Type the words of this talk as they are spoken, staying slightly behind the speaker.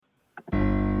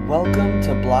Welcome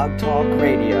to Blog Talk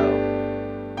Radio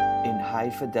in high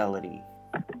fidelity.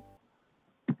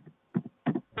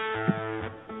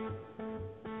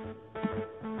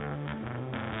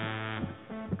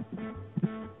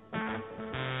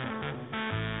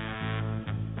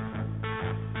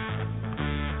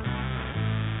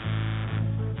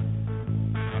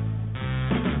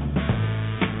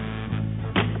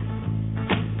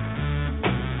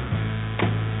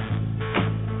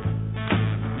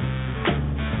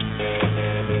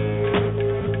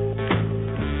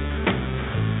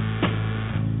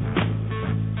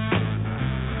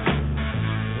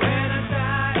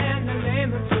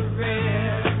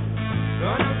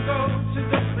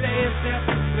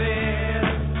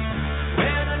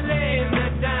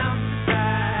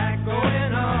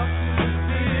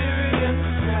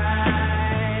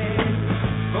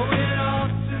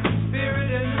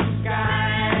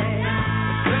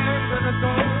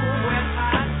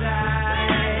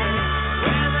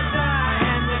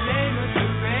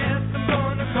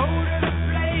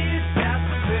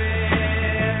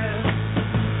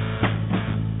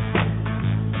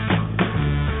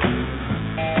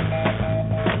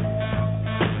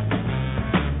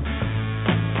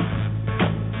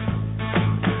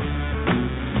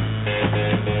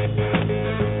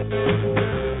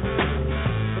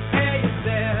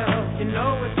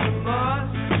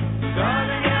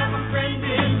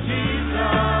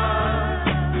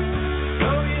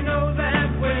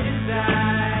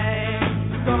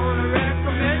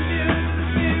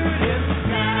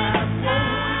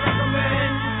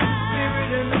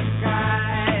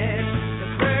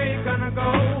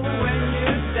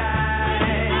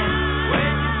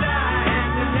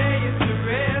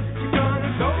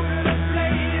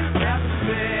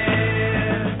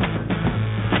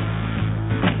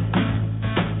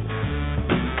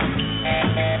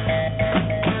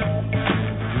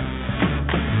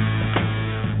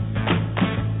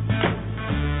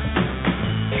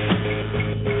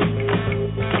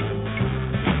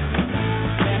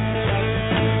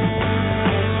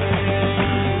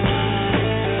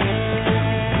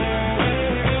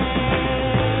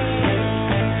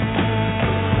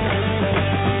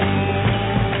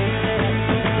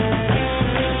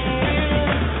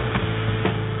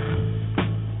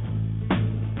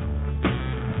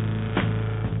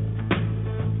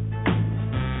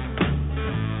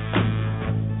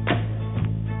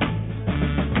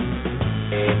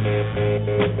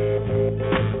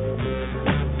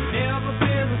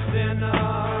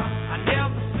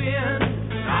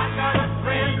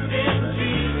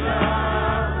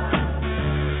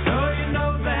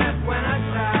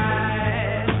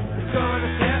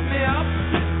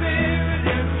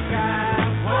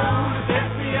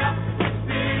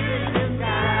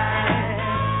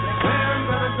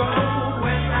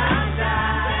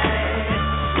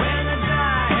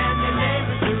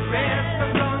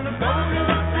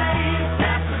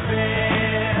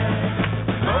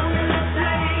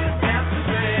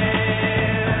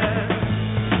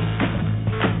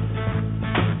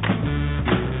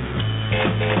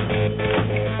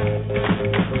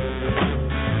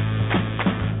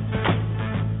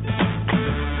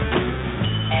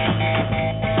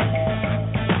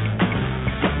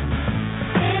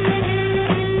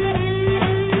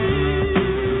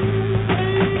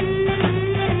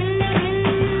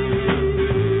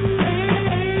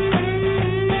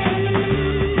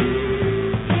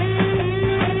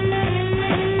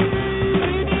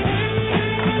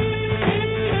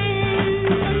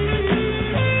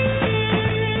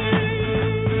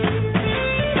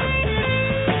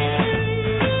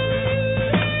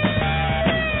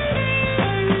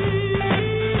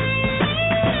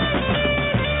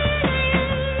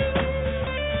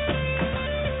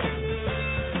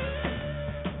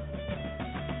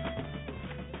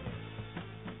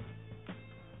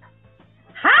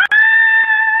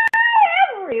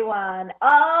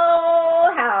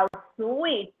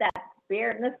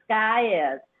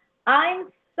 I'm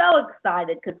so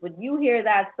excited because when you hear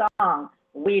that song,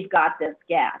 we've got this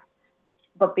guest.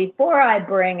 But before I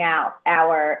bring out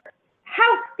our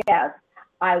house guest,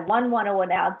 I want to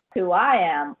announce who I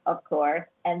am, of course,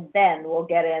 and then we'll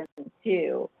get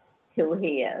into who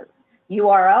he is. You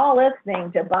are all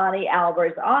listening to Bonnie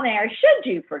Albers on air, should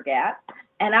you forget,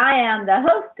 and I am the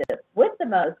hostess with the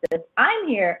mostest. I'm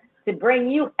here to bring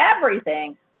you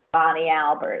everything Bonnie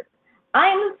Albers.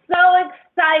 I'm so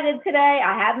excited today.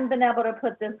 I haven't been able to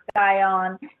put this guy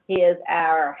on. He is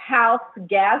our house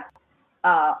guest.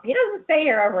 He doesn't stay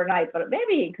here overnight, but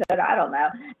maybe he could, I don't know.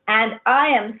 And I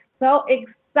am so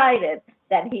excited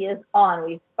that he is on.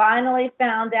 We finally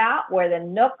found out where the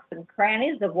nooks and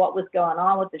crannies of what was going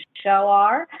on with the show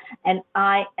are, and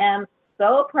I am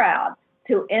so proud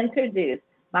to introduce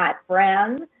my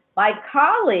friend, my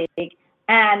colleague,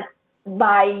 and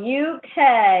my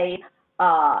UK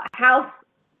house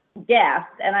guest.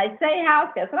 And I say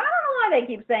house guest, and I don't know why they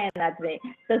keep saying that to me,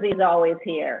 because he's always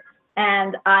here.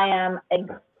 And I am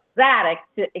ecstatic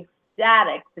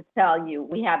to tell you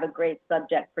we have a great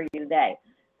subject for you today.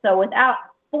 So without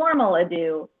formal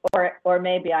ado, or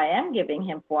maybe I am giving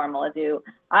him formal ado,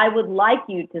 I would like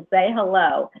you to say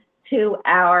hello to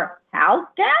our house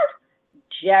guest,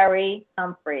 Jerry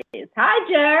Humphreys. Hi,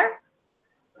 Jer.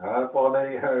 Hi,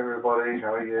 Bonnie. Hi, everybody.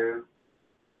 How are you?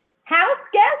 House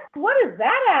guest? What is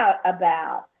that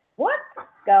about? What's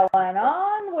going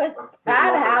on with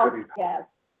that house guest?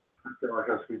 I feel like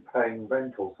I should be paying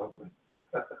rent or something.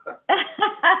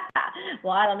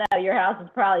 Well, I don't know. Your house is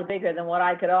probably bigger than what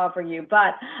I could offer you,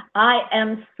 but I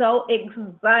am so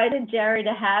excited, Jerry,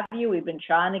 to have you. We've been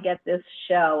trying to get this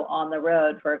show on the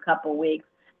road for a couple weeks.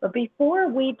 But before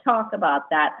we talk about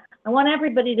that, I want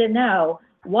everybody to know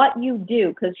what you do,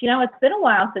 because, you know, it's been a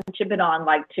while since you've been on,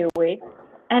 like 2 weeks,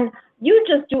 and you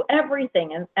just do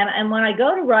everything. And when I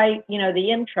go to write, you know,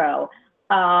 the intro,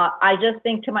 I just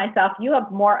think to myself, you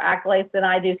have more accolades than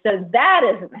I do, so that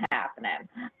isn't happening.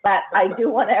 But I do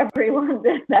want everyone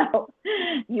to know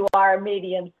you are a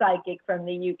medium psychic from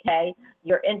the UK.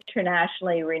 You're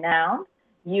internationally renowned.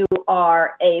 You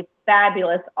are a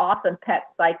fabulous, awesome pet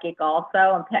psychic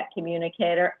also, and pet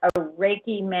communicator, a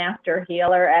Reiki master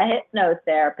healer, a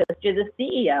hypnotherapist. You're the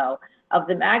CEO of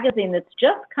the magazine that's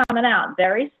just coming out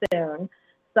very soon,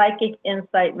 Psychic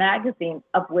Insight Magazine,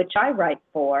 of which I write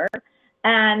for.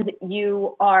 And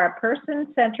you are a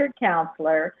person-centered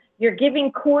counselor. You're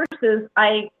giving courses.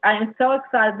 I'm so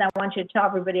excited, and I want you to tell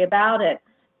everybody about it.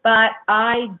 But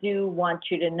I do want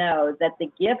you to know that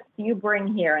the gifts you bring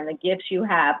here and the gifts you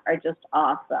have are just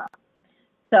awesome.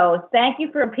 So thank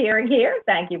you for appearing here.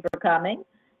 Thank you for coming.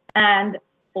 And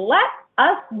let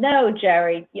us know,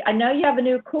 Jerry, I know you have a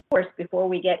new course before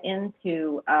we get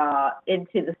into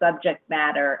the subject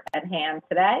matter at hand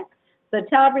today. So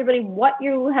tell everybody what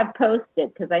you have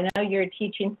posted, because I know you're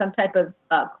teaching some type of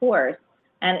course,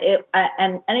 and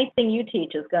anything you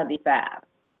teach is going to be fab.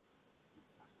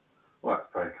 Well,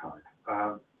 that's very kind.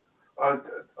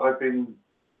 I've been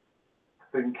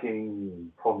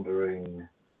thinking, pondering,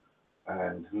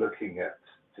 and looking at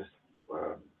just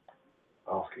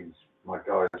asking my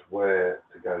guys where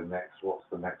to go next, what's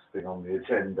the next thing on the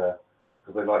agenda,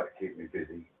 because they like to keep me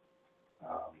busy.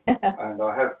 And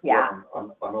I have done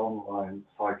an online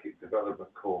psychic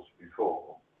development course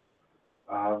before,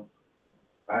 and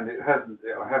I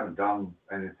haven't done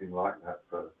anything like that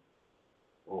for,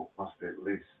 well, must be at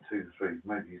least 2, 3,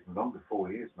 maybe even longer,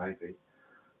 4 years maybe.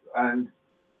 And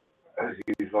as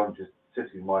usual, I'm just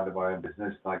sitting minding my own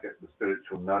business, and I get the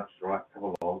spiritual nudge, right, come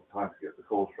along, time to get the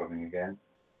course running again.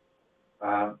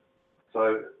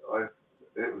 So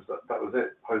that was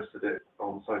it. Posted it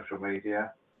on social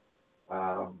media.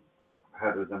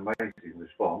 Had an amazing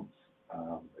response.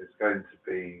 It's going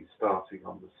to be starting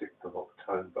on the 6th of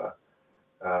October.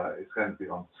 It's going to be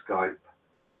on Skype.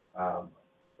 I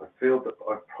feel that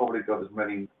I've probably got as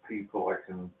many people I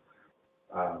can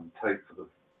take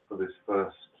for this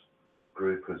first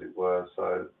group, as it were.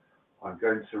 So I'm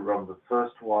going to run the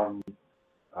first one.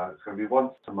 It's going to be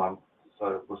once a month.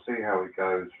 So we'll see how it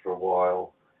goes for a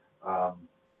while. But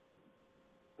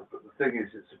the thing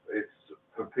is, it's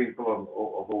for people of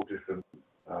all different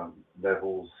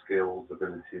levels, skills,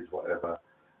 abilities, whatever,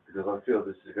 because I feel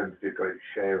this is going to be a great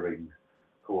sharing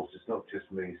course. It's not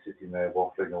just me sitting there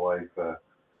waffling away for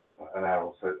an hour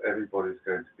or so. Everybody's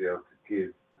going to be able to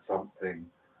give something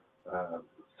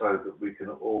so that we can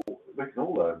all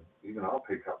learn. Even I'll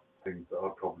pick up things that I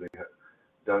probably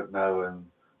don't know and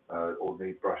or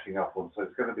need brushing up on. So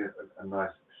it's going to be a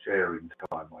nice sharing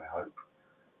time, I hope.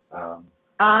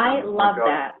 I love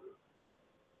that.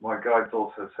 My guides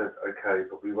also said, okay,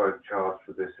 but we won't charge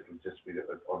for this. It'll just be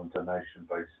on a donation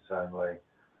basis only.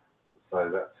 So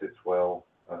that sits well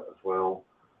as well.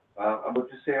 And we'll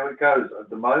just see how it goes. At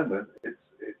the moment,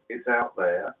 it's out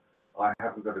there. I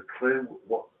haven't got a clue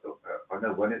I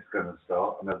know when it's going to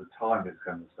start. I know the time it's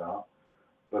going to start.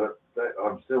 But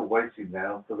I'm still waiting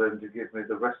now for them to give me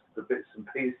the rest of the bits and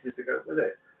pieces to go with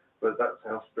it. But that's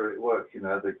how spirit works. You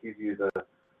know, they give you the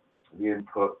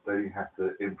input, then you have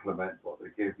to implement what they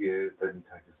give you, then you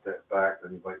take a step back,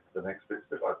 then you wait for the next bit. It's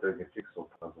a bit like doing a jigsaw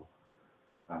puzzle.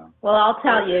 Well, I'll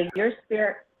tell you, your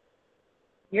spirit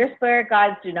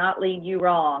guides do not lead you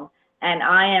wrong. And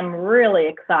I am really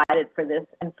excited for this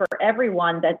and for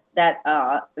everyone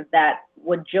that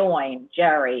would join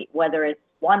Jerry, whether it's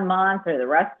 1 month or the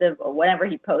rest of, or whenever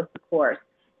he posts the course.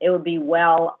 It would be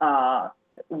well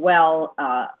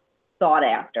thought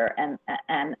after, and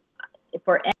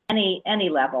for any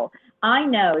level. I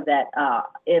know that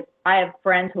if I have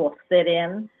friends who will sit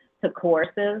in to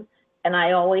courses, and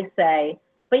I always say,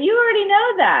 but you already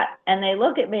know that. And they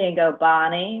look at me and go,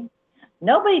 Bonnie,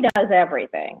 nobody knows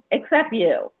everything except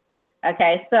you.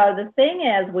 Okay, so the thing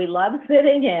is, we love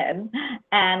sitting in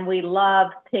and we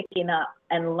love picking up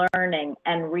and learning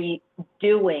and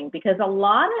redoing, because a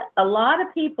lot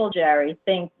of people, Jerry,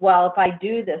 think, well, if I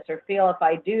do this, or feel if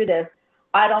I do this,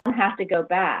 I don't have to go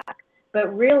back.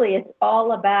 But really, it's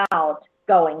all about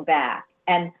going back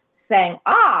and saying,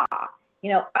 I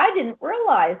didn't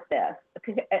realize this,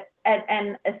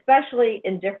 and especially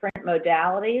in different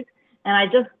modalities. And I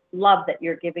just love that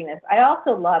you're giving this. I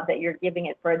also love that you're giving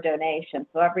it for a donation.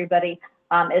 So everybody,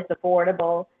 it's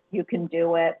affordable. You can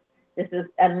do it. This is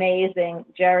amazing.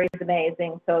 Jerry's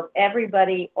amazing. So if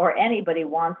everybody or anybody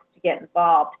wants to get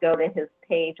involved, go to his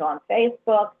page on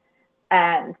Facebook.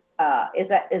 And is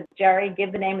Jerry,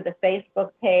 give the name of the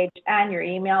Facebook page and your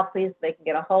email, please, so they can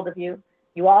get a hold of you.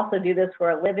 You also do this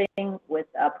for a living with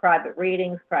private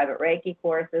readings, private Reiki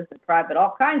courses, and private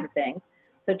all kinds of things.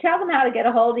 So tell them how to get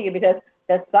a hold of you, because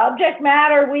the subject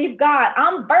matter we've got,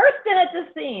 I'm bursting at the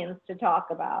seams to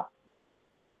talk about.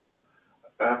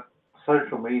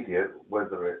 Social media,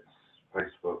 whether it's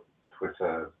Facebook,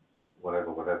 Twitter,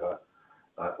 whatever,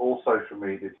 all social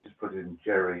media, just put in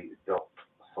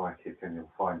jerry.psychic and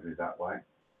you'll find me that way.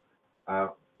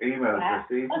 Email address,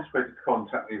 the easiest way to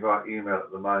contact me via email at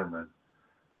the moment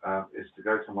is to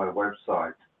go to my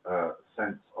website,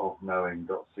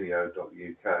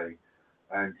 senseofknowing.co.uk,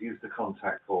 and use the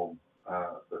contact form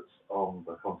that's on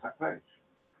the contact page.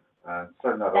 And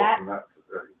send that off, and that's,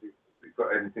 if you've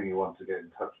got anything you want to get in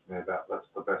touch with me about, that's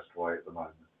the best way at the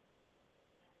moment.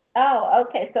 Oh,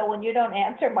 okay. So when you don't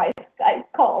answer my Skype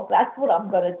calls, that's what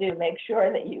I'm going to do. Make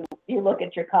sure that you look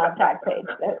at your contact page.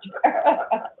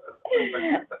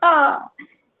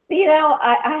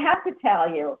 I have to tell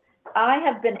you, I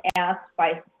have been asked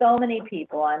by so many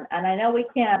people, and I know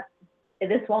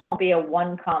this won't be a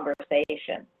one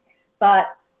conversation,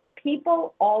 but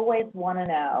people always want to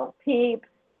know, peeps,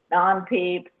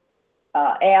 non-peeps,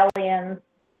 aliens,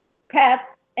 pets,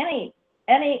 any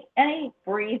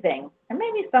breathing, and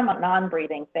maybe some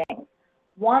non-breathing things,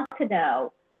 want to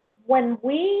know, when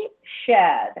we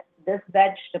shed this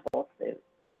vegetable suit,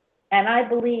 and I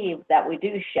believe that we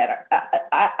do shed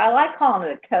I like calling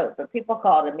it a coat, but people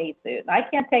call it a meat suit, and I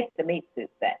can't take the meat suit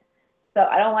thing. So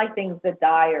I don't like things that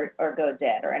die or go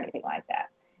dead or anything like that.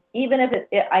 Even if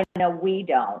I know we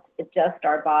don't, it's just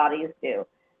our bodies do.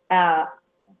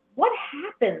 What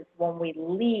happens when we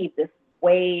leave this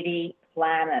weighty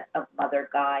planet of Mother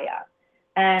Gaia?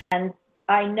 And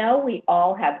I know we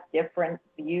all have different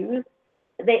views.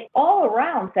 They all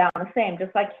around sound the same,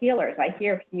 just like healers. I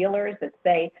hear healers that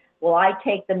say, will I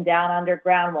take them down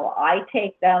underground? Will I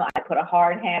take them? I put a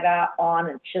hard hand on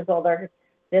and chisel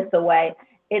this away.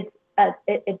 It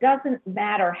doesn't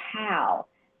matter how.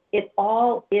 It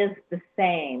all is the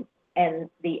same in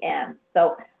the end.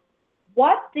 So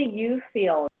what do you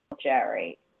feel,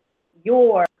 Jerry,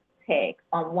 your take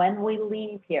on when we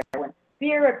leave here, when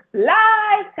spirit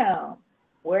flies home,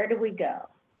 where do we go?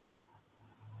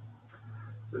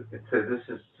 So this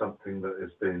is something that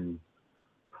has been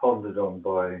pondered on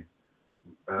by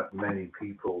many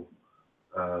people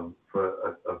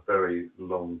for a very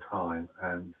long time,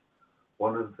 and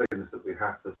one of the things that we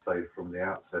have to say from the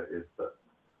outset is that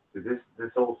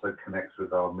this also connects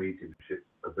with our mediumship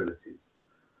abilities,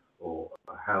 or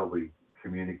how we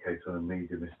communicate on a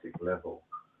mediumistic level.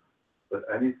 But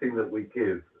anything that we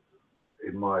give,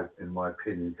 in my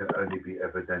opinion, can only be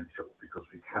evidential, because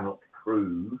we cannot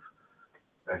prove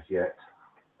as yet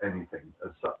anything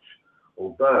as such.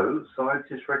 Although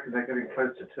scientists reckon they're getting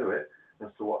closer to it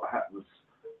as to what happens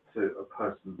to a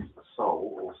person's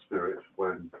soul or spirit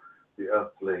when the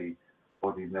earthly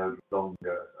body no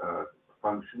longer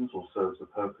functions or serves a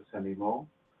purpose anymore.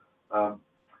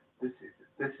 This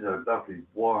is a lovely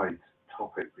wide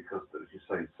topic, because, as you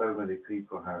say, so many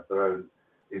people have their own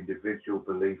individual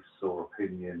beliefs or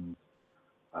opinions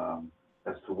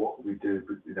as to what we do.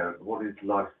 What is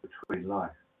life between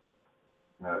life?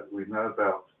 We know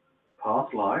about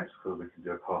past lives, because we can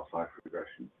do a past life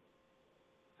regression.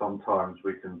 Sometimes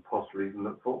we can possibly even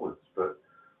look forwards, but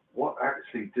what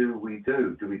actually do we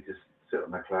do? Do we just sit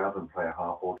on a cloud and play a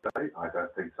harp all day? I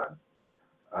don't think so.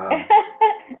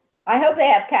 I hope they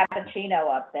have cappuccino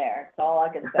up there. That's all I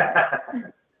can say.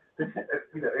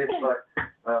 it's like,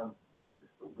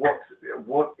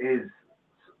 what is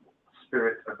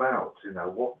spirit about?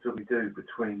 What do we do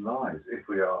between lives if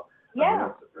we are? I mean,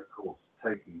 that's, of course,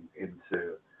 taking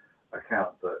into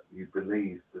account that you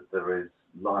believe that there is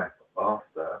life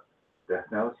after death.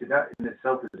 Now, see, that in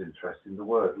itself is interesting, the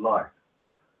word life,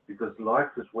 because life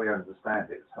as we understand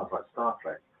it sounds like Star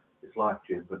Trek. It's life,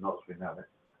 Jim, but not as we know it.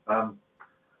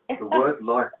 The word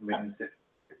life means,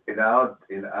 in our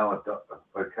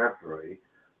vocabulary,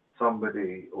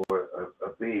 somebody or a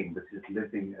being that is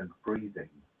living and breathing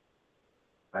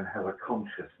and has a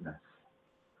consciousness.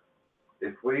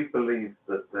 If we believe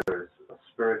that there is a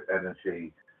spirit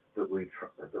energy that we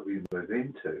move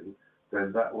into,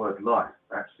 then that word life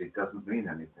actually doesn't mean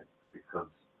anything, because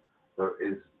there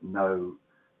is no,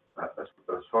 as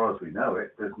far as we know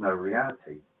it, there's no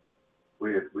reality.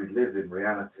 We live in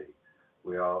reality.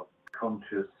 We are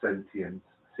conscious, sentient,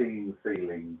 seeing,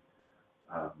 feeling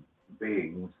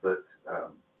beings that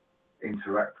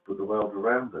interact with the world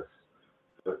around us.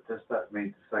 But does that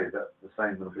mean to say that's the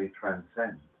same when we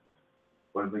transcend?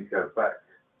 When we go back,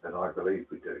 and I believe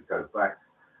we do, go back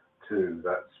to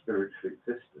that spiritual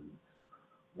existence,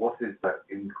 what is that,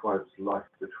 in quotes, life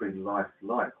between life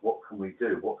like? What can we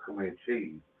do? What can we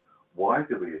achieve? Why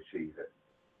do we achieve it?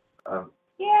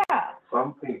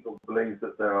 Some people believe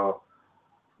that there are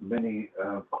many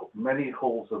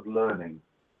halls of learning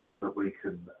that we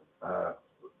can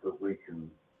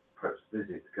perhaps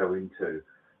visit, go into,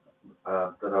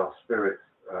 that our spirit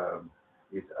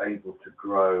is able to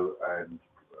grow and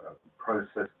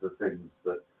process the things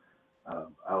that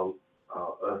our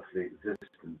earthly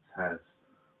existence has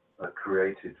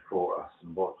created for us,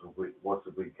 and what have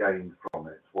we gained from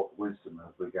it? What wisdom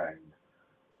have we gained?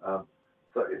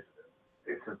 So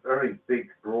it's a very big,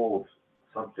 broad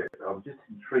subject. I'm just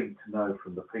intrigued to know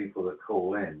from the people that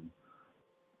call in,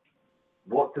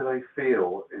 what do they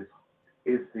feel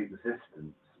is the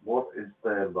existence? What is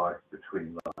their life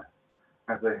between life?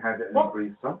 Have they had any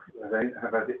brief something?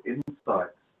 Have had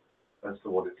insights as to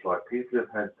what it's like? People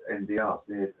have had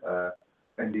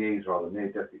NDEs rather,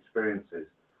 near-death experiences.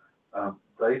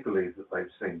 They believe that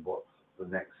they've seen what the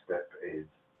next step is.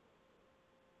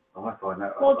 I find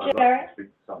that I'd like to speak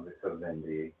to somebody who's had an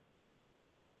NDE.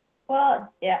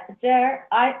 Well, yeah, Jer,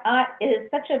 it is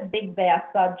such a big,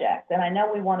 vast subject, and I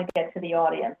know we want to get to the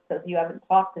audience because you haven't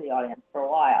talked to the audience for a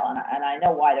while, and I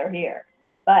know why they're here.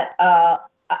 But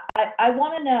I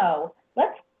want to know.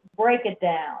 Let's break it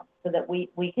down so that we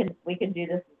can do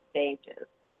this in stages,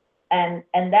 and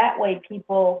that way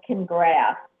people can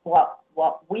grasp what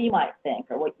we might think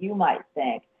or what you might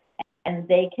think, and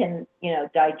they can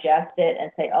digest it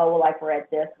and say, oh well, I've read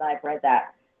this and I've read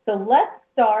that. So let's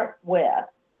start with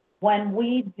when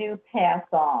we do pass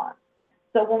on.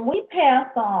 So when we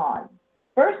pass on,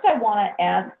 first I want to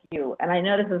ask you, and I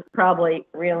know this is probably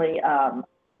really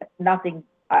nothing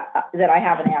that I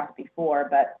haven't asked before,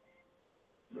 but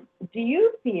do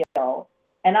you feel,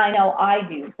 and I know I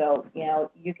do, so you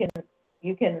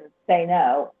can say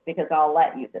no because I'll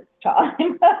let you this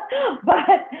time,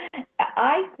 but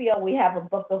I feel we have a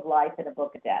book of life and a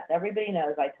book of death. Everybody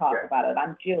knows I talk about it.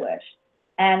 I'm Jewish,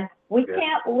 and we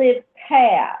can't live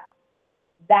past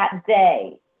that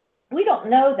day. We don't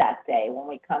know that day when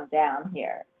we come down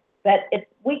here, but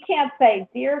we can't say,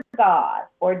 dear God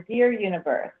or dear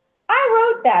universe,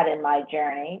 I wrote that in my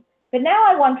journey, but now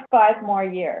I want 5 more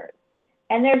years.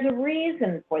 And there's a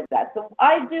reason for that. So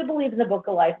I do believe in the book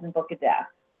of life and the book of death.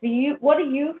 What do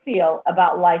you feel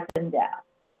about life and death?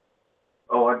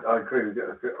 Oh, I agree with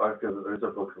you. I feel that there's a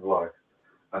book of life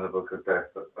and a book of death,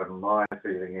 and my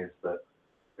feeling is that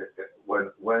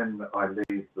when I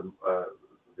leave the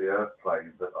earth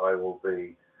plane, that I will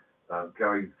be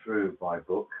going through my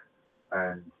book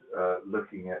and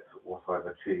looking at what I've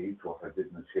achieved, what I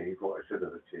didn't achieve, what I should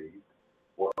have achieved,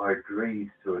 what I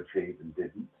agreed to achieve and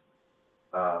didn't.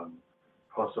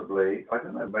 Possibly, I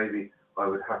don't know, maybe I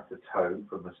would have to tone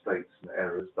for mistakes and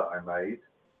errors that I made.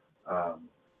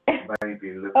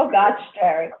 Maybe look. Oh gosh,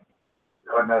 Jerry.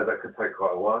 I know that could take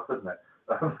quite a while, couldn't it?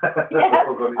 Yes,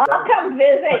 I'll come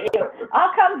visit you.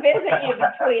 I'll come visit you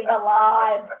between the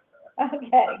lives.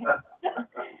 Okay.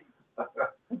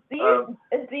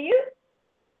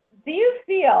 Do you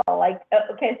feel like,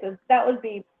 okay, so that would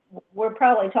be, we're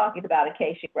probably talking about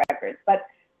Akashic records, but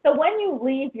so when you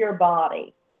leave your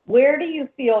body, where do you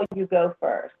feel you go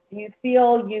first? Do you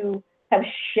feel you have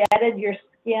shedded your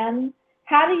skin?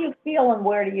 How do you feel and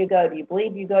where do you go? Do you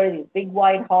believe you go to these big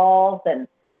white halls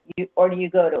or do you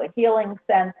go to a healing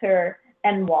center,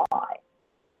 and why?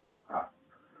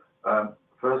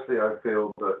 Firstly, I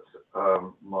feel that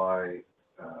my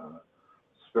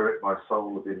spirit my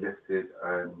soul will be lifted,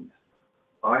 and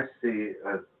I see it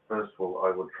as, first of all,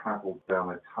 I will travel down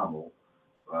a tunnel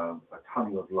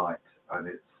of light, and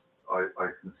I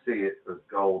can see it as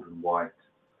gold and white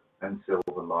and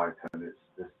silver light, and it's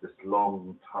this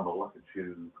long tunnel like a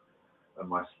tube, and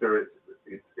my spirit,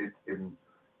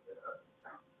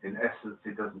 in essence,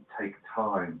 it doesn't take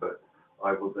time, but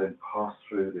I will then pass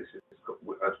through this,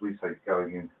 as we say,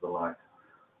 going into the light.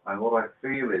 And what I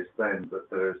feel is then that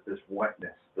there is this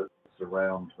whiteness that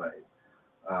surrounds me.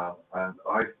 And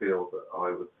I feel that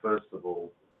I would, first of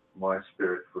all, my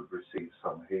spirit would receive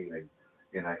some healing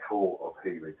in a hall of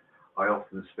healing. I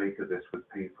often speak of this with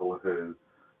people who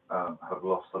have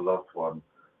lost a loved one,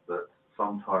 that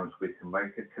sometimes we can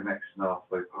make a connection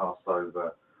after they pass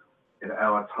over in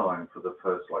our time for the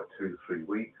first 2-3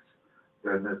 weeks.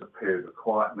 Then there's a period of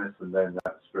quietness, and then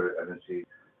that spirit energy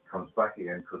comes back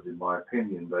again, because in my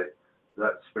opinion,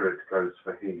 that spirit goes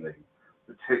for healing,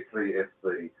 particularly if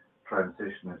the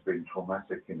transition has been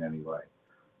traumatic in any way.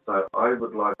 So I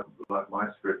would like my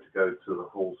spirit to go to the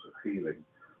halls of healing.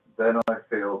 Then I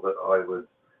feel that I would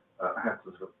have to,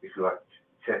 if you like,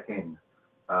 check in,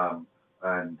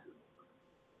 and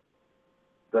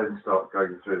then start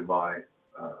going through my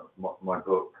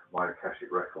book, my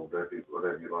Akashic record,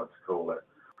 whatever you like to call it,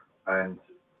 and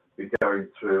be going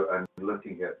through and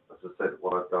looking at, as I said,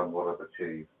 what I've done, what I've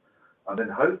achieved, and then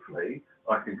hopefully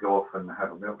I can go off and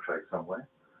have a milkshake somewhere.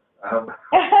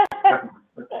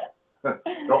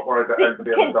 Not worry about having to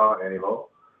be on the diet anymore.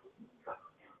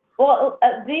 Well,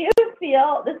 do you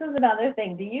feel, this is another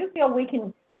thing, do you feel we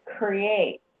can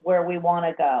create where we want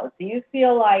to go? Do you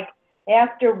feel like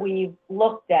after we've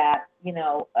looked at,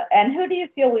 and who do you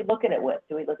feel we look at it with?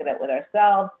 Do we look at it with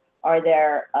ourselves? Are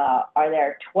there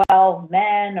 12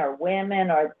 men or women,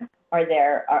 or are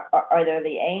there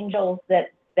the angels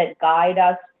that guide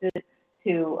us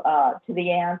to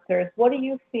the answers? What do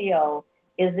you feel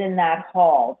is in that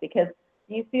hall? Because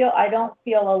I don't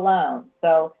feel alone.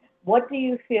 So what do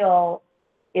you feel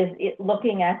is it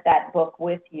looking at that book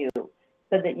with you,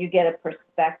 so that you get a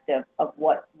perspective of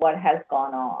what has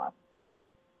gone on?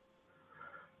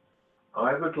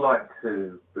 I would like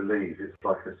to believe it's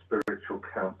like a spiritual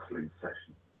counselling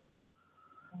session.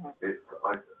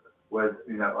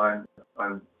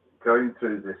 I'm going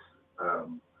through this,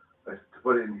 to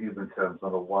put it in human terms,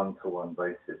 on a one-to-one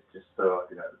basis, just so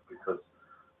because,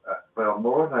 but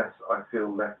more or less I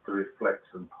feel left to reflect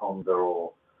and ponder,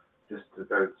 or just to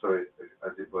go through it,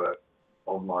 as it were,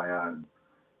 on my own,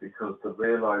 because the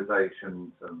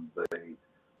realizations and the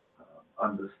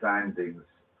understandings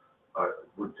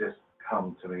would just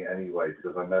come to me anyway,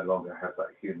 because I no longer have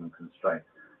that human constraint.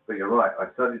 But you're right, I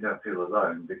certainly don't feel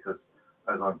alone, because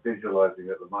as I'm visualizing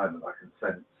at the moment, I can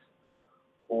sense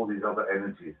all these other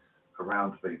energies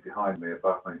around me, behind me,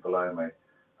 above me, below me.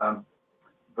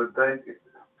 But then,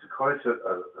 to quote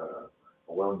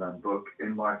a well-known book,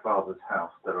 in my Father's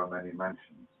house there are many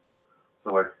mansions.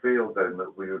 So I feel then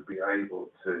that we would be able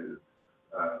to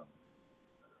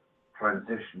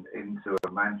transition into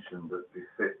a mansion that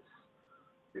befits,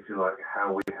 if you like,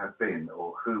 how we have been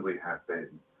or who we have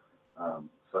been.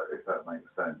 So if that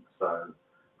makes sense. So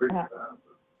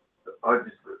I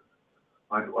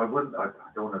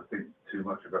don't want to think too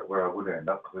much about where I would end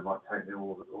up, because it might take me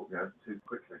all too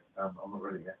quickly. I'm not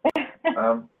ready yet.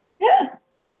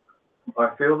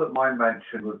 I feel that my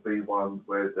mansion would be one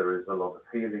where there is a lot of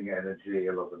healing energy,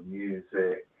 a lot of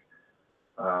music.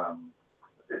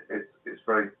 It's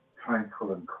very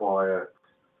tranquil and quiet,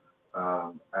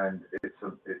 and it's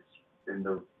in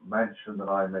the mansion that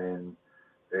I'm in.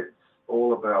 It's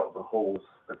all about the halls.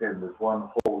 Again, there's one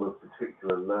hall of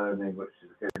particular learning, which is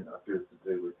again appears to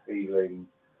do with healing,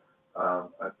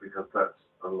 because that's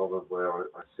a lot of where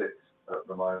I sit at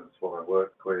the moment. It's what I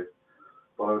work with.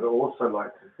 But I would also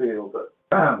like to feel that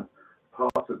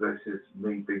part of this is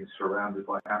me being surrounded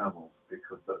by animals,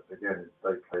 because that, again,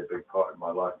 they play a big part in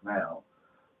my life now.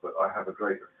 But I have a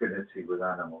great affinity with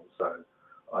animals, so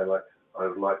I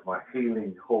would like my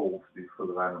healing hall to be full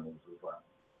of animals as well.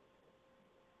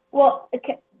 Well,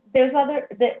 there's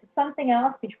something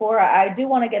else before. I do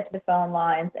want to get to the phone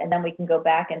lines, and then we can go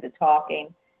back into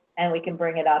talking, and we can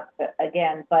bring it up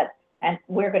again. And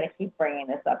we're going to keep bringing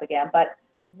this up again. But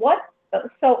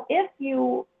so if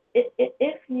you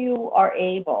are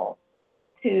able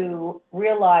to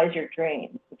realize your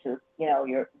dreams, which is,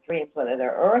 your dreams, whether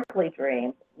they're earthly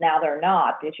dreams, now they're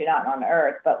not because you're not on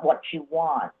earth, but what you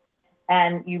want,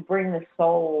 and you bring the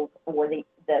souls or the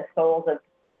souls of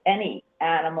any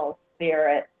animal,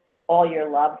 spirit, all your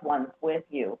loved ones with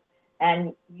you,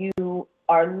 and you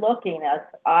are looking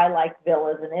at, I like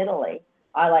villas in Italy,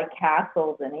 I like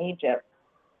castles in Egypt,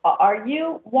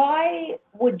 why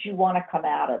would you want to come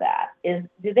out of that?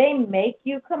 Do they make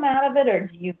you come out of it, or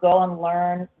do you go and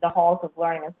learn the halls of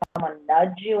learning and someone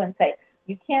nudge you and say,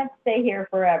 you can't stay here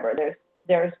forever?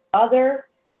 There's other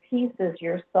pieces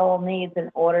your soul needs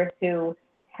in order to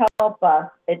help us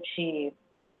achieve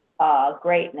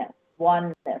greatness,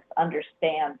 oneness,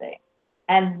 understanding.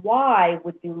 And why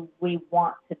would we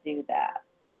want to do that?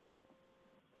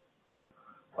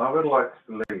 I would like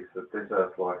to believe that this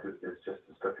earth life is just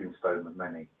a stepping stone of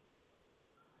many.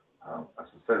 As I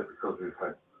said, because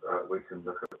we can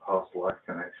look at past life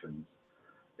connections.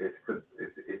 It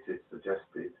is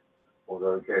suggested,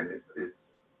 although again,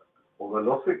 although a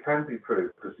lot of it can be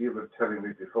proved, because you were telling me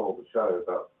before the show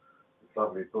about this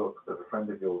lovely book that a friend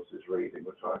of yours is reading,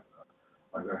 which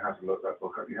I'm going to have to look that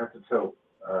book up. You have to tell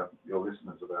your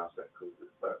listeners about it, because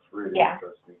that's really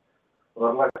interesting.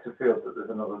 Well, I'd like to feel that there's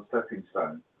another stepping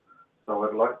stone. So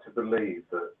I'd like to believe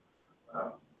that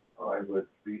I would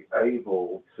be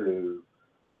able to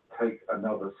take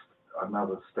another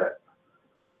step,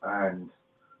 and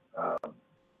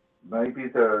maybe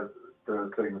there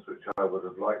are things which I would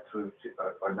have liked to achieve.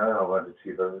 I know I won't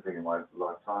achieve everything in my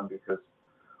lifetime, because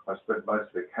I spent most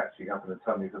of it catching up and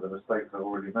atoning for the mistakes I've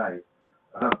already made.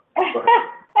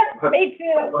 Me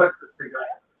too.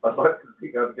 I'd like to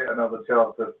think I'd get another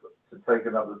chance to take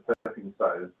another stepping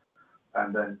stone,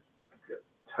 and then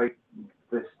take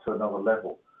this to another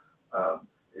level.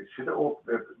 It should all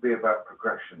be about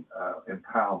progression,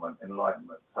 empowerment,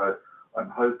 enlightenment. So I'm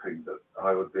hoping that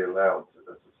I would be allowed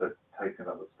to, as I said, take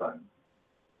another stone.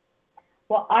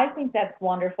 Well, I think that's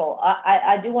wonderful.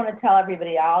 I do want to tell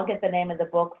everybody, I'll get the name of the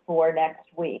book for next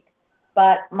week.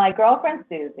 But my girlfriend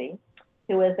Susie,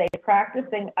 who is a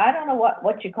practicing, I don't know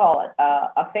what you call it,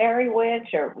 a fairy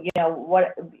witch, or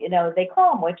they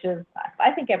call them witches.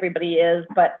 I think everybody is,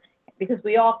 but because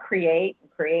we all create, and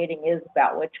creating is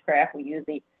about witchcraft. We use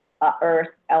the earth,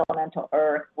 elemental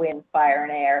earth, wind, fire,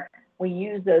 and air. We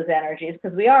use those energies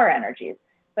because we are energies.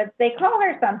 But they call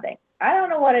her something. I don't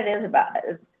know what it is about it.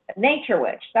 It's nature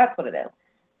witch, that's what it is.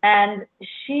 And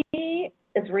she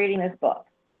is reading this book.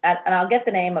 And I'll get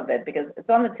the name of it because it's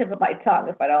on the tip of my tongue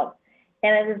if I don't.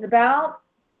 And it is about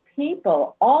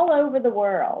people all over the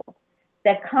world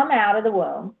that come out of the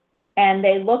womb and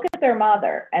they look at their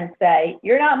mother and say,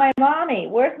 you're not my mommy.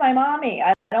 Where's my mommy?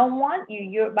 I don't want you.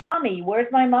 You're mommy.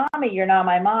 Where's my mommy? You're not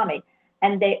my mommy.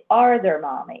 And they are their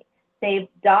mommy. They've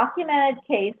documented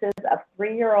cases of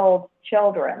 3-year-old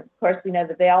children. Of course, we know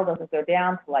the veil doesn't go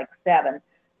down to like 7,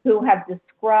 who have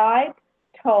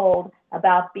told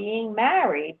about being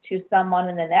married to someone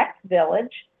in the next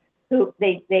village. Who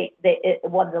it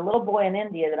was a little boy in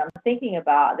India that I'm thinking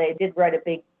about. They did write a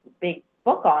big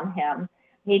book on him.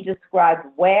 He described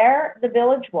where the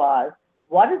village was,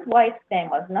 what his wife's name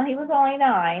was. Now, he was only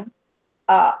 9.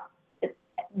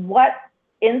 What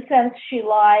incense she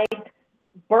liked,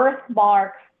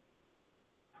 birthmarks,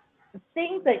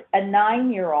 things that a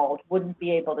 9-year-old wouldn't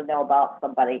be able to know about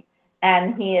somebody.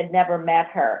 And he had never met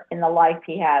her in the life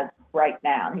he has right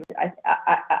now.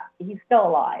 He's still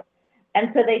alive. And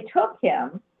so they took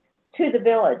him to the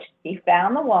village. He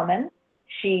found the woman.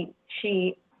 She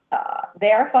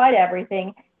verified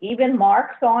everything, even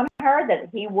marks on her that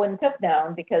he wouldn't have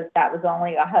known because that was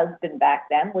only a husband back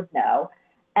then would know.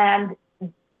 And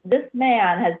this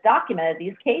man has documented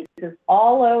these cases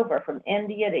all over, from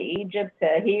India to Egypt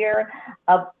to here,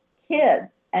 of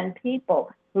kids and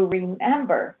people who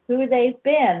remember who they've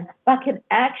been, but can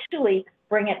actually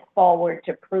bring it forward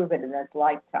to prove it in this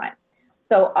lifetime.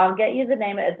 So I'll get you the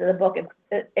name of the book.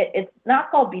 It's not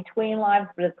called Between Lives,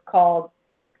 but it's called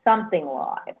something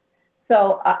Lives.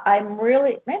 So I'm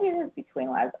really, maybe it is Between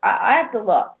Lives. I have to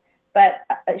look. But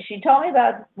she told me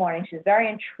about it this morning. She's very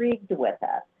intrigued with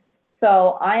it.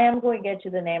 So I am going to get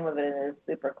you the name of it, and it's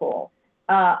super cool.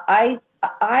 I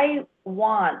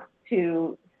want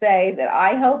to say that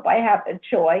I hope I have a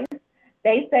choice.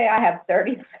 They say I have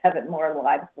 37 more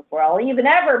lives before I'll even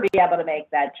ever be able to make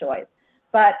that choice.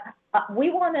 But we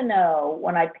want to know,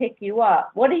 when I pick you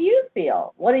up, what do you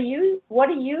feel? What do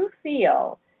you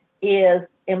feel is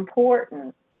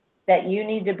important that you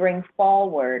need to bring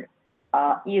forward,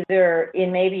 either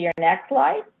in maybe your next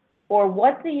life, or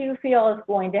what do you feel is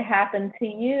going to happen to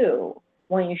you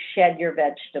when you shed your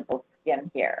vegetable skin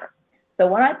here? So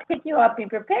when I pick you up, be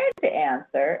prepared to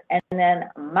answer. And then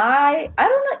I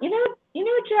don't know,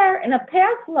 Jar, in a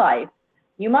past life,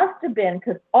 you must have been,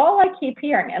 because all I keep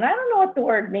hearing, and I don't know what the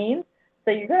word means,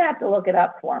 so you're going to have to look it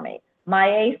up for me.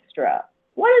 Maestro.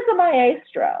 What is a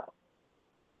maestro?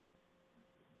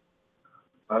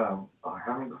 I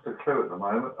haven't got a clue at the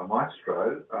moment. A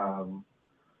maestro,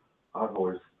 I've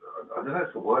always I don't know if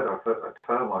it's a word a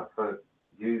term I've heard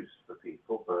used for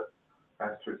people, but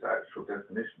as to its actual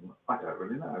definition, I don't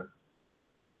really know.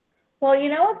 Well, you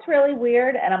know what's really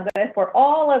weird, and I'm going to, for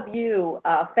all of you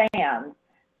fans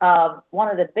of one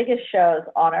of the biggest shows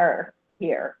on Earth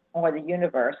here, or the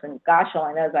universe, and gosh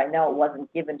only knows I know it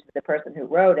wasn't given to the person who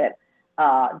wrote it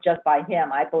just by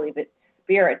him. I believe it,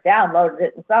 Spirit downloaded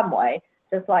it in some way,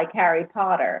 just like Harry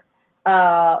Potter.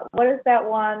 What is that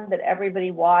one that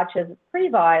everybody watches? It's pretty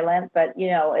violent, but, you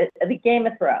know, the Game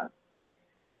of Thrones.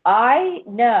 I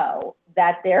know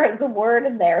that there is a word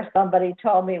in there. Somebody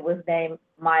told me it was named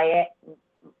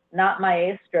not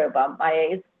Maestro, but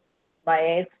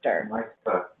Maester.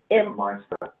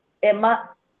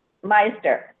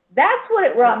 Meister. That's what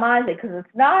it reminds me, because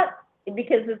it's not,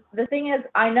 because the thing is,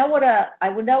 I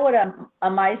would know what a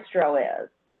maestro is,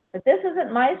 but this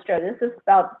isn't maestro. This is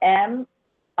spelled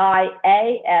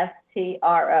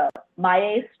Maestro,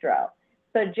 maestro.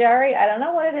 So Jerry, I don't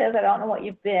know what it is. I don't know what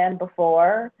you've been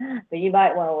before, but you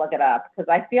might want to look it up, because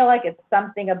I feel like it's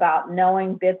something about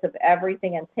knowing bits of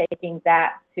everything and taking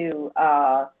that to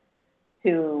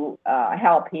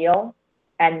help heal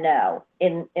and know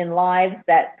in lives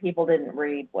that people didn't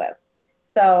read with.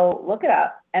 So look it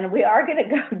up, and we are going to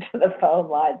go to the phone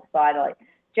lines finally.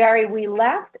 Jerry, we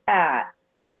left at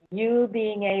you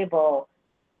being able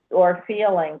or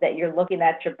feeling that you're looking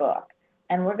at your book.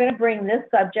 And we're going to bring this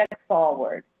subject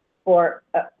forward for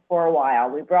a while.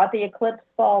 We brought the eclipse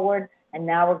forward, and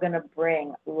now we're going to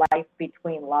bring life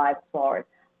between lives forward.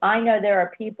 I know there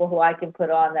are people who I can put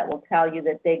on that will tell you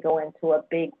that they go into a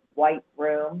big white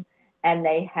room and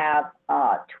they have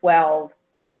 12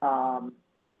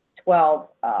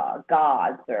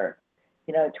 gods, or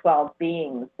 12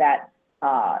 beings that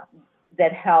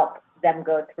help them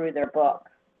go through their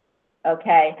books.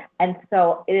 Okay, and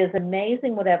so it is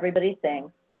amazing what everybody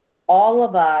thinks. All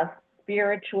of us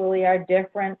spiritually are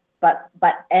different, but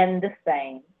end the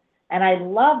same, and I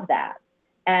love that.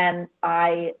 And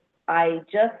I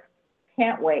just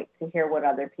can't wait to hear what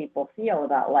other people feel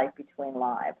about life between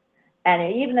lives.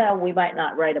 And even though we might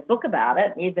not write a book about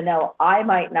it, even though I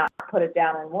might not put it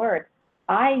down in words,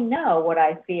 I know what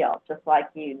I feel, just like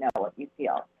you know what you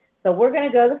feel. So we're going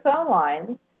to go to the phone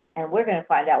lines, and we're going to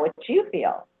find out what you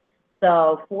feel.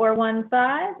 So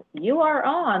 415, you are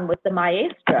on with the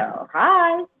Maestro.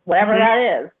 Hi, whatever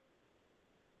that is.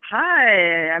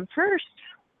 Hi, I'm first.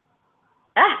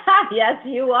 Yes,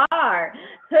 you are.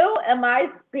 Who am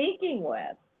I speaking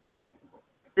with?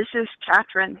 This is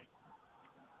Catherine.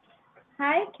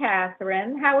 Hi,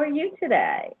 Catherine. How are you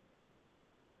today?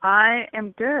 I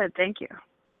am good, thank you.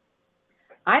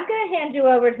 I'm going to hand you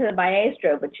over to the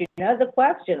Maestro, but you know the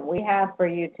question we have for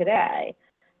you today.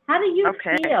 How do you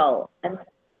feel, and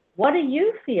what do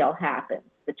you feel happens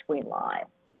between lives?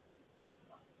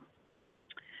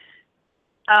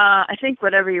 I think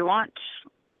whatever you want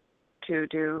to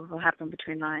do will happen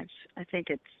between lives. I think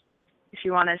it's, if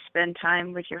you want to spend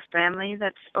time with your family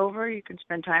that's over, you can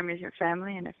spend time with your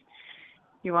family, and if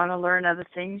you want to learn other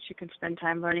things, you can spend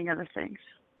time learning other things.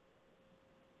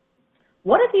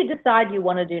 What if you decide you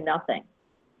want to do nothing?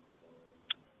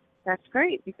 That's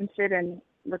great. You can sit and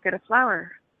look at a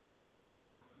flower.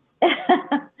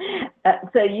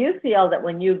 So you feel that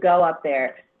when you go up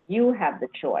there, you have the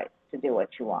choice to do what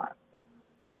you want?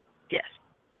 Yes.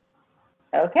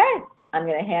 Okay. I'm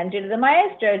going to hand you to the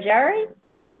Maestro, Jerry.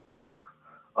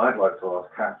 I'd like to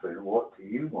ask Catherine, what do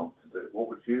you want to do? What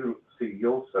would you see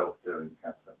yourself doing,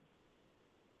 Catherine?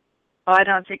 Oh, I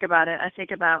don't think about it. I think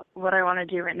about what I want to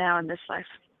do right now in this life.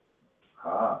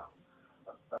 Ah,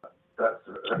 that's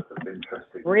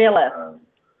interesting. Realist.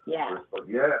 Yeah.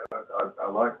 Yeah, I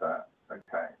like that.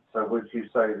 Okay. So would you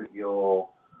say that you're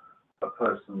a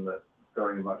person that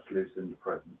very much lives in the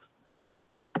present?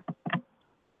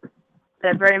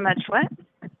 That very much what?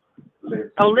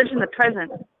 Lives in the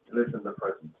present. Lives in the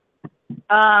present.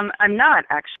 I'm not,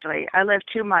 actually. I live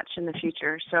too much in the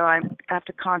future, so I have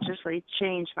to consciously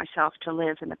change myself to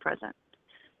live in the present.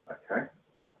 Okay.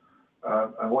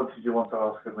 And what did you want to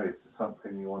ask of me? Is there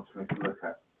something you wanted me to look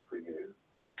at for you?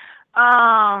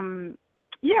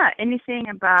 Yeah, anything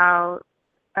about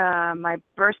my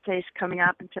birthday's coming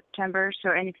up in September, so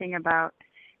anything about,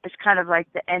 it's kind of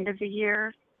like the end of the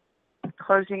year,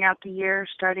 closing out the year,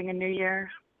 starting a new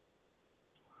year.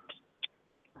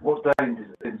 What day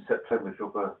in September is your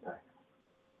birthday?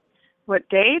 What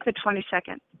day? The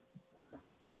 22nd.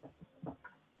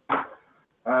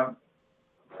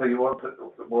 So you want to,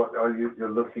 what are you?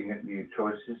 You're looking at new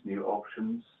choices, new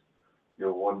options.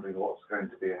 You're wondering what's going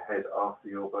to be ahead after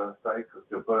your birthday, because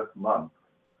your birth month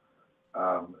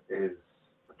is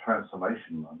a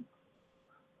transformation month.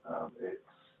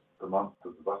 It's the month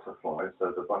of the butterfly,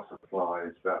 so the butterfly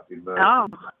is about emergence. Oh,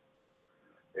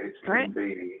 It great.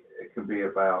 can be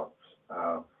about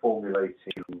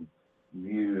formulating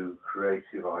new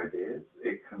creative ideas.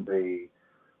 It can be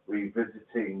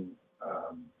revisiting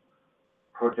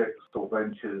projects or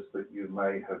ventures that you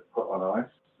may have put on ice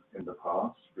in the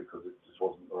past because it just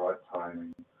wasn't the right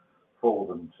timing for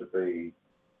them to be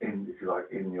in, if you like,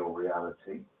 in your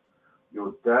reality.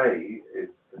 Your day is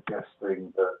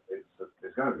suggesting that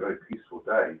it's going to be a very peaceful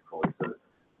day for you.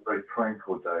 It's a very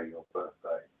tranquil day, your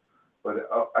birthday. But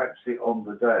actually on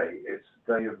the day, it's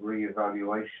a day of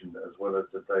reevaluation as well as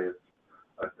a day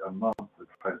of a month of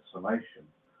transformation.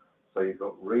 So you've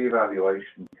got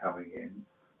reevaluation coming in.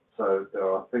 So there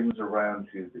are things around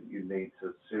you that you need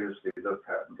to seriously look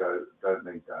at and go, don't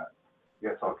need that.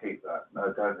 Yes, I'll keep that.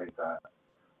 No, don't need that.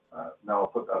 No, I'll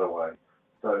put that away.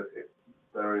 So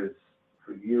there is,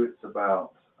 for you, it's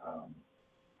about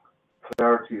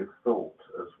clarity of thought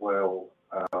as well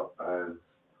as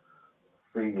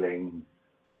feeling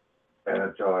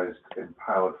energized,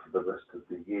 empowered for the rest of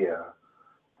the year.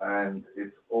 And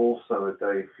it's also a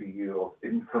day for you of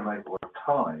information, or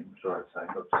time, should I say,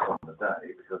 not just on the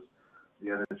day, because the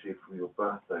energy from your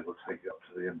birthday will take you up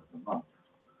to the end of the month.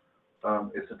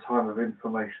 It's a time of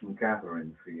information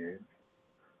gathering for you.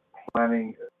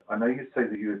 Planning, I know you say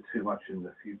that you're too much in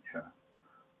the future,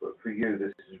 but for you,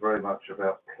 this is very much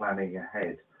about planning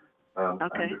ahead, and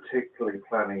particularly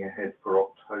planning ahead for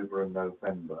October and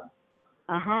November.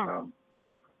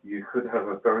 You could have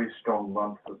a very strong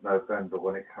month of November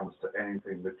when it comes to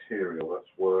anything material, that's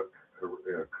work,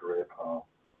 career path.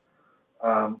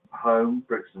 Home,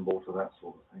 bricks and mortar, that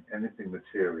sort of thing. Anything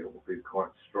material will be quite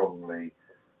strongly,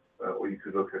 or you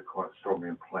could look at quite strongly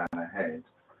and plan ahead.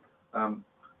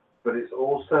 But it's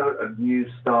also a new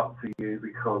start for you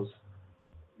because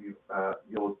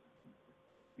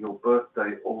your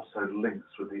birthday also links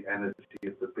with the energy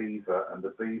of the beaver, and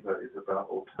the beaver is about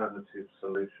alternative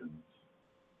solutions.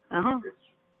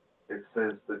 It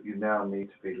says that you now need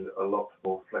to be a lot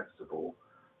more flexible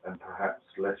and perhaps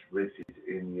less rigid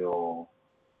in your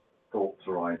thoughts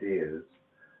or ideas.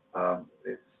 I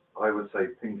would say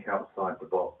think outside the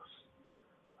box.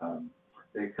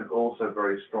 It can also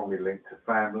very strongly link to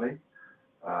family,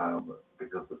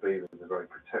 because the beaver is a very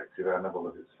protective animal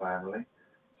of its family.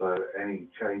 So any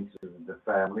changes in the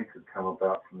family could come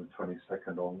about from the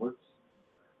 22nd onwards.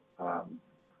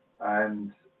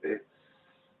 And it's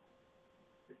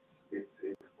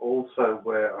also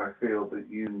where I feel that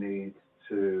you need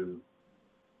to,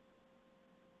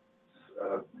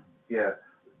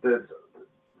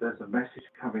 there's a message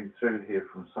coming through here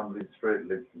from somebody in spirit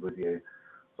linking with you.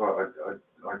 So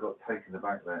I got taken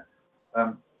aback there.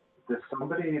 There's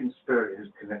somebody in spirit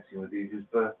who's connecting with you whose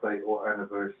birthday or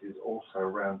anniversary is also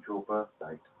around your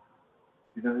birthday.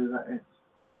 Do you know who that is?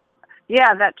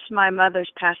 Yeah, that's my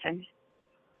mother's passing.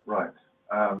 Right.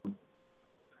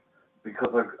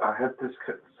 Because I had this,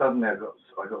 suddenly I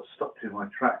got stopped in my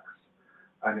tracks,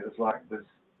 and it was like this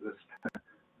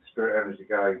spirit energy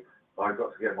going, I've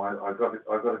got to get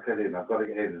get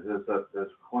in.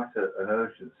 There's quite an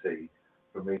urgency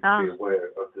for me to be aware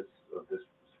of this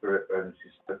spirit energy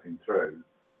stepping through.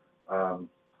 And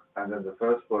then the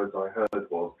first words I heard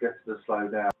was, get her to slow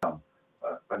down.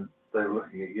 And they were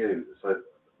looking at you. So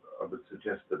I would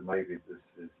suggest that maybe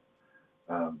this is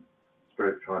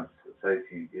spirit trying to say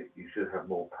to you, you should have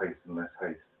more pace and less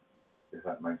haste, if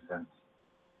that makes sense.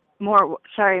 More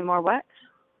what?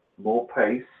 More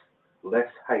pace,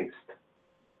 less haste.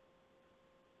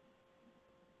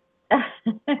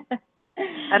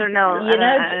 I don't know.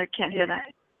 I can't hear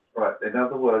that. Right. In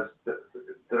other words,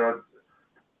 there are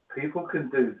people can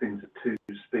do things at two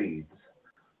speeds.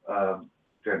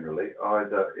 Generally,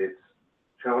 either it's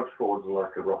charge forward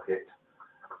like a rocket,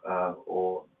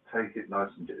 or take it nice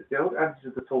and gentle. It's the old adage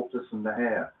of the tortoise and the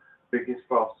hare: biggest,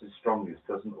 fastest, strongest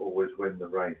doesn't always win the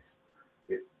race.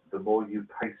 The more you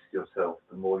pace yourself,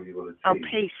 the more you will achieve. Oh,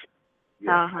 pace.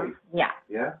 Pace. Yeah.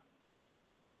 Yeah.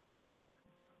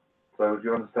 So do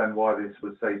you understand why this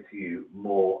would say to you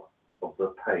more of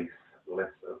the pace,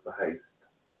 less of the haste?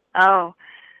 Oh,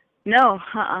 no.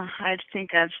 I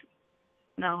think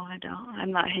no, I don't.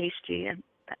 I'm not hasty. Okay.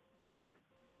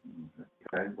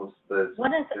 There was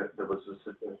a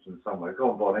suggestion somewhere.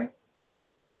 Go on, Bonnie.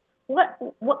 What?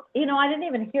 I didn't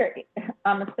even hear it.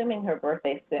 I'm assuming her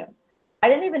birthday's soon. I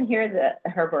didn't even hear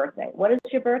her birthday. What is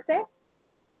your birthday?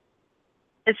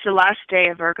 It's the last day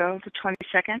of Virgo, the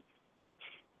 22nd.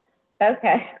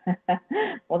 Okay.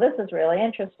 Well, this is really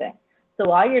interesting. So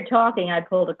while you're talking, I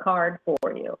pulled a card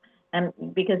for you, and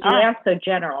because you asked so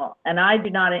general, and I do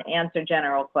not answer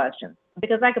general questions.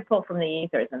 because I could pull from the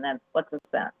ethers, and then what's the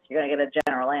sense? You're going to get a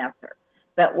general answer.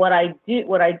 But what I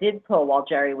did pull while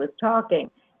Jerry was talking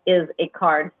is a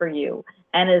card for you,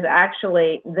 and is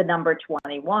actually the number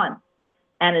 21,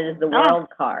 and it is the World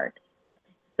card.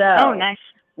 So, nice.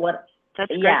 What?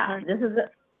 That's a great yeah, card. this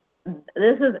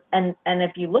is, and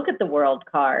if you look at the World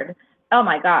card, oh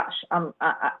my gosh,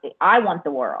 I want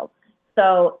the world.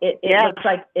 So it looks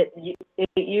like it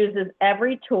uses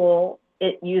every tool.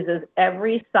 It uses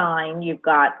every sign. You've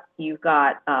got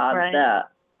Right. the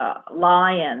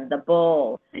lion, the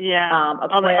bull,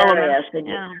 Aquarius, and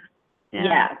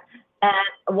yes.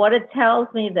 And what it tells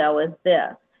me though is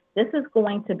this: this is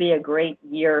going to be a great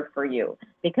year for you,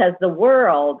 because the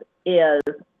world is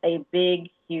a big,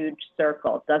 huge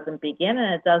circle. It doesn't begin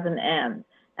and it doesn't end.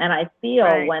 And I feel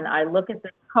when I look at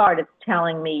this card, it's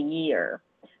telling me year.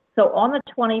 So on the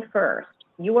 21st,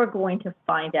 you are going to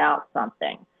find out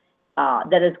something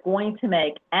that is going to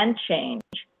make and change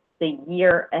the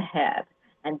year ahead.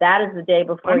 And that is the day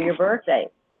before your birthday.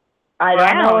 I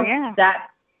don't know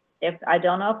if I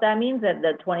don't know if that means that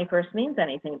the 21st means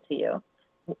anything to you.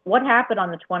 What happened on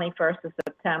the 21st of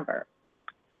September?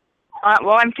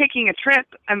 Well, I'm taking a trip.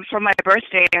 For my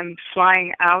birthday, I'm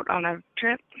flying out on a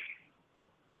trip.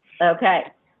 Okay.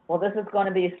 Well, this is going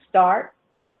to be a start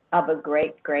of a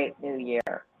great, great new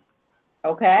year.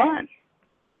 Okay? Fun.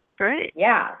 Great.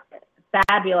 Yeah.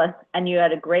 Fabulous. And you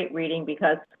had a great reading,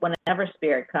 because whenever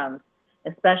Spirit comes,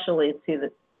 especially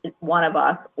to one of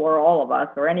us or all of us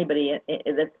or anybody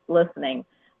that's listening,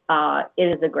 it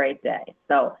is a great day.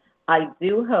 So I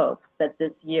do hope that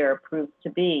this year proves to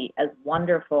be as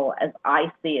wonderful as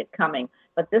I see it coming.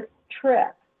 But this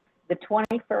trip, the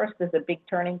 21st, is a big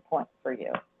turning point for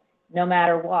you. No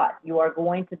matter what, you are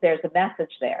going to, there's a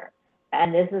message there.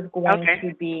 And this is going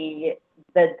to be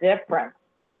the difference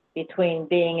between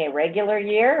being a regular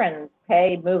year and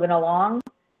moving along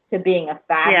to being a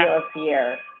fabulous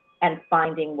year and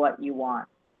finding what you want.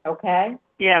 Okay?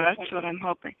 Yeah, that's what I'm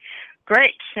hoping.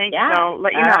 Great. Thanks. Yeah. I'll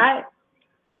let you know. Right.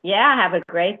 Yeah, have a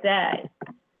great day.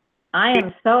 I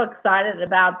am so excited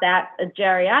about that,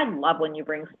 Jerry. I love when you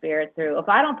bring Spirit through. If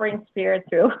I don't bring Spirit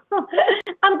through,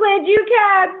 I'm glad you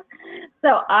can.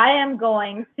 So I am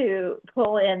going to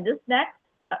pull in this next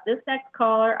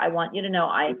caller. I want you to know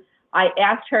I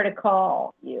asked her to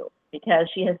call you because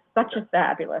she has such a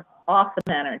fabulous, awesome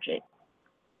energy.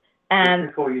 And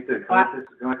before you do, can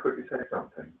I quickly say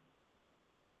something?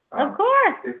 Of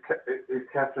course. If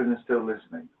Catherine is still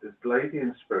listening, this lady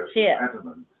in Spirit is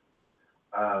adamant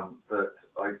that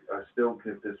I still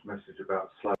give this message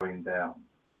about slowing down.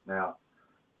 Now,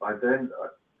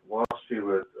 whilst you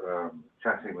were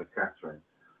chatting with Catherine,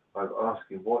 I was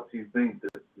asking, what do you mean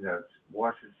that,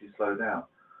 why should she slow down?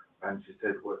 And she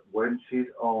said, when she's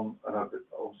on, and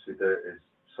obviously there is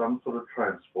some sort of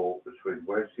transport between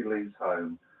where she leaves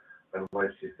home and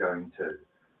where she's going to.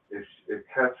 If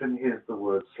Catherine hears the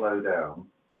word slow down,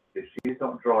 if she's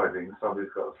not driving,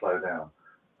 somebody's got to slow down.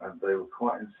 And they were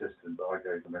quite insistent that I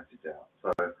gave the message out.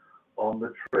 So on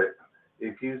the trip,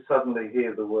 if you suddenly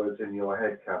hear the words in your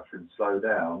head, Catherine, slow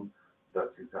down,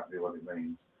 that's exactly what it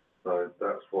means. So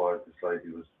that's why this lady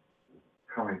was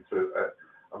coming through.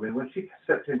 When she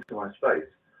stepped into my space,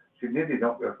 she nearly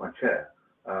knocked me off my chair.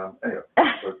 Anyway,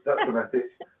 so that's the message.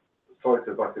 Sorry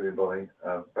to butt in, Bonnie.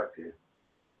 Back to you.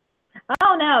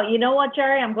 Oh, no. You know what,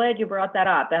 Jerry? I'm glad you brought that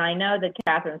up. And I know that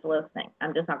Catherine's listening.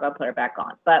 I'm just not going to put her back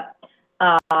on. But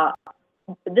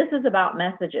this is about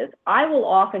messages. I will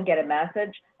often get a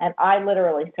message, and I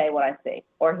literally say what I see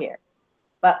or hear.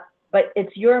 But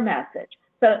it's your message.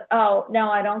 So,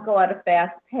 no, I don't go at a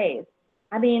fast pace.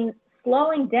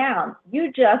 Slowing down,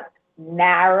 you just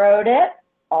narrowed it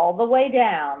all the way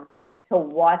down to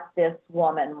what this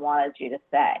woman wanted you to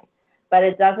say. But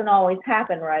it doesn't always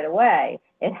happen right away.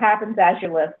 It happens as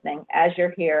you're listening, as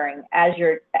you're hearing, as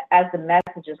the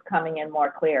message is coming in more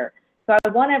clear. So I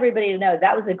want everybody to know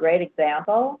that was a great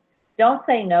example. Don't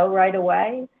say no right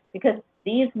away, because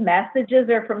these messages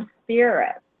are from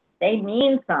Spirit. They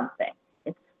mean something.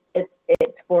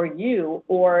 It's for you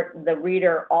or the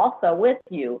reader also with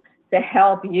you to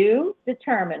help you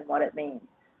determine what it means.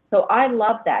 So I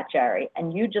love that, Jerry,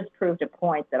 and you just proved a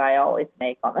point that I always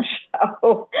make on the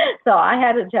show. So I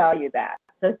had to tell you that.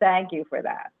 So thank you for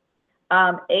that.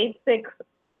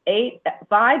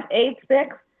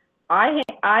 586. I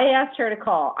asked her to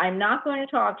call. I'm not going to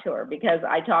talk to her because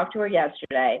I talked to her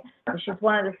yesterday. And she's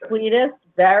one of the sweetest,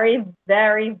 very,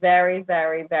 very, very,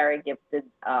 very, very gifted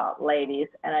ladies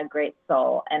and a great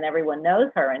soul. And everyone knows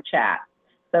her in chat.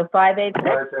 So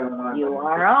 586, you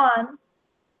are on.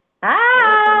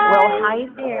 Hi. Well, hi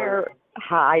there.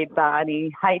 Hi,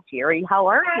 Bonnie. Hi, Jerry. How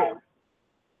are you?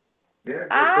 Yeah,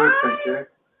 good, thank you.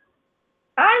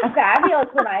 I'm fabulous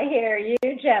when I hear you,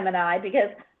 Gemini, because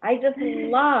I just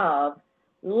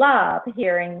love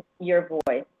hearing your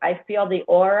voice. I feel the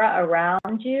aura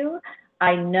around you.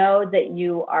 I know that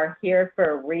you are here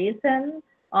for a reason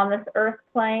on this earth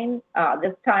plane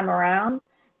this time around,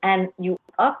 and you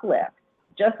uplift,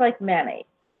 just like many.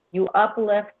 You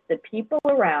uplift the people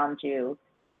around you,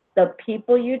 the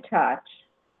people you touch,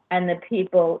 and the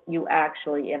people you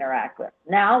actually interact with.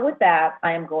 Now, with that,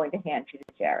 I am going to hand you to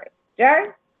Jerry. Jerry,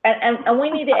 and we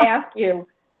need to ask you,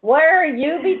 where are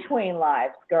you between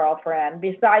lives, girlfriend,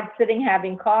 besides sitting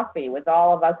having coffee with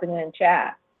all of us in the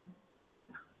chat?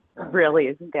 Really,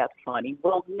 isn't that funny?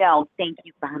 Well, no, thank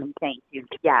you, Bonnie. Thank you.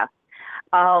 Yes.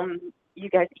 You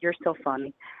guys, you're so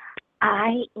funny.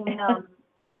 I am,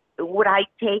 what I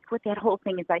take with that whole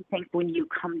thing is I think when you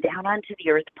come down onto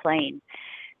the earth plane,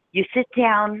 you sit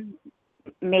down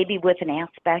maybe with an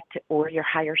aspect or your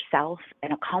higher self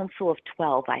and a council of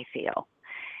 12, I feel.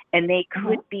 And they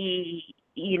could be,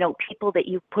 you know, people that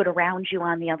you put around you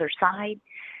on the other side.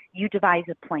 You devise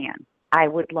a plan. I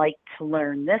would like to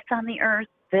learn this on the earth,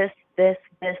 this.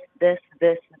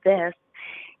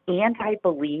 And I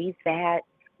believe that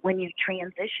when you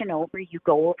transition over, you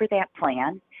go over that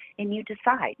plan and you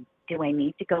decide, do I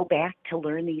need to go back to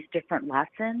learn these different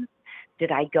lessons?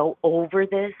 Did I go over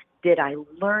this? Did I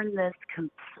learn this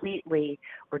completely?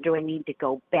 Or do I need to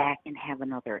go back and have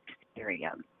another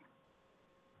experience?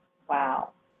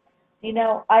 Wow. You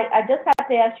know, I just have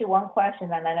to ask you one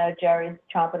question, and I know Jerry's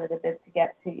chomping at the bit to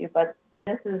get to you, but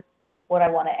this is what I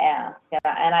want to ask,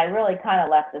 and I really kind of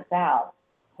left this out.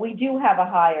 We do have a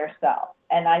higher self,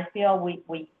 and I feel we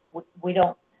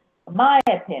don't, my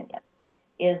opinion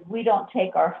is we don't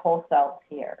take our whole selves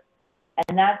here,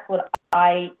 and that's what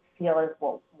I feel is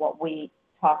what we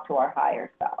talk to our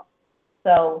higher self.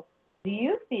 So do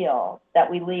you feel that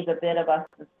we leave a bit of us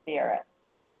in spirit,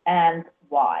 and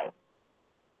why?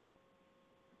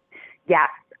 Yes,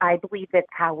 I believe that's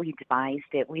how we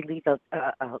devised it. We leave a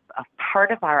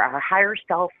part of our higher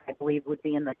self, I believe, would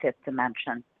be in the fifth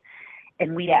dimension.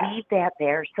 And we leave that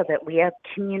there so that we have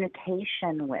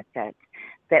communication with it,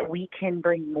 that we can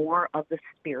bring more of the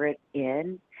spirit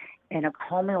in and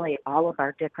accumulate all of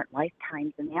our different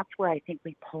lifetimes. And that's where I think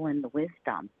we pull in the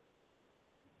wisdom.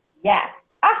 Yes.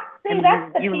 See, and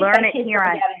that's the you learn it here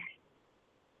on.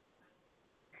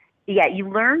 Yeah, you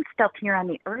learn stuff here on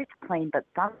the earth plane, but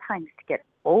sometimes to get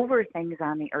over things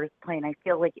on the earth plane, I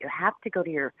feel like you have to go to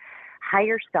your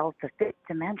higher self, the fifth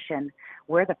dimension,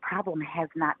 where the problem has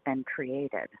not been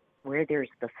created, where there's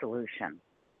the solution.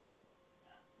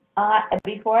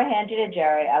 Before I hand you to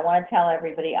Jerry, I want to tell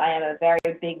everybody I am a very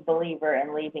big believer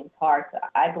in leaving parts.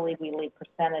 I believe we leave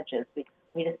percentages.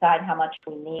 We decide how much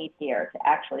we need here to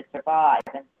actually survive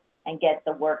and get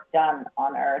the work done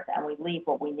on earth, and we leave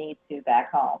what we need to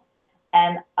back home.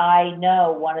 And I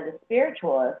know one of the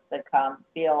spiritualists that come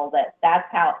feel that that's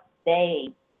how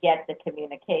they get the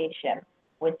communication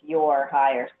with your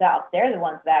higher self. They're the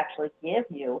ones that actually give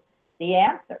you the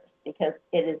answers because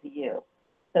it is you.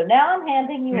 So now I'm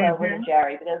handing you over to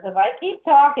Jerry, because if I keep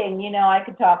talking, you know, I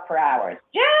could talk for hours.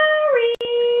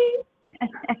 Jerry!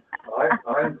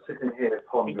 I'm sitting here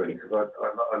pondering, because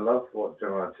I love what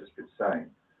Joanna's just been saying.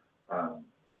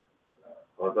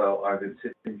 Although I've been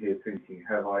sitting here thinking,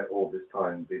 have I all this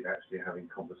time been actually having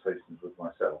conversations with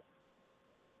myself?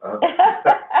 Of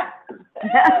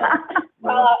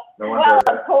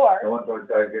course. No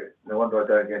wonder I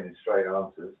don't get any straight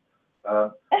answers.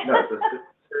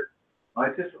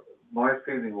 My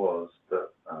feeling was that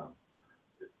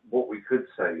what we could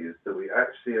say is that we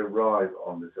actually arrive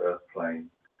on this earth plane.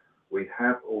 We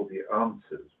have all the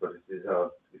answers, but it is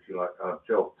our, if you like, our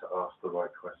job to ask the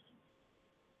right questions.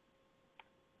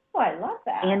 Oh, I love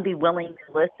that. And be willing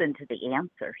to listen to the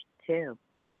answers, too.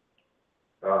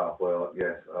 Well,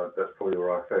 yes, that's probably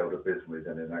where I failed abysmally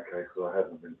then in that case, because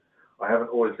I haven't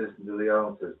always listened to the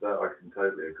answers. That I can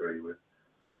totally agree with.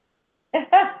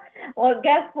 Well,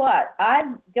 guess what?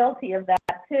 I'm guilty of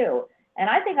that too. And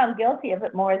I think I'm guilty of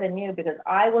it more than you, because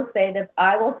I will say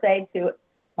to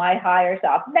my higher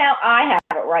self, now I have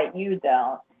it right, you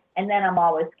don't. And then I'm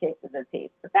always kicked in the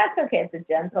teeth. But that's okay. It's a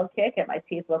gentle kick, and my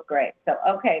teeth look great. So,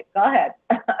 okay, go ahead.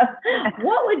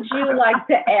 What would you like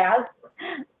to ask?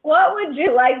 What would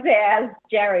you like to ask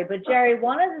Jerry? But Jerry,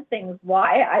 one of the things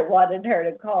why I wanted her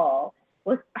to call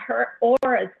was her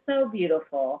aura is so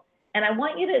beautiful. And I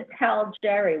want you to tell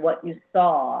Jerry what you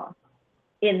saw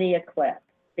in the eclipse,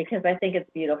 because I think it's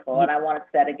beautiful, and I want to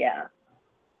say it again.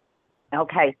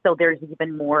 Okay, so there's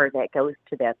even more that goes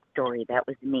to that story. That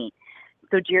was neat.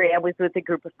 So, Jerry, I was with a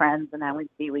group of friends, and I was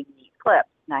viewing the eclipse,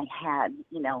 and I had,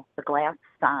 the glasses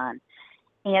on,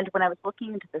 And when I was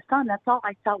looking into the sun, that's all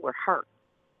I saw were hearts.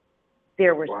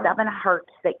 There were 7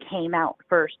 hearts that came out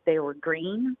first. They were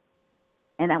green.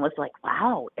 And I was like,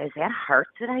 wow, is that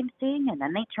hearts that I'm seeing? And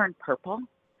then they turned purple,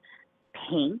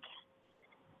 pink.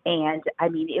 And I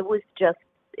mean, it was just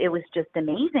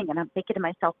amazing. And I'm thinking to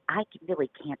myself, I really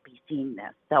can't be seeing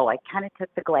this. So I kind of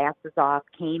took the glasses off,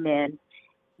 came in,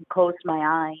 and closed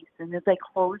my eyes. And as I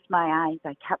closed my eyes,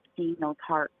 I kept seeing those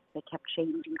hearts. They kept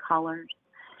changing colors.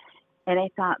 And I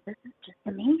thought, this is just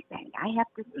amazing. I have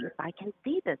to see if I can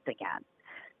see this again.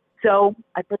 So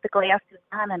I put the glasses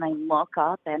on and I look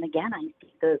up, and again, I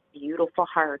see the beautiful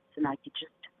hearts, and I could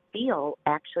just feel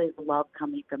actually the love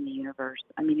coming from the universe.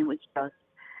 I mean, it was just,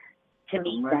 to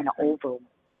me, then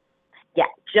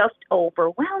just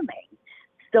overwhelming.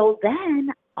 So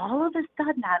then all of a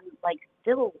sudden, I'm like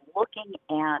still looking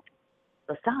at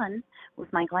the sun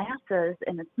with my glasses,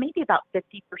 and it's maybe about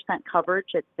 50% coverage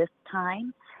at this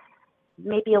time,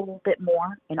 maybe a little bit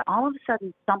more. And all of a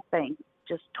sudden, something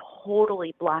just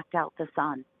totally blocked out the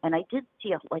sun. And I did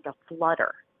see a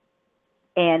flutter.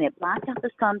 And it blocked out the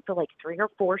sun for like 3 or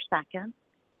 4 seconds.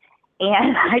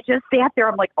 And I just sat there.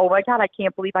 I'm like, oh, my God, I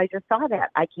can't believe I just saw that.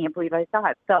 I can't believe I saw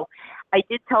it. So I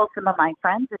did tell some of my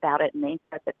friends about it, and they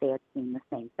said that they had seen the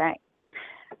same thing.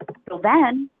 So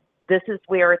then this is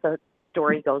where the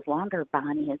story goes longer,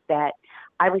 Bonnie, is that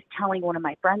I was telling one of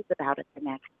my friends about it the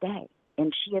next day.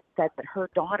 And she had said that her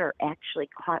daughter actually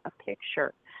caught a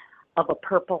picture of a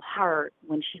purple heart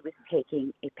when she was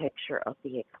taking a picture of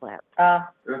the eclipse.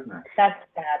 That's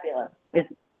fabulous.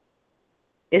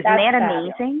 Isn't that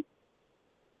amazing?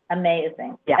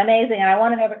 Amazing. Yeah. Amazing. And I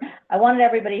wanted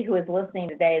everybody who is listening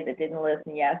today that didn't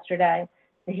listen yesterday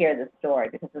to hear this story,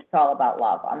 because it's all about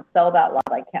love. I'm so about love,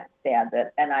 I can't stand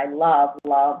it. And I love,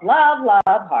 love, love, love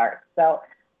hearts. So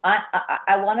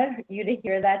I wanted you to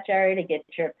hear that, Jerry, to get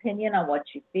your opinion on what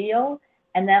you feel.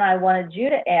 And then I wanted you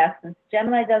to ask, since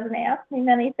Gemini doesn't ask me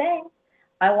many things,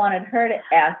 I wanted her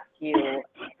to ask you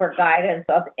for guidance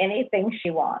of anything she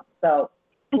wants. So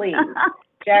please,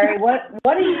 Jerry, what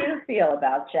do you feel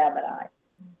about Gemini?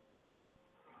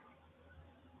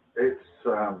 It's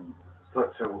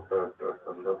such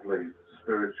a lovely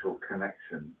spiritual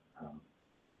connection.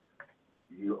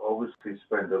 You obviously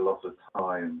spend a lot of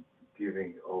time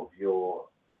giving of your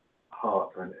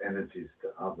heart and energies to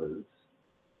others.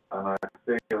 And I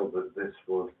feel that this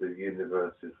was the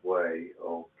universe's way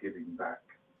of giving back,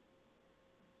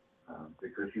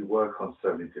 because you work on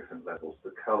so many different levels.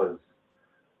 The colours,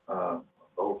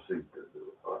 obviously,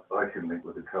 I can link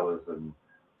with the colours and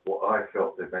what I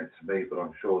felt they meant to me, but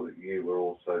I'm sure that you were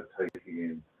also taking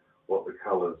in what the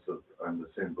colours and the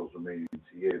symbols were meaning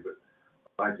to you.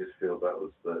 But I just feel that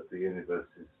was the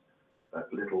universe's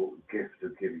little gift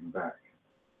of giving back,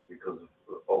 because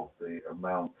of the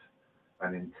amount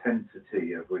and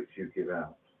intensity of which you give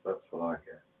out. That's what I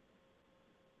get.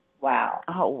 Wow.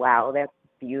 Oh, wow, that's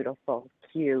beautiful.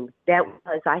 Cute. That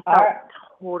was, I felt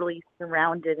totally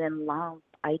surrounded in love.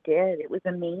 I did. It was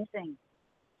amazing.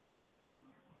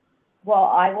 Well,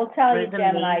 I will tell you, Gemini,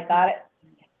 amazing. I got it.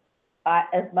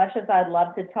 As much as I'd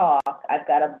love to talk, I've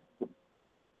got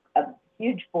a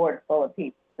huge board full of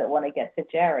people that want to get to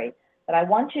Jerry. But I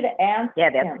want you to ask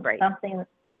him something.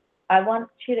 I want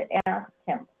you to ask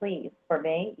him, please, for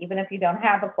me, even if you don't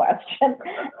have a question.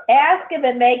 Ask him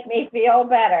and make me feel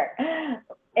better.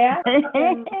 Ask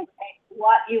him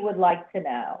what you would like to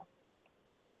know.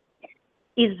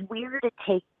 Is where to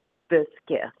take this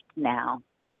gift now?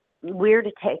 Where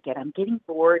to take it? I'm getting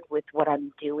bored with what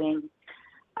I'm doing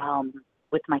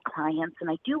with my clients, and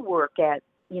I do work at,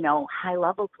 high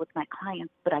levels with my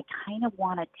clients, but I kind of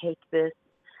want to take this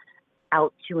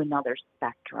out to another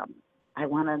spectrum. I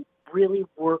want to really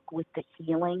work with the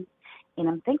healing, and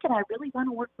I'm thinking I really want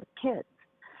to work with kids,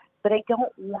 but I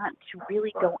don't want to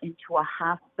really go into a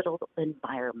hospital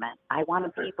environment. I want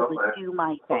to be able to do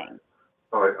my thing.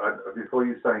 All right, before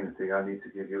you say anything, I need to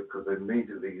give you, because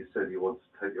immediately you said you want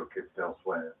to take your kids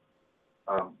elsewhere.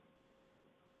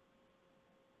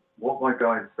 What my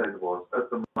guide said was, at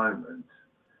the moment,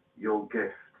 your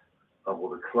gift,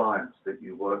 or the clients that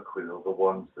you work with, are the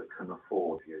ones that can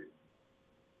afford you.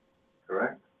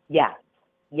 Correct? Yes.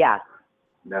 Yes.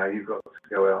 Now you've got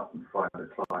to go out and find the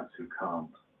clients who can't.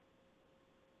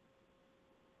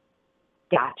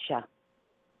 Gotcha.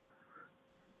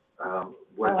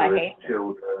 Whether it's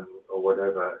children or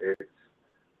whatever,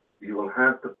 you will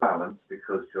have the balance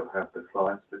because you'll have the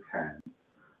clients that can.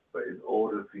 But in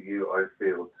order for you, I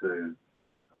feel, to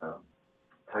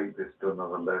take this to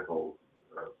another level,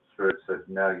 Spirit said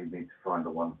now you need to find the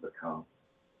ones that can't.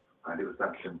 And it was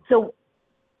that simple. So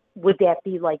would that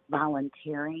be like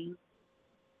volunteering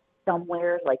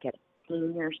somewhere, like at a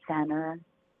senior center,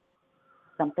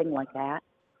 something like that?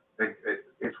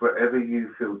 It's wherever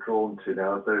you feel drawn to.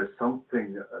 Now, there's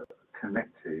something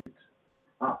connected.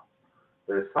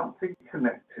 There's something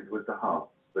connected with the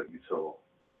hearts that you saw.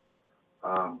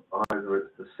 Either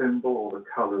it's the symbol or the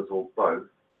colours or both.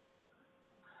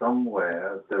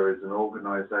 Somewhere there is an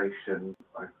organisation,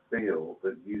 I feel,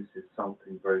 that uses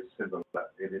something very similar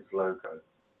in its logo.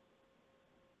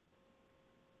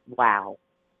 Wow.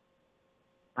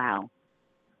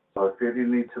 So I feel you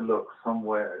need to look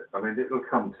somewhere. I mean, it'll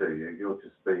come to you.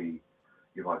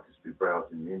 You might just be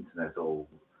browsing the internet or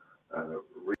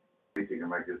reading a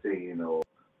magazine or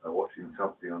watching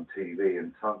something on TV,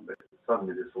 and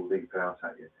suddenly this will leap out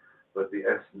at you. But the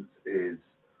essence is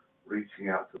reaching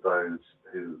out to those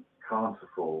who can't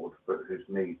afford, but whose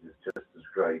need is just as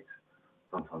great,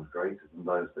 sometimes greater than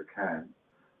those that can,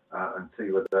 and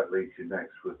see where that leads you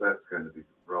next, because that's going to be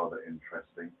rather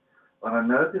interesting. And I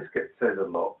know this gets said a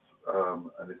lot,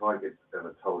 and if I get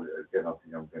ever told it again, I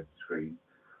think I'm going to scream.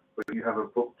 But you have a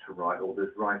book to write, or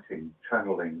there's writing,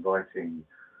 channeling, writing.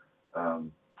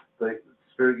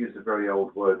 Spirit used a very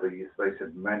old word. They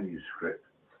said manuscript,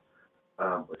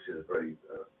 which is a very,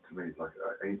 to me, like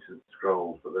ancient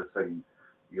scrolls. But they're saying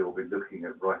you'll be looking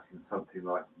at writing something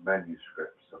like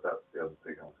manuscripts. So that's the other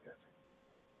thing I was getting.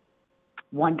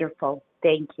 Wonderful.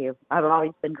 Thank you. I've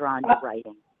always been drawn to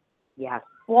writing. Yes.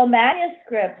 Well, a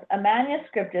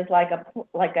manuscript is like a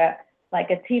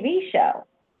TV show.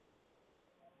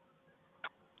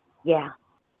 Yeah.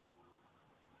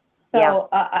 So,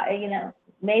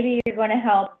 maybe you're going to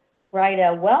help write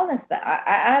a wellness.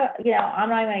 I'm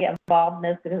not going to get involved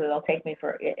in this because it'll take me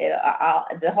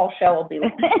the whole show will be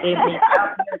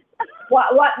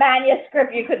what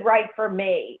manuscript you could write for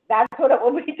me. That's what it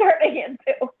will be turning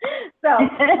into. So,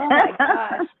 oh my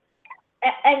gosh.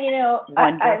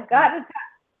 And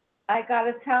I got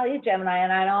to tell you, Gemini,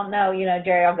 and I don't know,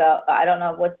 Jerry will go, I don't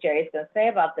know what Jerry's going to say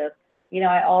about this.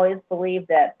 I always believe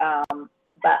that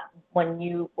when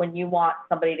you want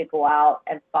somebody to go out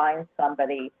and find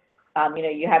somebody,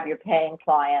 you have your paying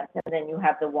clients, and then you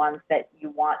have the ones that you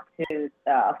want to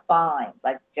find.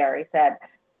 Like Jerry said,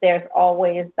 there's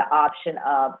always the option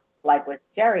of, like what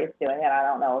Jerry's doing, and I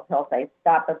don't know if he'll say,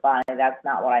 stop it, Bonnie, that's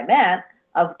not what I meant,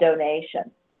 of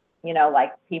donation.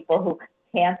 Like people who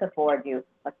can't afford you,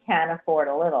 but can afford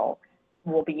a little,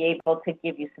 will be able to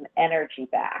give you some energy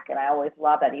back. And I always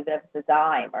love that, even if it's a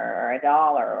dime or a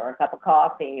dollar or a cup of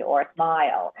coffee or a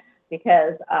smile,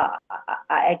 because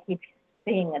I keep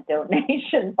seeing a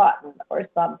donation button or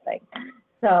something.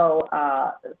 So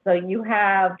you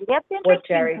have what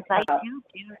Jerry said. I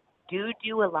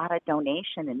do a lot of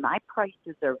donation, and my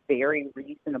prices are very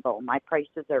reasonable. My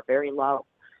prices are very low.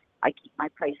 I keep my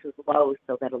prices low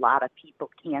so that a lot of people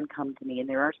can come to me, and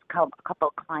there are a couple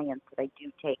of clients that I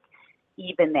do take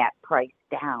even that price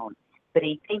down. But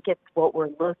I think it's what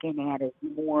we're looking at is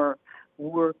more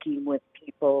working with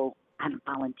people on a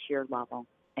volunteer level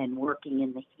and working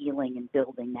in the healing and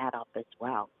building that up as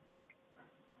well.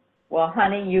 Well,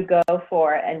 honey, you go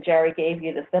for it, and Jerry gave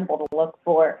you the symbol to look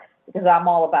for, because I'm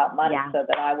all about money, so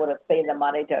that I would have seen the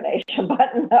money donation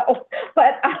button, though.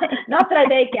 But not that I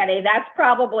make any. That's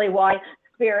probably why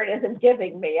Spirit isn't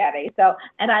giving me any. So,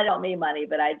 and I don't mean money,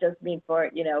 but I just mean for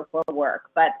work.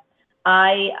 But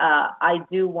I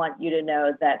do want you to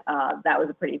know that that was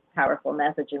a pretty powerful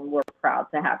message, and we're proud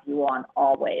to have you on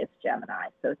always, Gemini.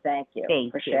 So thank you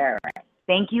for sharing.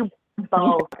 Thank you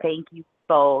both. Thank you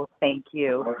both. Thank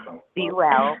you. Be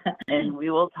well, and we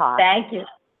will talk. Thank you.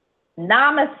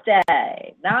 Namaste.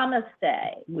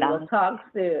 We will talk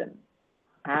soon.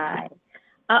 Hi.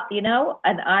 And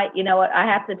I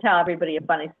have to tell everybody a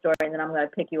funny story, and then I'm going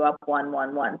to pick you up one.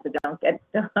 So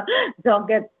don't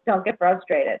get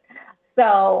frustrated.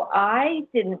 So I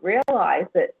didn't realize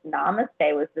that namaste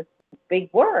was this big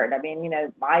word. I mean,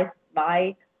 my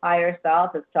higher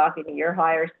self is talking to your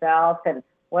higher self, and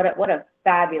what a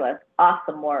fabulous,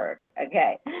 awesome word.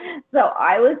 Okay. So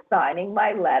I was signing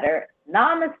my letter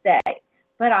namaste,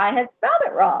 but I had spelled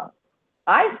it wrong.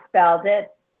 I spelled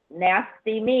it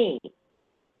nasty me.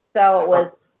 So it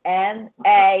was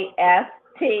NASTME.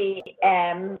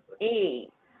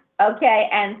 Okay,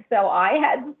 and so I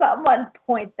had someone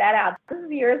point that out, this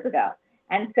is years ago,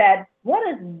 and said, what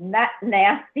does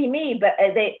nasty me? But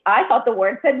I thought the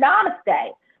word said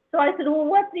namaste. So I said, well,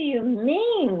 what do you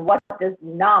mean? What does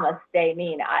namaste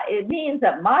mean? It means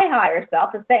that my higher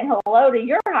self is saying hello to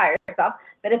your higher self,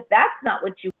 but if that's not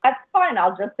what you, that's fine,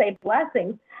 I'll just say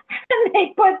blessings. And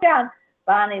they put down,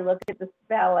 Bonnie, look at the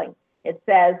spelling. It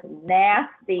says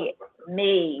nasty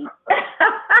me.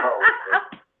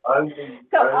 Only you.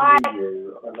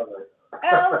 I love it.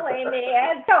 Only me.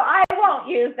 And so I won't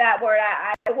use that word.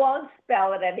 I won't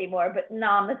spell it anymore, but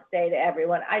namaste to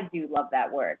everyone. I do love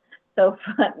that word. So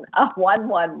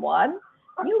 111,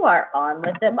 you are on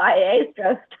with the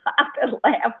maestro. Stop and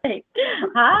laughing.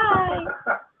 Hi.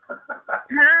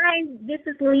 Hi, this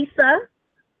is Lisa.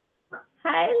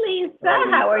 Hi, Lisa.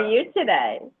 How are you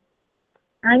today?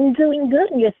 I'm doing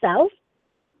good. And yourself?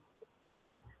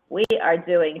 We are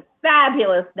doing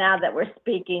fabulous now that we're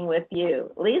speaking with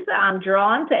you. Lisa, I'm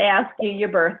drawn to ask you your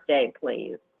birthday,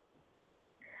 please.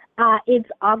 It's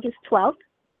August 12th.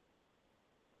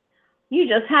 You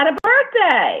just had a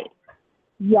birthday.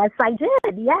 Yes, I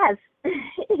did. Yes.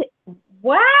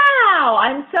 Wow,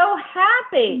 I'm so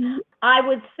happy. I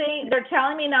would sing. They're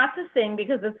telling me not to sing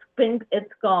because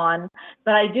it's gone.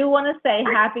 But I do want to say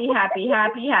happy, happy,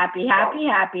 happy, happy, happy,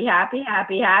 happy, happy,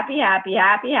 happy, happy, happy,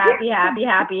 happy, happy, happy,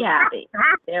 happy, happy.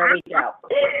 There we go.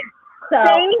 So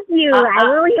thank you. I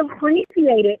really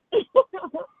appreciate it.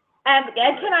 And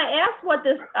can I ask what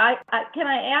this? Can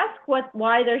I ask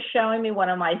why they're showing me one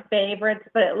of my favorites?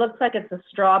 But it looks like it's a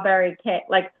strawberry cake.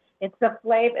 Like it's a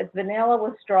flavor. It's vanilla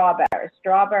with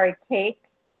strawberry cake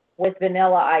with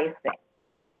vanilla icing.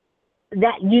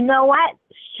 That, you know what?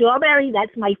 Strawberry,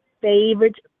 that's my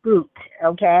favorite fruit,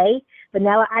 okay?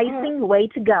 Vanilla icing, way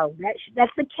to go.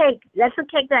 That's the cake. That's the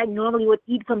cake that I normally would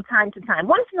eat from time to time.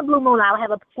 Once in a blue moon, I'll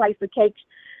have a slice of cake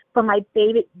from my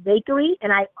favorite bakery,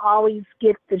 and I always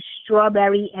get the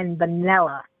strawberry and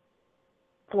vanilla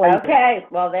flavor. Okay,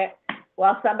 well,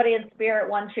 somebody in spirit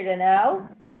wants you to know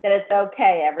that it's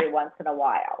okay every once in a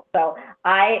while. So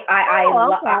I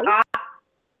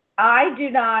do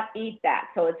not eat that,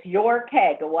 so it's your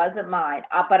cake. It wasn't mine,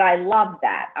 but I love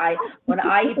that. When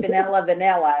I eat vanilla, and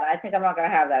I think I'm not going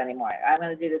to have that anymore. I'm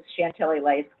going to do this chantilly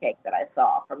lace cake that I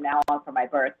saw from now on for my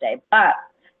birthday. But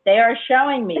they are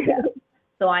showing me this,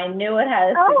 so I knew it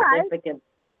had a significance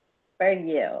for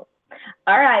you.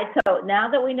 All right, so now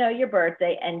that we know your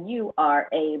birthday, and you are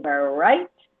a bright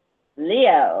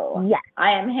Leo. Yes.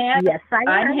 Yes, I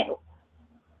am.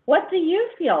 What do you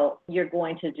feel you're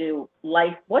going to do?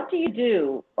 What do you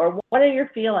do, or what are your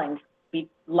feelings?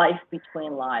 Life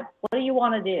between lives. What do you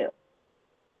want to do?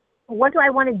 What do I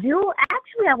want to do?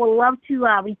 Actually, I would love to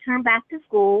return back to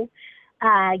school,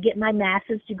 get my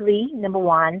master's degree, number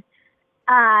one.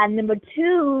 Number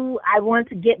two, I want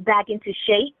to get back into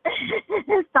shape,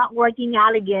 start working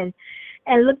out again,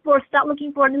 and start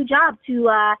looking for a new job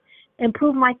to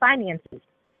improve my finances.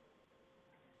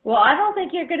 Well, I don't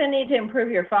think you're going to need to improve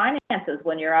your finances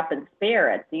when you're up in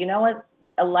spirits. Do you know what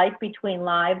a life between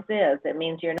lives is? It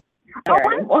means you're not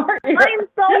there anymore. I am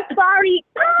so sorry.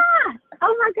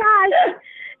 Oh my gosh.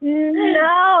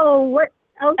 No. What?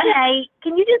 Okay.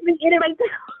 Can you just reiterate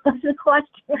the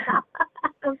question?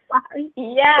 I'm sorry.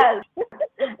 Yes.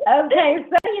 Okay.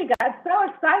 So you got so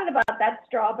excited about that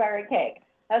strawberry cake.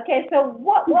 Okay. So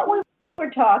what we were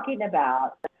talking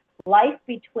about. Life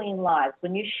between lives.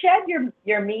 When you shed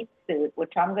your meat suit,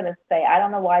 which I'm going to say, I don't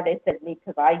know why they said meat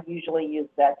because I usually use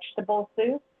vegetable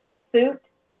suit.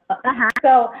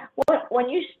 So when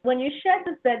you shed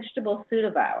this vegetable suit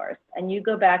of ours and you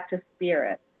go back to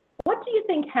spirit, what do you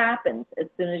think happens as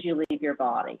soon as you leave your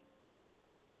body?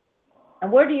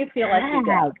 And where do you feel like you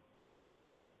go?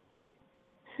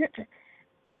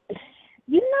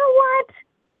 You know what?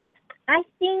 I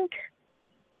think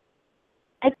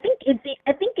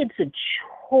it's a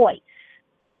choice.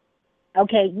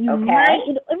 Okay, it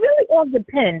really all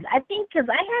depends. I think because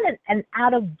I had an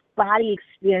out of body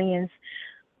experience.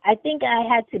 I think I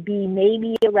had to be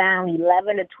maybe around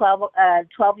 11 or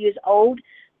 12 years old.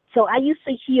 So I used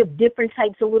to hear different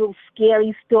types of little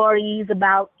scary stories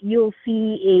about you'll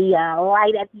see a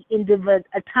light at the end of a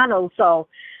tunnel. So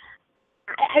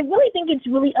I really think it's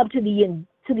really up to the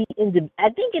I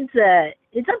think it's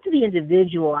up to the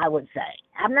individual, I would say.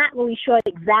 I'm not really sure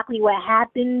exactly what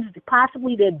happens.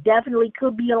 Possibly there definitely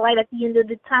could be a light at the end of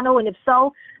the tunnel, and if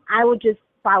so, I would just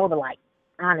follow the light,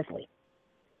 honestly.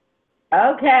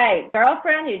 Okay,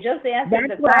 girlfriend, you just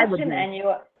answered the question, and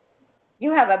you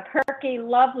have a perky,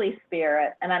 lovely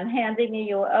spirit, and I'm handing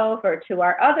you over to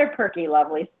our other perky,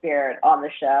 lovely spirit on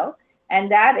the show, and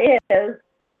that is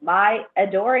my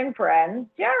adoring friend,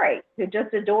 Jerry, who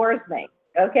just adores me.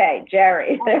 Okay,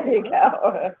 Jerry, there you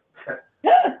go.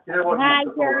 Hi,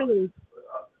 Jerry.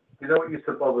 You know what used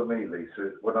to bother me,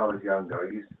 Lisa, when I was younger?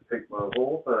 I used to think, well, of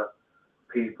all the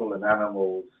people and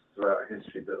animals throughout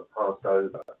history that have passed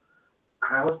over,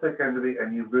 how is there going to be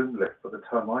any room left by the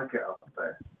time I get up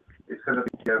there? It's going to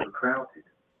be overcrowded.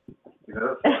 You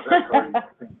know, that's what I used to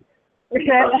think.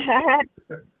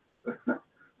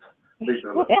 Lisa,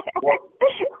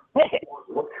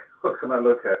 what can can I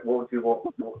look at? What do you want?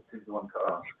 What do you want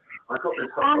to ask? I got this.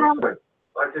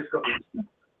 I just got this.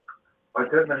 I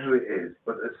don't know who it is,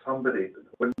 but there's somebody.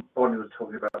 When Bonnie was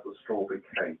talking about the strawberry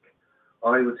cake,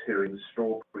 I was hearing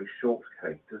strawberry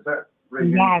shortcake. Does that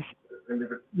ring? Yes.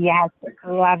 Yes.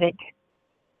 Love it.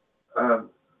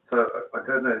 So I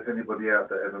don't know if anybody out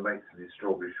there ever makes any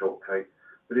strawberry shortcake,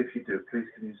 but if you do, please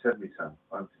can you send me some?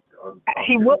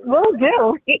 Will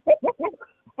do.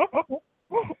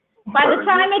 By the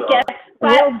time it gets,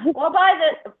 by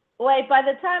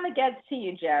the time it gets to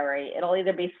you, Jerry, it'll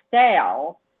either be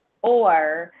stale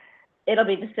or it'll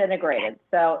be disintegrated.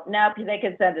 So now they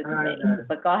can send it to me.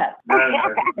 But go ahead. No.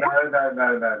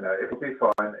 It'll be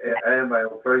fine.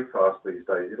 Airmail very fast these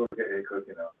days. It'll get here quick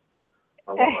enough.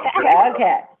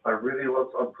 Okay. I really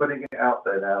want. I'm putting it out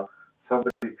there now.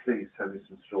 Somebody, please send me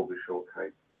some strawberry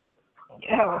shortcake.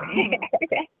 Oh.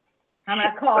 I'm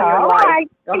gonna call your wife. Right.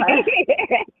 Go ahead.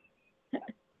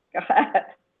 Go ahead.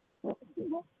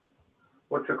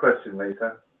 What's your question,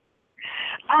 Lisa?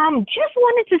 Just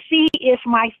wanted to see if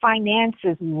my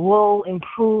finances will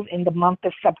improve in the month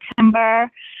of September.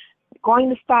 Going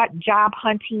to start job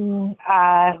hunting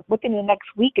within the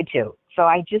next week or two. So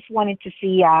I just wanted to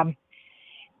see.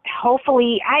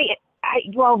 Hopefully,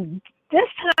 this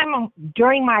time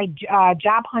during my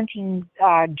job hunting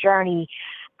journey,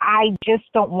 I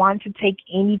just don't want to take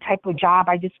any type of job.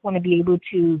 I just want to be able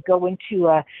to go into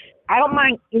I don't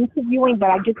mind interviewing, but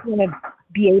I just want to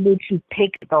be able to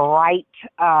pick the right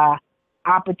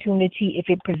opportunity if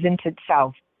it presents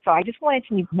itself. So I just wanted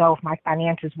to know if my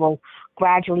finances will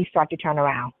gradually start to turn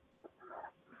around.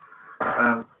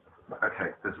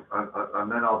 Okay,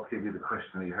 and then I'll give you the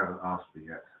question that you haven't asked me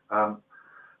yet.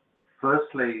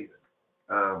 Firstly,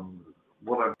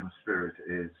 what I'm in spirit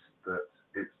is that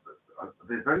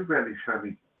they very rarely show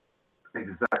me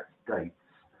exact dates,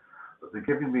 but they're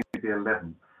giving me the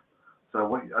 11th.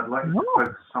 So I'd like to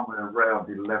focus somewhere around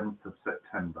the 11th of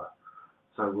September.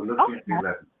 So we're looking at the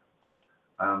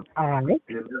 11th. All right.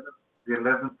 The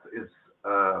 11th is,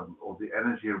 or the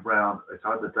energy around, it's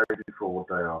either day before or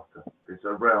day after. It's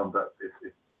around that,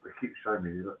 they keep showing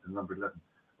me the number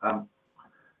 11.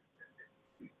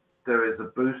 There is a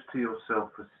boost to your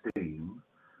self-esteem,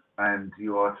 and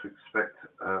you are to expect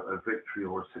a victory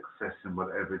or a success in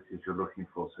whatever it is you're looking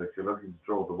for. So if you're looking to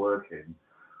draw the work in,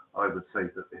 I would say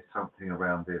that it's something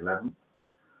around the 11th.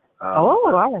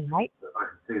 All right. I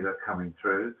can see that coming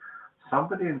through.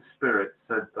 Somebody in spirit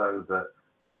said, though, that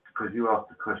because you asked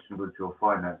the question, would your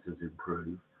finances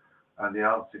improve? And the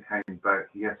answer came back,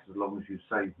 yes, as long as you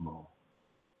save more.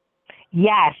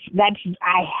 Yes,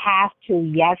 I have to.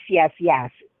 Yes.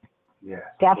 Yes.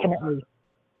 Definitely.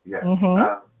 Yes.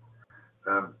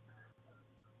 Mm-hmm.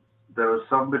 There was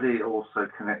somebody also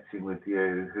connecting with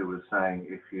you who was saying,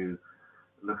 if you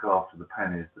look after the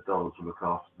pennies, the dollars will look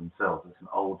after themselves. It's an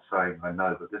old saying, I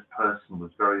know, but this person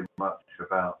was very much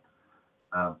about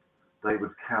they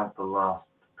would count the last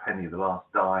penny, the last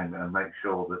dime, and make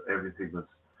sure that everything was,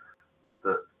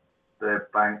 that their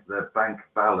bank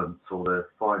balance or their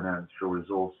financial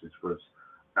resources was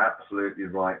absolutely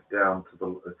right down to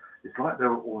the. It's like they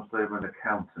were an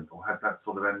accountant or had that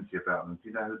sort of energy about them. Do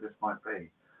you know who this might be?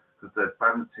 Because they're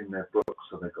balancing their books,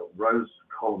 so they've got rows,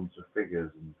 columns of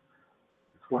figures, and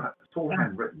it's all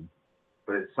handwritten.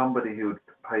 But it's somebody who would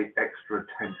pay extra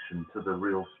attention to the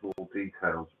real small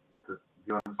details. Do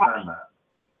you understand that?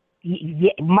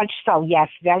 Yeah, much so. Yes,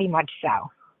 very much so.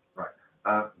 Right.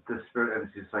 The spirit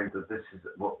energy is saying that this is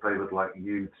what they would like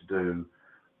you to do.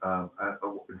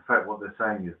 In fact, what they're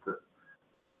saying is that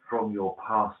from your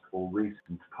past or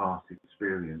recent past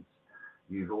experience,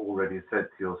 you've already said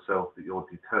to yourself that you're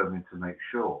determined to make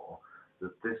sure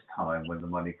that this time when the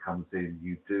money comes in,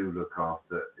 you do look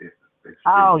after it.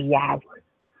 Oh, yes.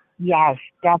 Yes,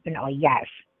 definitely, yes.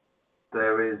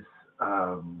 There is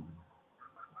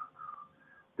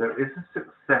a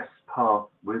success path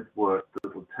with work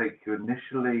that will take you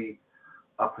initially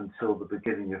up until the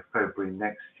beginning of February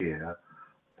next year.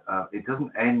 It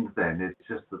doesn't end then, it's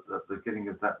just that at the beginning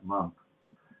of that month,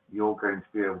 you're going to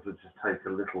be able to just take a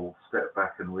little step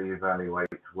back and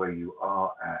reevaluate where you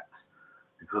are at.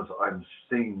 Because I'm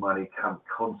seeing money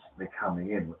constantly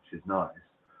coming in, which is nice.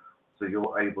 So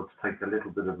you're able to take a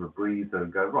little bit of a breather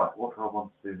and go, right, what do I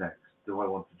want to do next? Do I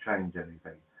want to change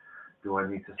anything? Do I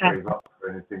need to save up for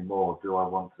anything more? Do I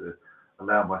want to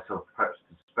allow myself perhaps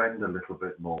to spend a little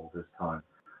bit more this time?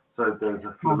 So there's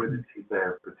a fluidity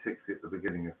there, particularly at the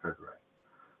beginning of February.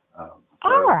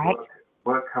 All right.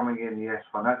 Work coming in, yes.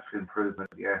 Financial improvement,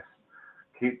 yes.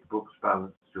 Keep the books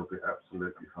balanced, you'll be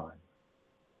absolutely fine.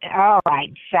 All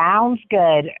right. Sounds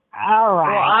good. All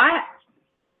right.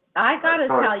 Well, I got to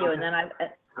tell you, and then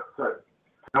So,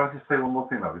 can I just say one more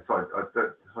thing, lovely? Sorry,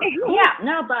 Yeah,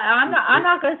 no, but I'm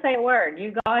not going to say a word.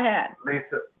 You go ahead.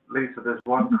 Lisa, there's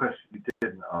one question you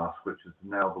didn't ask, which is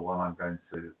now the one I'm going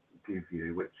to give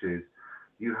you, which is,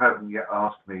 you haven't yet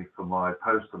asked me for my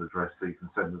postal address so you can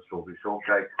send the strawberry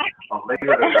shortcake. I'll leave it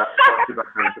at that.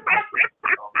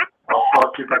 I'll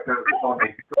pass you back over to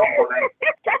Bonnie. Go on, Bonnie.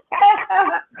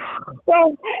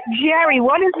 So, Jerry,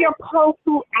 what is your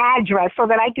postal address so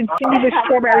that I can send you the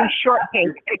strawberry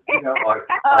shortcake? You know, I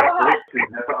literally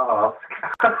never ask.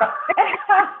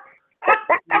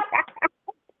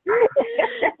 Well,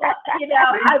 you know,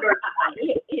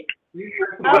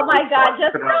 oh my God,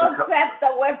 just don't set the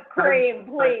whipped cream,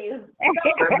 please.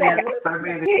 Send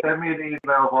me an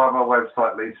email via my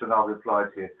website, Lisa, and I'll reply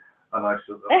to you. And I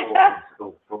shall,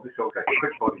 probably shortcake.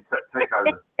 Quick, Bonnie, take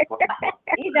over.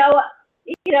 You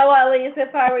know what, Lisa,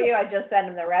 if I were you, I'd just send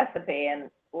them the recipe and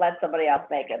let somebody else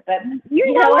make it. But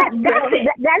you know what?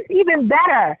 That's even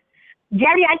better.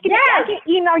 Jerry, I can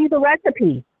email you the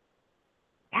recipe.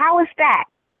 How is that?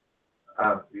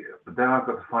 Yeah, but then I've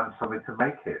got to find something to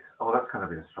make it. Oh, that's going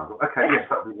to be a struggle. Okay, yes,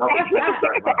 that would be lovely. Thank you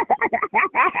very much.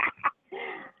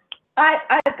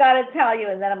 I've got to tell you,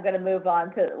 and then I'm going to move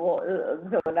on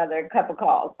to another couple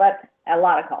calls, but a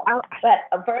lot of calls. But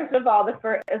first of all, the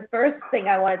first thing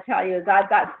I want to tell you is I've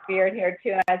got Spirit here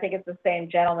too, and I think it's the same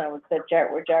gentleman where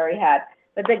Jerry had.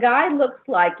 But the guy looks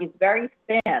like he's very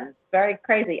thin, very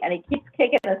crazy, and he keeps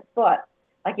kicking his foot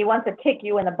like he wants to kick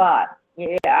you in the butt.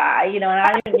 Yeah, you know, and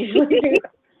I didn't usually do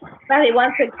that, but he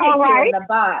wants to kick you in the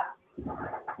butt.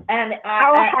 And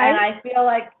I feel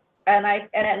like,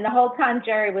 and the whole time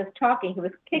Jerry was talking, he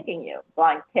was kicking you,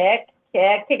 going kick,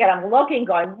 and I'm looking,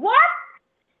 going, what?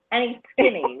 And he's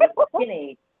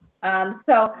skinny,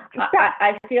 so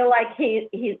I feel like he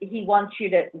wants you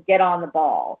to get on the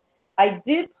ball. I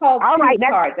did pull two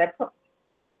cards.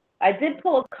 I did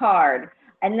pull a card.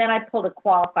 And then I pulled a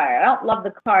qualifier. I don't love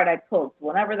the card I pulled. So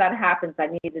whenever that happens, I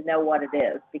need to know what it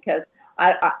is, because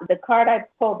the card I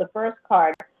pulled, the first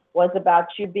card, was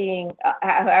about you being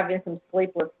having some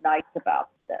sleepless nights about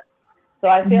this. So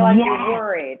I feel like you're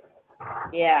worried.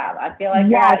 Yeah, I feel like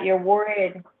you're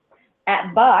worried.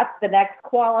 But the next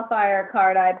qualifier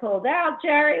card I pulled out,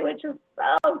 Jerry, which is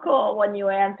so cool when you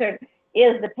answered,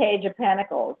 is the Page of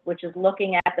Pentacles, which is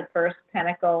looking at the first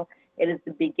pentacle. It is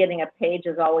the beginning. A page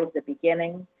is always the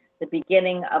beginning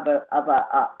of a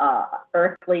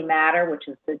earthly matter, which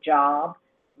is the job,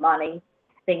 money,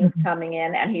 things coming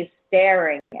in, and he's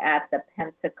staring at the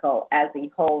pentacle as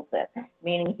he holds it,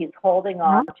 meaning he's holding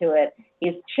on to it,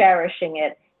 he's cherishing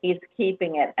it, he's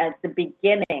keeping it, and it's the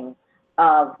beginning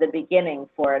of the beginning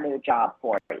for a new job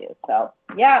for you. So,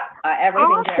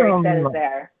 everything Jerry said is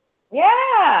there. Yeah, I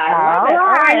love it. All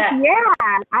right. Yeah,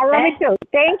 I love it too.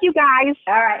 Thank you, guys.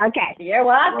 All right. Okay. You're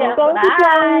welcome.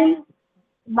 Bye.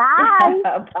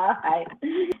 Bye. Bye.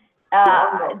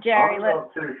 Jerry,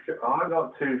 I'm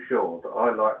not too sure that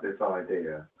I like this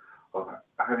idea of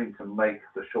having to make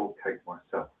the shortcake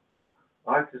myself.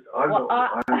 I'm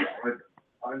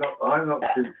not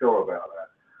too sure about that.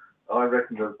 I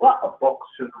reckon a box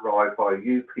should arrive by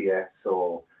UPS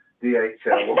or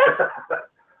DHL.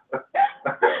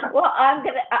 Well, I'm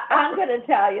gonna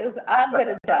tell you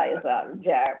something,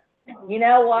 Jerry. You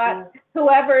know what?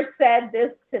 Whoever said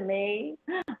this to me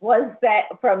was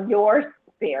that from your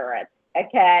spirit,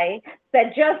 okay?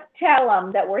 Said just tell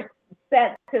them that we're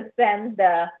set to send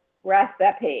the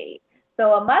recipe.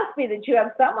 So it must be that you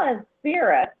have someone in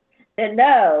spirit that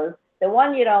knows that,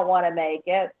 one, you don't want to make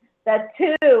it, that,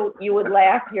 two, you would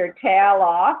laugh your tail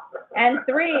off, and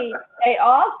three, they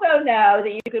also know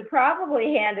that you could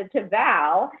probably hand it to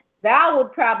Val. Val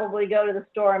would probably go to the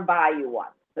store and buy you one.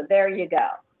 So there you go.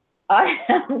 I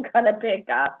am going to pick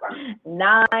up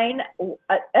 9.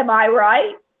 Am I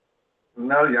right?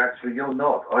 No, you're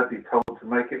not. I'd be told to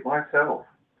make it myself.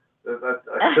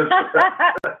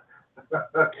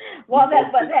 Well,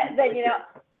 then you know,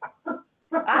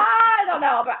 I don't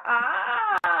know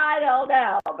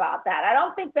about that. I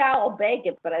don't think Val will bake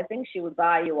it, but I think she would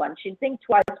buy you one. She'd think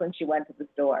twice when she went to the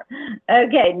store.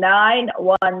 Okay,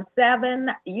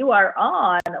 917, you are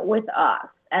on with us,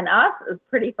 and us is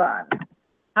pretty fun.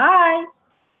 Hi.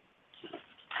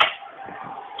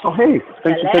 Oh, hey,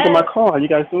 thanks for taking my call. How you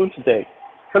guys doing today?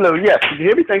 Hello, yes. Did you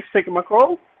hear me? Thanks for taking my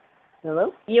call.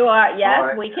 Hello? You are, yes,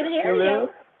 Hi. We can hear Hello?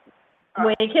 you.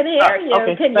 We can hear you.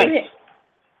 Okay, can thanks. you hear?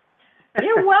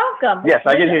 You're welcome. Yes,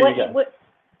 I can hear you guys.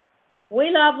 We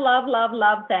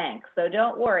love thanks. So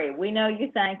don't worry. We know you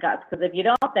thank us, because if you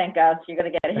don't thank us, you're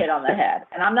going to get hit on the head.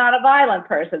 And I'm not a violent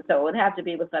person, so it would have to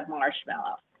be with that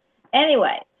marshmallow.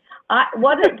 Anyway,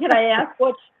 can I ask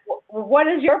what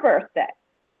is your birthday?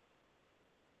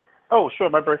 Oh, sure.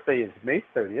 My birthday is May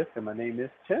 30th, and my name is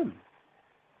Tim.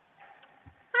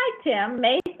 Hi, Tim.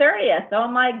 May 30th. Oh,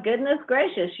 my goodness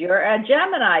gracious. You're a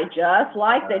Gemini, just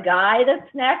like the guy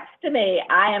that's next to me.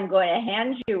 I am going to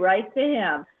hand you right to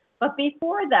him. But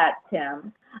before that,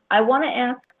 Tim, I want to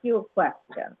ask you a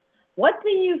question. What do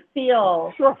you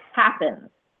feel happens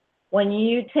when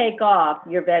you take off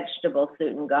your vegetable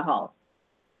suit and go home?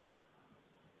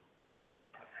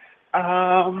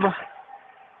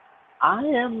 I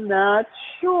am not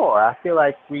sure. I feel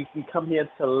like we come here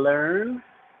to learn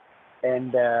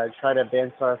and try to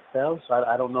advance ourselves. So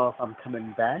I don't know if I'm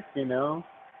coming back, you know.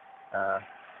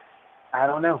 I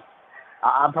don't know.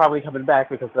 I'm probably coming back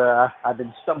because I've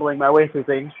been stumbling my way through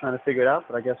things, trying to figure it out,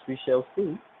 but I guess we shall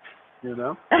see, you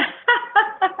know.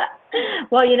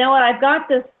 Well, you know what? I've got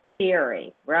this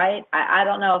theory, right? I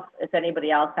don't know if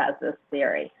anybody else has this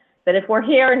theory, but if we're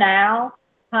here now,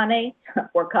 honey,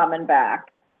 we're coming back.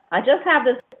 I just have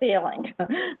this feeling.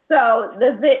 So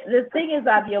the thing is,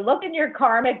 if you look in your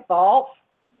karmic vault,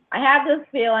 I have this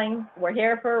feeling we're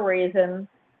here for a reason,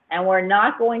 and we're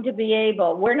not going to be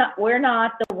able. We're not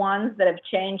the ones that have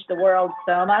changed the world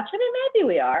so much. I mean, maybe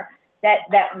we are.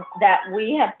 That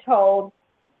we have told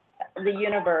the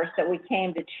universe that we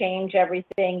came to change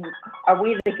everything. Are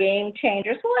we the game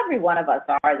changers? Well, every one of us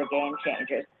are the game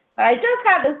changers. But I just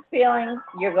have this feeling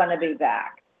you're going to be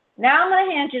back. Now I'm going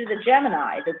to hand you to the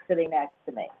Gemini that's sitting next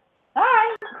to me.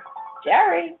 Hi,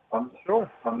 Jerry. I'm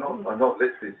sure. I'm not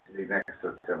literally sitting next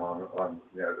to Tim. I'm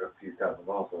a few thousand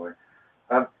miles away.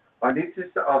 I need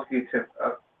just to ask you, Tim.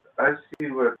 As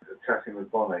you were chatting with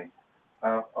Bonnie,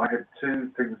 I had two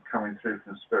things coming through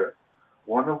from Spirit.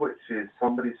 One of which is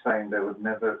somebody saying they would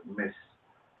never miss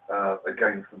a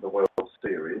game from the World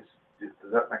Series.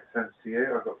 Does that make sense to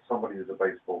you? I've got somebody who's a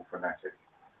baseball fanatic.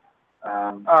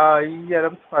 Yeah,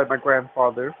 that was probably my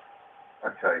grandfather.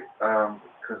 Okay,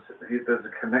 because there's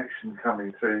a connection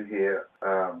coming through here.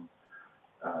 Hang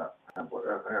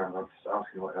on, I'm just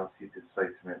asking what else you did say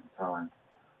to me at the time.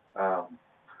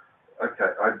 Okay,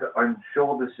 I'm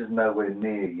sure this is nowhere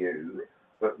near you,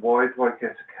 but why do I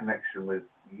get a connection with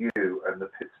you and the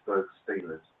Pittsburgh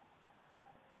Steelers?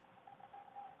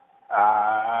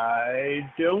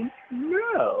 I don't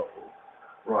know.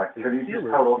 Right, can you just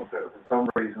hold on to it? For some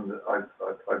reason, that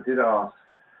I did ask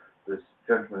this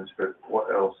gentleman in Spirit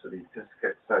what else, and he just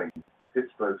kept saying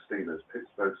Pittsburgh Steelers,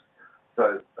 Pittsburgh.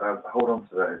 So hold on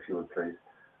to that if you would, please.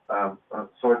 I'm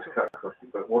sorry to cut across you,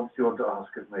 but what did you want to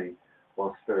ask of me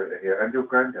while Spirit are here? And your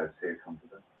granddad's here, come to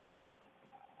them.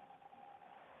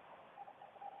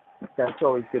 That's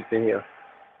always good to hear.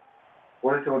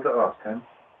 What did you want to ask him?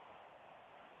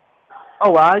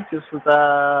 Oh, I just was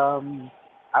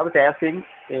I was asking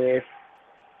if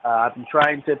I've been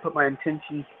trying to put my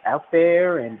intentions out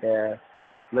there and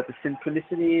let the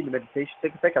synchronicity and the meditation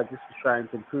take effect. I just was trying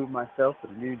to improve myself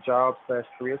with a new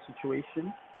job/career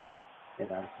situation,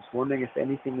 and I was just wondering if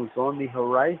anything was on the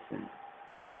horizon.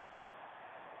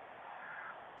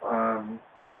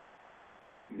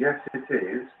 Yes, it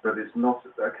is, but it's not.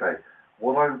 Okay,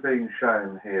 what I'm being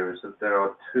shown here is that there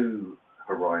are two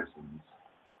horizons.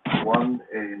 One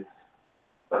is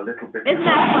a little bit. Isn't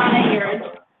that funny?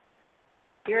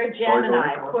 You're a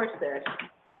Gemini. Of course there's.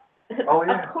 Oh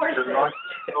yeah. Of course there's.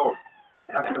 Oh,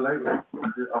 absolutely.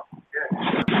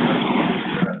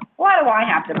 Why do I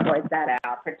have to point that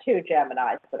out for two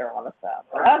Geminis that are on the phone?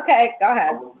 Okay, go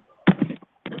ahead.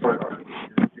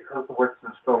 Because the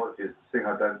Western astrology is the thing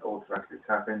I don't automatically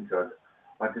tap into,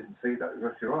 I didn't see that.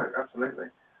 Yes, you're right, absolutely.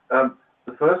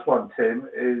 The first one, Tim,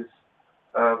 is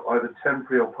either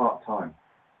temporary or part-time.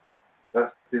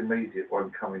 That's the immediate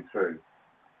one coming through.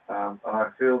 And I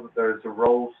feel that there is a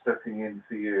role stepping in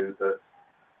for you that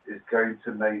is going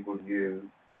to enable you,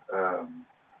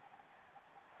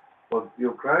 well,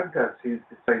 your granddad seems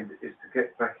to say is to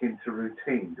get back into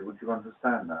routine. Would you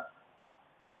understand that?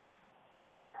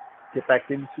 Get back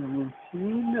into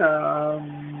routine?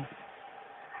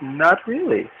 Not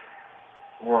really.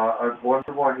 Well, I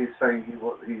wonder why he's saying he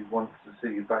wants to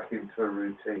see you back into a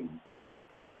routine.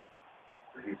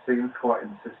 He seems quite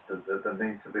insistent that there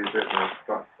needs to be a bit more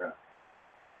structure.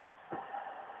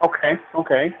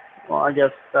 Okay. Well, I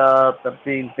guess that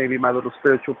means maybe my little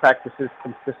spiritual practices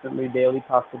consistently, daily,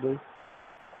 possibly.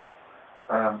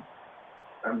 And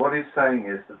what he's saying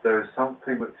is that there is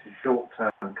something which is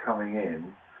short-term coming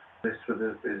in. This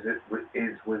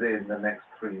is within the next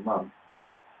 3 months.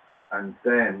 And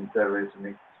then there is an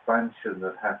expansion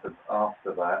that happens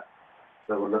after that.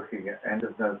 So we're looking at end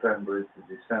of November into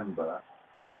December.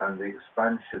 And the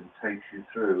expansion takes you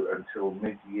through until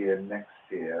mid-year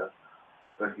next year.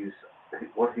 But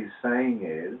what he's saying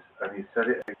is, and he said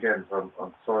it again, so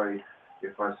I'm sorry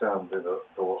if I sound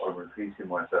or I'm repeating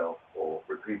myself or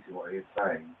repeating what he's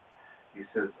saying, he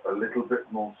says a little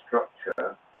bit more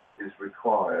structure is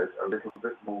required, a little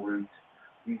bit more routine.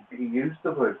 He used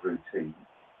the word routine.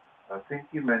 I think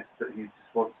he meant that he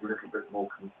just wants a little bit more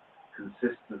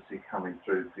consistency coming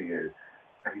through for you.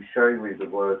 And he's showing me the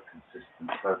word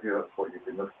consistent, so I feel that's what you've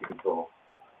been looking for.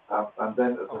 And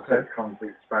then, as I said, comes the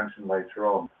expansion later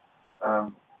on.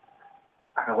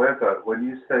 However, when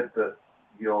you said that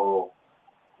you're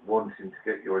wanting to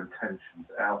get your intentions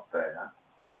out there,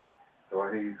 do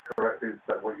I hear you correctly? Is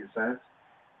that what you said?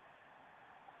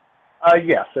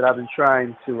 Yes, and I've been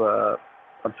trying to,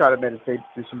 I'm trying to meditate,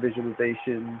 do some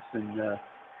visualizations, and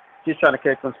just trying to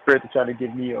catch on spirit to try to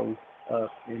give me an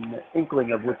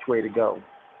inkling of which way to go.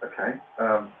 Okay.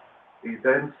 He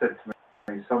then said to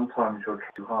me, sometimes you're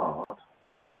too hard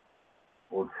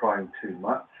or trying too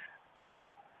much.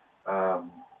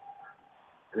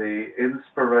 The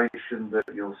inspiration that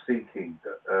you're seeking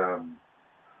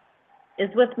is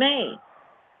with me.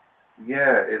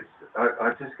 Yeah,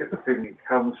 I just get the feeling it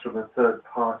comes from a third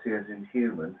party as in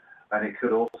human, and it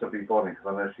could also be Bonnie, because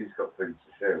I know she's got things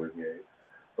to share with you.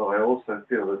 But I also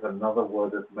feel there's another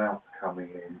word of mouth coming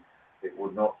in. It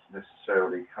will not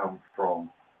necessarily come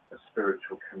from a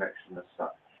spiritual connection as such.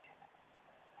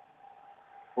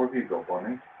 What have you got,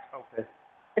 Bonnie? Okay.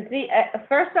 See,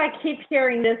 first I keep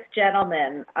hearing this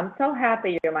gentleman. I'm so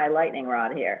happy you're my lightning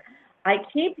rod here. I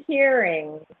keep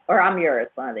hearing, or I'm yours,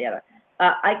 one or the other.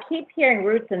 I keep hearing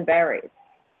roots and berries.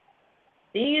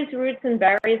 Do you use roots and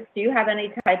berries? Do you have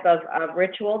any type of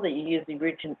ritual that you use the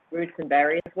roots and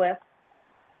berries with?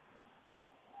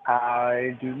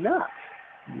 I do not.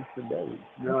 Roots and berries.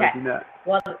 No, okay. I do not.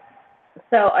 Well,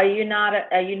 so do you not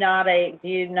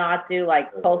do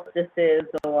like solstices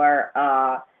or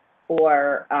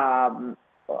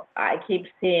I keep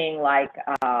seeing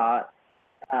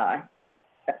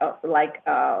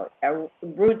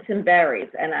roots and berries,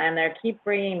 and they keep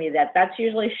bringing me that. That's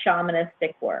usually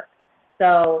shamanistic work.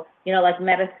 So, like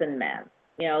medicine men,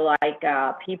 like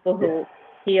people who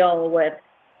heal with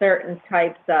certain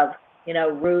types of,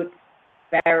 roots,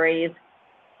 berries.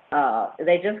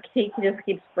 He just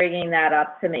keeps bringing that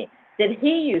up to me. Did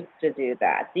he used to do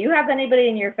that? Do you have anybody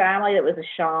in your family that was a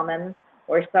shaman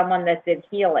or someone that did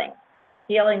healing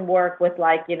work with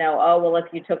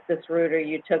if you took this root or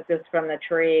you took this from the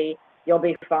tree, you'll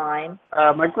be fine?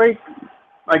 My great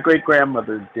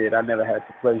grandmother did. I never had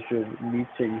the pleasure of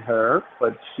meeting her,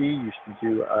 but she used to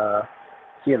do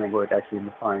healing work. Actually,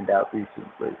 to find out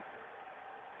recently.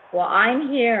 Well, I'm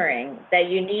hearing that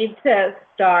you need to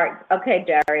start. Okay,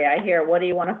 Jerry, I hear. What do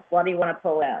you want to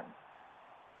pull in?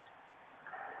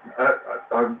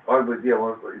 I'm with you.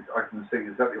 I can see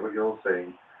exactly what you're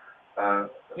saying.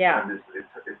 Yeah. And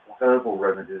it's herbal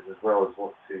remedies as well as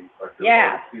what you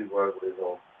work with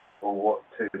or what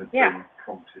Tim has been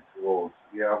prompted towards.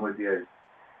 Yeah, I'm with you.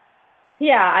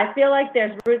 Yeah, I feel like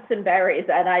there's roots and berries,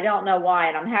 and I don't know why,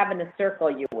 and I'm having to circle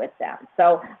you with them.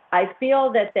 So I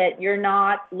feel that you're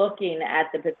not looking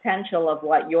at the potential of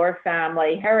what your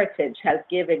family heritage has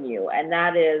given you, and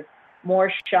that is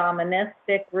more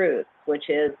shamanistic roots, which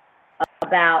is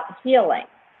about healing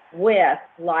with,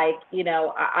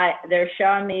 they're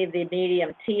showing me the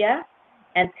medium Tia,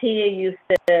 and Tia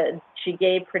she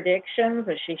gave predictions,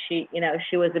 or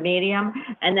she was a medium,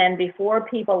 and then before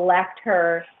people left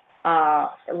her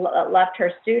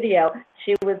studio,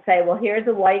 she would say, well, here's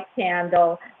a white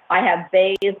candle. I have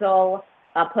basil,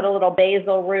 put a little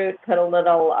basil root, put a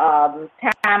little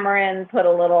tamarind, put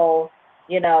a little,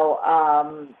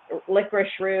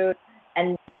 licorice root,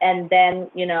 and then,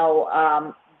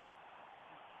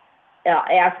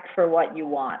 ask for what you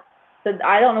want. So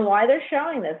I don't know why they're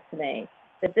showing this to me,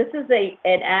 but this is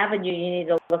an avenue you need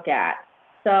to look at.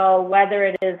 So whether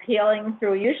it is healing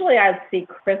through, usually I would see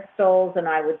crystals, and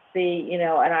I would see,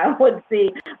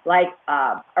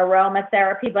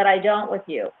 aromatherapy, but I don't with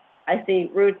you. I see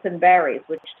roots and berries,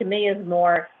 which to me is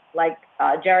more like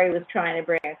Jerry was trying to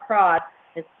bring across.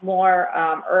 It's more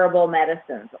herbal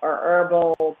medicines or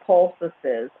herbal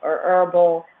poultices or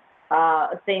herbal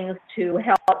things to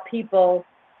help people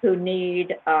who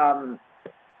need,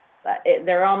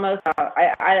 they're almost,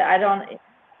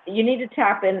 you need to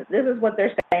tap in. This is what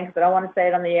they're saying, but I don't want to say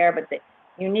it on the air, but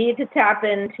you need to tap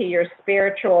into your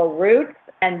spiritual roots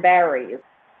and berries,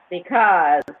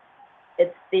 because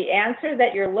it's the answer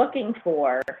that you're looking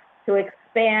for to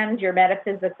expand your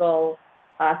metaphysical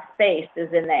space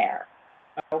is in there.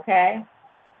 Okay?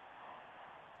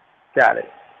 Got it.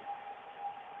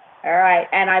 All right.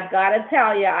 And I've got to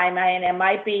tell you, it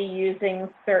might be using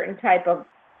certain type of,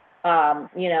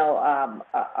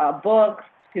 books,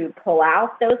 to pull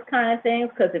out those kind of things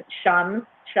because it's shamans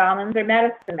are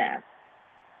medicine men.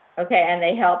 Okay, and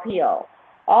they help heal.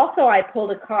 Also, I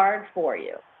pulled a card for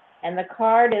you, and the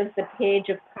card is the Page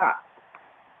of Cups.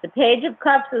 The Page of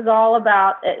Cups is all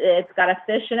about, it's got a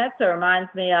fish in it, so it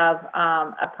reminds me of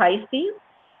a Pisces,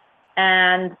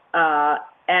 and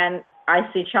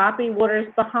I see choppy waters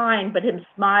behind, but him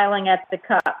smiling at the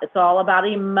cup. It's all about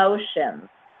emotions,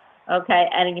 okay?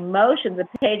 And emotions, the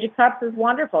Page of Cups is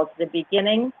wonderful. It's the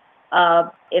beginning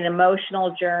of an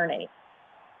emotional journey.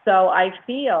 So I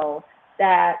feel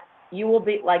that you will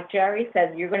be, like Jerry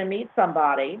said, you're going to meet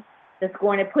somebody that's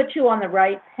going to put you on the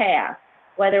right path,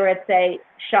 whether it's a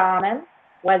shaman,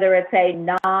 whether it's a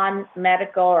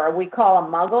non-medical, or we call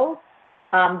them muggles,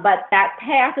 but that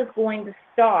path is going to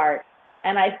start,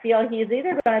 and I feel he's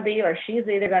either going to be, or she's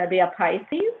either going to be a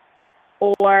Pisces,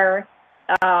 or,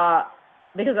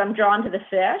 because I'm drawn to the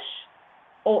fish,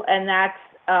 and that's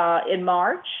in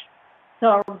March.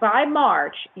 So by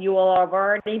March, you will have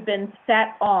already been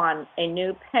set on a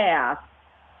new path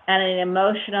and an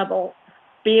emotional,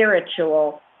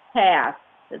 spiritual path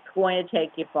that's going to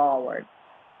take you forward.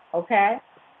 Okay?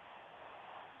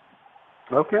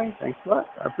 Okay, thanks a lot.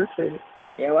 I appreciate it.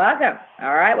 You're welcome.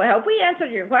 All right. Well, I hope we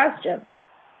answered your question.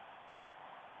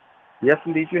 Yes,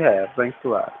 indeed you have. Thanks a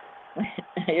lot.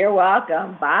 You're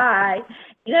welcome. Bye.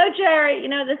 You know, Jerry,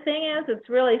 the thing is, it's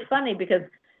really funny because,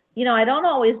 I don't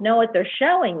always know what they're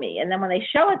showing me. And then when they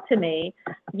show it to me,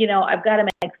 I've got to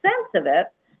make sense of it.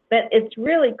 But it's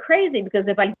really crazy because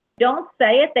if I don't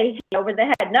say it, they hit over the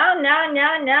head. No,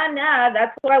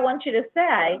 that's what I want you to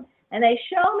say. And they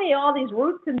show me all these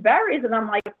roots and berries, and I'm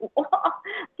like, oh,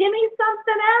 give me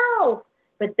something else.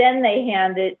 But then they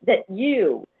hand it that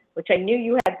which I knew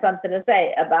you had something to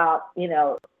say about,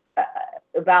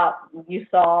 about you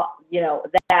saw,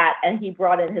 that, and he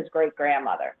brought in his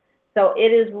great-grandmother. So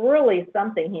it is really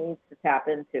something he needs to tap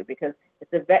into because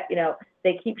it's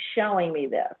they keep showing me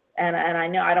this. And I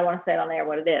know I don't want to say it on air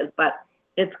what it is, but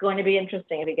it's going to be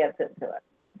interesting if he gets into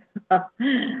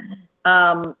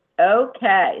it.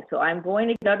 Okay, so I'm going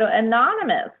to go to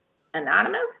Anonymous.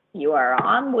 Anonymous, you are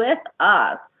on with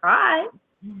us. Hi.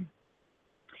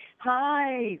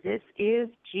 Hi, this is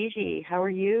Gigi. How are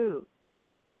you?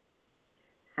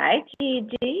 Hi,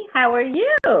 Gigi. How are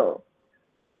you?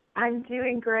 I'm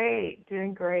doing great. I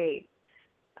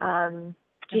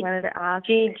wanted to ask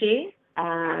Gigi.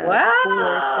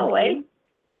 Wow, wait.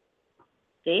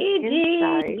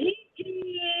 Gigi,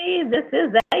 this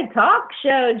is a talk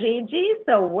show, Gigi.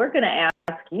 So we're going to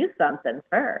ask you something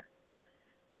first.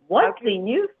 What do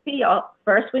you feel?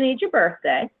 First, we need your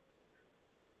birthday.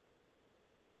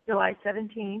 July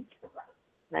 17th,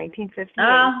 1958.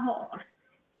 Oh,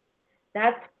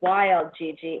 that's wild,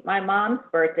 Gigi. My mom's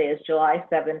birthday is July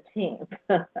 17th.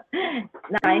 Well,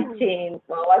 it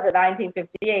wasn't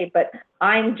 1958, but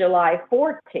I'm July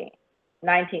 14th,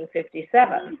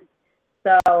 1957.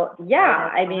 So, yeah,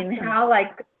 I mean, how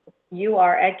you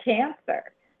are a Cancer.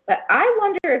 But I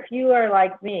wonder if you are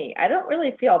like me. I don't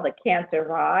really feel the Cancer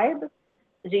vibe.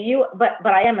 Do you? But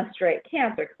I am a straight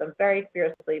Cancer because I'm very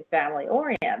fiercely family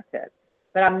oriented.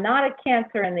 But I'm not a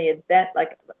Cancer in the event,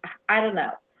 I don't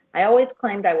know. I always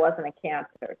claimed I wasn't a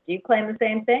Cancer. Do you claim the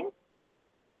same thing?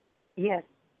 Yes.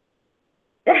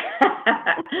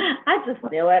 I just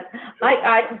knew it.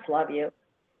 I just love you.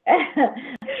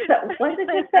 So what did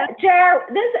you say?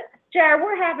 Jared,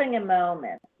 we're having a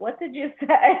moment. What did you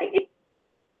say?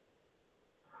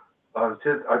 I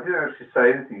didn't actually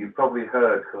say anything. You probably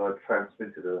heard because I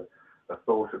transmitted a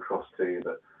thought across to you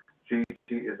that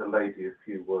Gigi is a lady of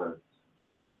few words.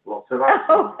 Lots of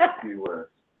actions, few words.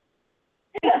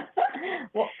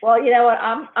 Well, you know what?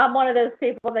 I'm one of those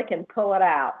people that can pull it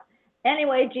out.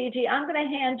 Anyway, Gigi, I'm going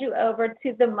to hand you over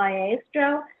to the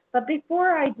maestro. But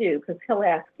before I do, because he'll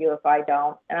ask you if I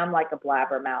don't, and I'm like a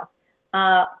blabbermouth,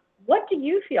 what do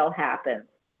you feel happens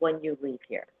when you leave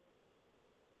here?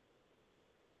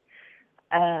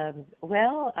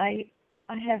 Well, I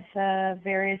have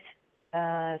various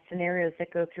scenarios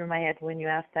that go through my head when you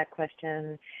ask that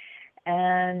question.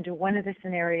 And one of the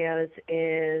scenarios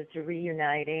is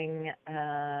reuniting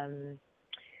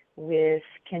with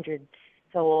kindred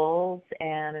souls,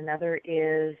 and another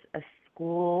is a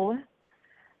school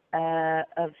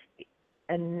of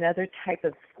another type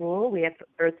of school. We have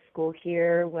Earth School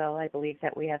here. Well, I believe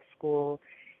that we have school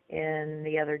in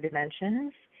the other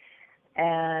dimensions.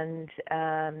 And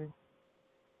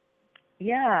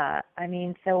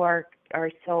so our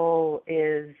soul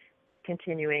is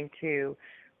continuing to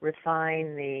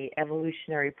refine the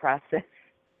evolutionary process.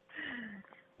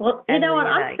 Well, you know what?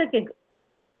 I'm thinking,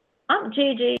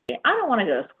 Gigi, I don't want to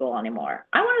go to school anymore.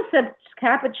 I want to sip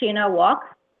cappuccino,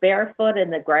 walk barefoot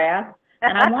in the grass,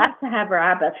 and I want to have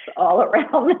rabbits all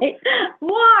around me.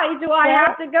 Why do I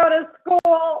have to go to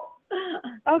school?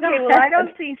 Okay, well, I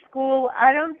don't see school.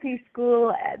 I don't mean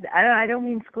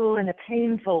school in a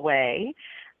painful way.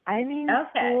 I mean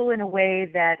school in a way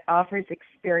that offers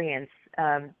experience.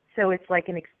 So it's like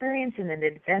an experience and an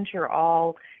adventure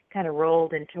all kind of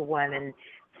rolled into one. And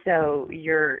so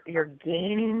you're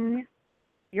gaining.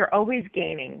 You're always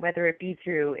gaining, whether it be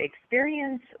through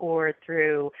experience or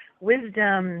through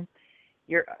wisdom.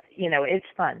 It's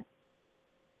fun.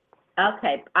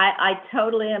 Okay, I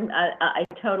totally am. I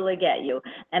totally get you,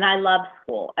 and I love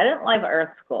school. I didn't love Earth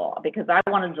School because I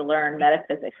wanted to learn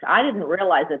metaphysics. I didn't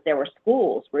realize that there were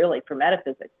schools really for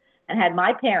metaphysics. And had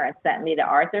my parents sent me to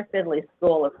Arthur Findlay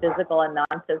School of Physical and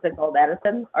Non-Physical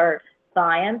Medicine or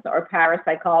Science or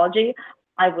Parapsychology,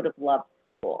 I would have loved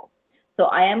school. So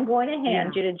I am going to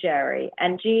hand you to Jerry.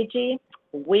 And Gigi,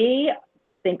 we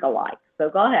think alike. So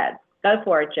go ahead. Go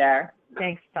for it, Jerry.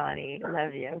 Thanks, Bonnie.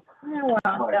 Love you. You're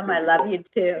welcome. I love you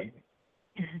too.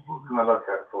 What can I look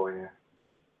at for you?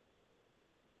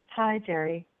 Hi,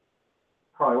 Jerry.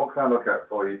 Hi, what can I look at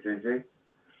for you, Gigi?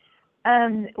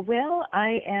 Well,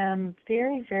 I am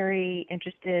very, very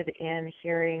interested in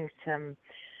hearing some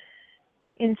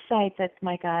insight that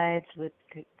my guides with,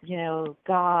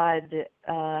 God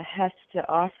has to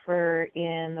offer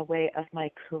in the way of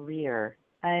my career.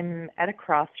 I'm at a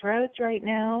crossroads right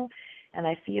now, and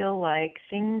I feel like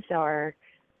things are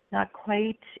not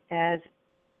quite as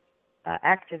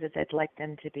active as I'd like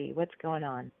them to be. What's going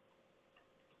on?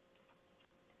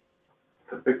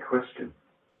 It's a big question.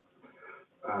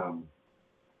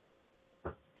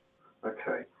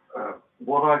 Okay.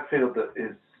 What I feel that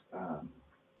is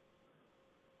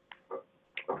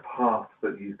a path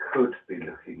that you could be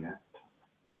looking at,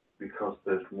 because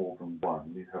there's more than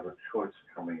one, you have a choice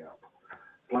coming up.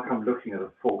 It's like I'm looking at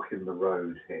a fork in the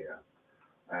road here.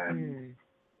 And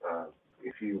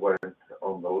if you went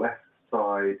on the left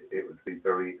side, it would be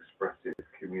very expressive,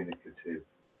 communicative,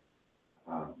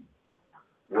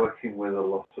 working with a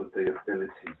lot of the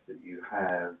abilities that you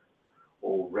have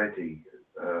already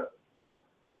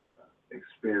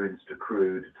experienced,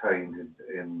 accrued, attained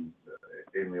in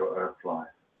your earth life.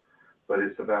 But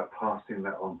it's about passing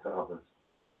that on to others.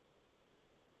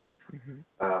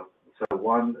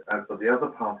 But the other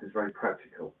part is very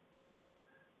practical.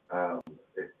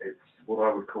 It's what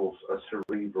I would call a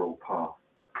cerebral path.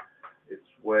 It's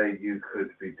where you could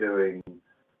be doing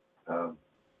a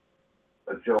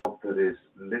job that is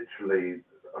literally,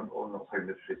 I'm not saying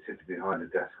literally sitting behind a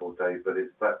desk all day, but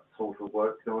it's that sort of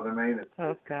work, you know what I mean? It's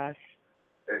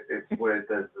where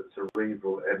there's the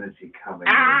cerebral energy coming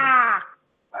in.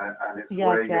 And it's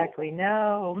where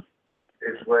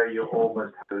it's where you're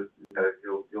almost, you're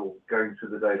going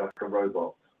through the day like a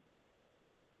robot.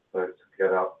 So it's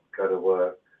get up, go to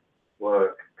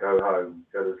work, go home,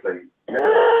 go to sleep.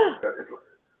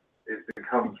 It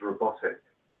becomes robotic.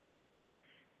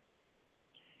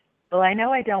 Well, I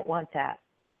know I don't want that.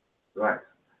 Right.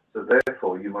 So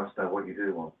therefore, you must know what you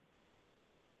do want.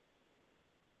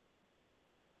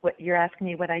 What you're asking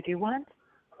me? What I do want?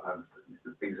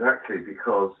 Exactly,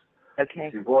 because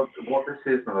okay. See, what this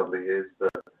is, my lovely, is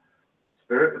that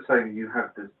Spirit is saying you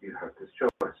have this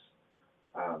choice.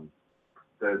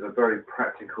 There's a very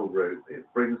practical route. It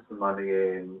brings the money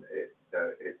in.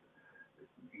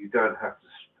 You don't have to.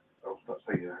 I'm not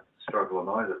saying you have to struggle on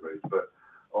either route, but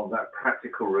on that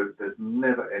practical route, there's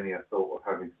never any thought of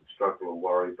having to struggle or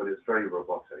worry. But it's very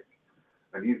robotic,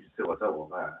 and you just feel, I don't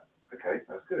want that. Okay,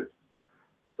 that's good.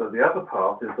 So the other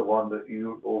path is the one that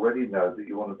you already know that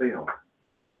you want to be on,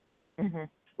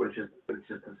 which is the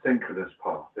synchronous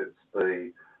path. It's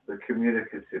the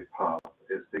communicative path.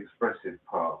 It's the expressive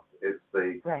path. It's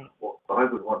the what I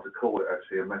would want to call it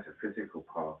actually a metaphysical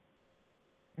path.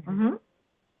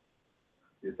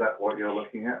 Is that what you're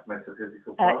looking at,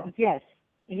 metaphysical path?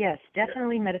 Yes,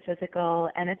 definitely metaphysical.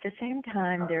 And at the same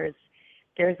time, there's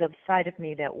a side of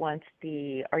me that wants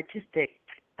the artistic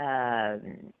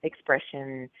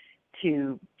expression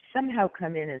to somehow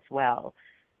come in as well.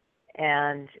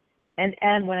 And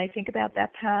when I think about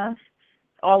that path,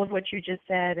 all of what you just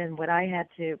said and what I had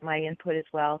to, my input as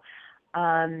well,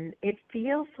 it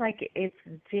feels like it's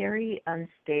very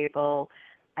unstable,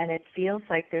 and it feels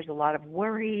like there's a lot of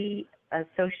worry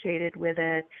associated with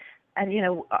it. And,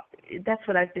 that's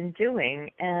what I've been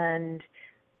doing. And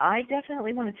I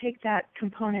definitely want to take that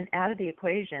component out of the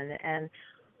equation. And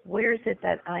where is it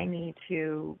that I need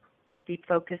to be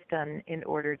focused on in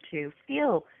order to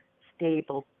feel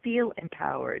stable, feel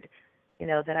empowered,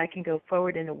 that I can go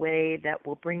forward in a way that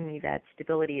will bring me that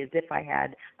stability as if I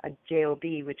had a job,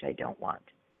 which I don't want,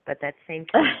 but that same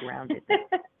kind of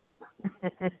groundedness.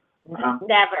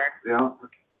 Never. The answer.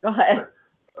 Go ahead.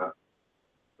 Uh,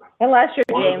 Unless you're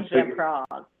one of James the Jim biggest-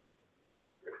 Frog.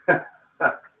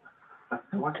 That's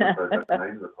twice I've heard that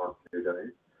name in the past 2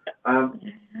 days.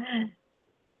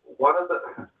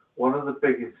 One of the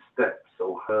biggest steps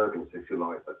or hurdles, if you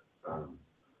like,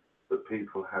 that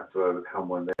people have to overcome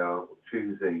when they are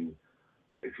choosing,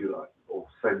 if you like, or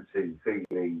sensing,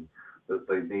 feeling that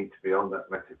they need to be on that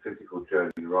metaphysical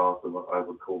journey rather than what I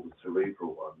would call the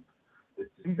cerebral one, is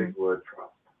this big word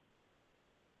trust.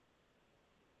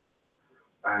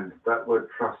 And that word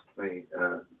trust me,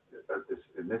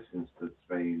 in this instance,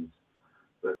 means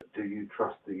that do you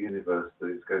trust the universe that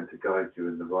it's going to guide you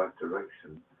in the right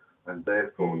direction, and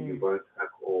therefore you won't have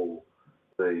all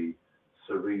the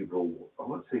cerebral, I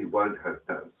won't say you won't have,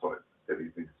 no, sorry, silly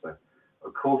thing to say.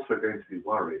 Of course there are going to be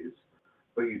worries,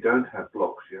 but you don't have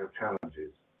blocks, you have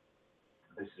challenges.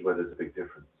 This is where there's a big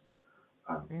difference.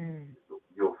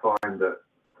 You'll find that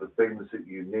the things that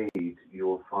you need,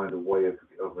 you'll find a way of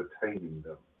attaining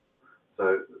them.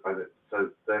 So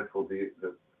therefore,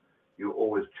 you're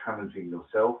always challenging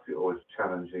yourself. You're always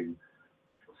challenging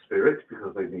spirit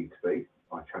because they need to be.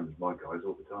 I challenge my guys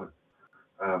all the time.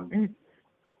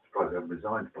 Surprised they haven't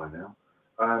resigned by now.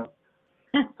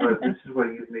 So this is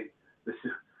where you need. This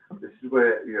is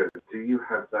where do you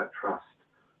have that trust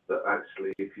that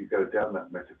actually, if you go down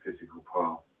that metaphysical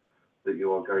path, that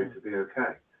you are going to be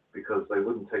okay? Because they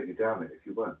wouldn't take you down it if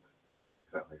you weren't.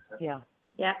 If that makes sense.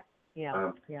 Yeah.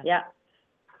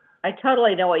 I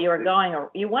totally know what you were going.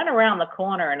 You went around the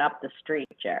corner and up the street,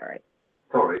 Jerry.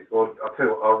 Sorry. Well, I'll tell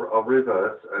you what. I'll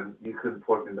reverse, and you can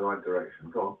point me in the right direction.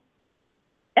 Go on.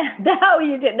 No,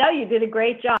 you did. No, you did a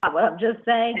great job. What I'm just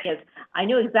saying is, I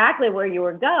knew exactly where you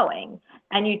were going,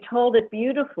 and you told it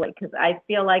beautifully. Because I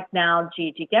feel like now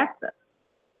Gigi gets it.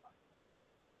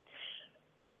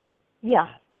 Yeah.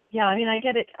 I mean, I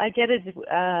get it.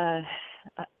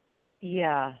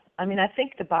 Yeah. I mean, I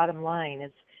think the bottom line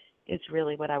is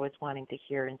really what I was wanting to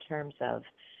hear in terms of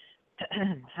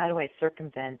how do I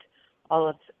circumvent all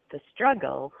of the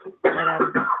struggle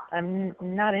that I'm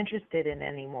not interested in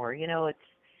anymore.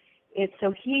 It's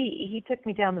so he took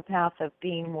me down the path of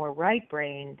being more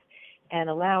right-brained and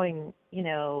allowing,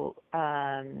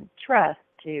 trust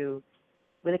to,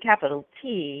 with a capital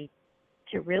T,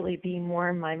 to really be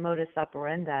more my modus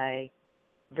operandi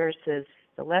versus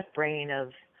the left brain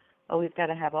of, we've got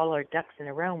to have all our ducks in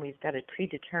a row, and we've got to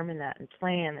predetermine that and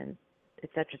plan, and et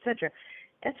cetera, et cetera.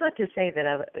 It's not to say that,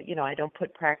 I don't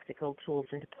put practical tools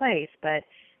into place, but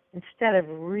instead of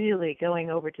really going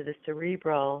over to the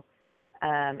cerebral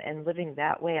and living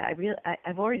that way,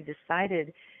 I've already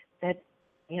decided that,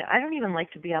 I don't even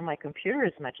like to be on my computer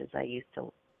as much as I used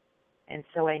to. And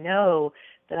so I know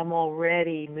that I'm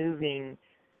already moving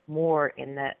more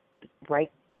in that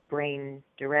right brain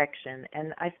direction,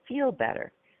 and I feel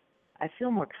better. I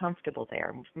feel more comfortable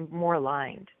there, more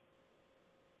aligned.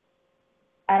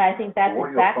 And I think that's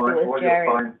exactly what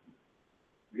Jerry.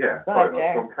 Yeah. Go ahead,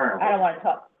 Jerry. I don't want to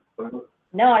talk.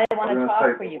 No, I didn't want to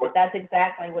talk for you, but that's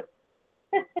exactly what.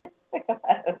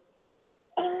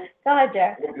 Go ahead,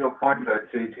 Jerry. What you'll find though,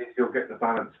 Gigi, is you'll get the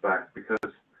balance back because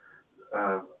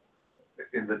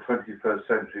in the 21st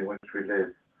century in which we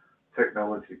live,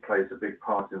 technology plays a big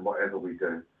part in whatever we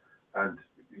do, and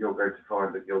you're going to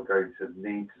find that you're going to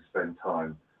need to spend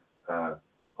time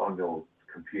on your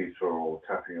computer or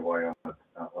tapping away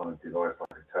on a device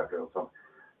like a tablet or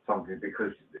something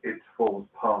because it forms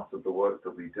part of the work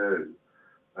that we do.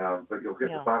 But you'll get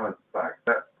the balance back.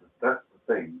 That's the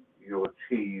thing. You'll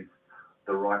achieve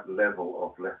the right level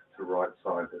of left to right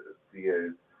side for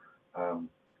you.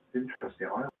 It's interesting.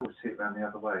 I always see it around the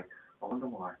other way. I wonder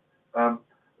why.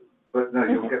 But no,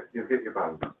 you'll get your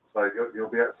balance. So you'll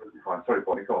be absolutely fine. Sorry,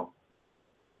 Bonnie, go on.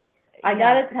 I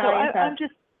gotta tell you something. I'm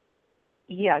just.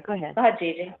 Yeah, go ahead. Go ahead,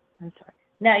 Gigi. I'm sorry.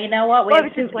 No, you know what? I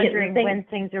was just wondering when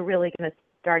things are really going to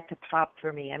start to pop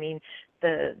for me. I mean,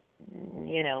 that's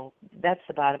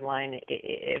the bottom line.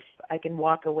 If I can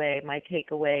walk away, my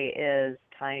takeaway is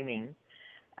timing.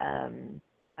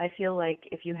 I feel like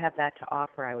if you have that to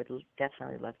offer, I would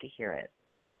definitely love to hear it.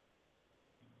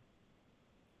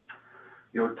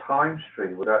 Your time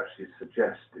stream would actually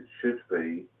suggest it should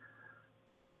be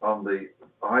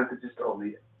either just on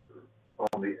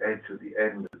the edge of the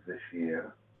end of this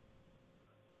year,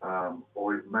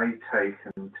 or it may take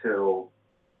until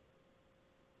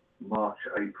March,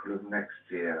 April of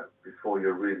next year before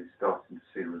you're really starting to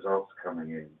see results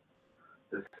coming in.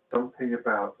 There's something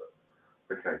about,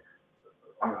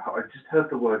 I just heard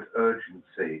the word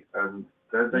urgency, and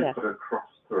then they put a cross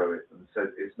through it and said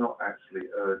it's not actually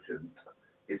urgent,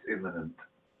 it's imminent.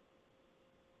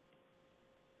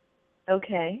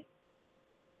 Okay.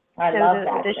 I So love the,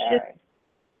 that, the shift, Jerry.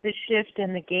 the shift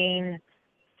and the gain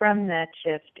from that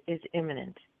shift is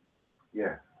imminent.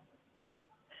 Yeah.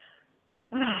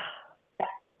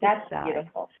 That's sigh.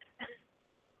 beautiful.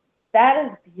 That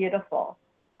is beautiful.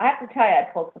 I have to tell you, I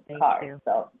pulled some Thank cards, you.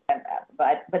 so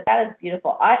but that is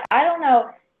beautiful. I don't know,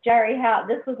 Jerry, how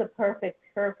this was a perfect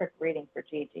reading for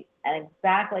Gigi, and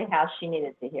exactly how she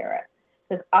needed to hear it.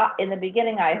 Because in the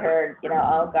beginning, I heard,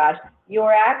 oh gosh, you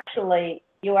were actually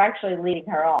leading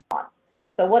her on.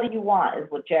 So what do you want? Is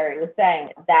what Jerry was saying.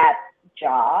 That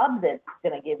job that's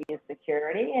going to give you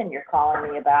security, and you're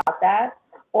calling me about that,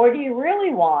 or do you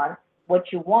really want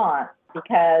what you want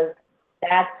because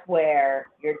that's where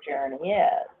your journey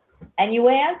is? And you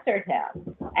answered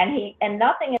him, and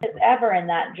nothing is ever in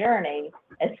that journey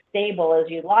as stable as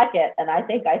you'd like it. And I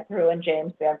think I threw in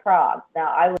James Van Prague. Now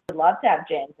I would love to have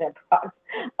James Van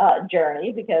Prague's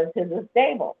journey because his is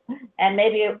stable, and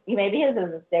maybe his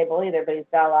isn't stable either, but he's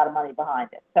got a lot of money behind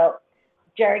it. So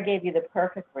Jerry gave you the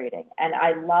perfect reading, and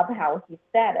I love how he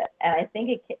said it. And I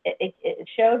think it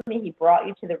showed me he brought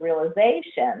you to the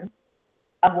realization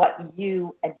of what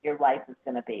you and your life is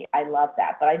going to be. I love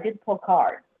that. But I did pull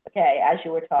cards, okay, as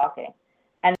you were talking.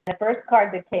 And the first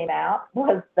card that came out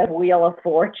was the Wheel of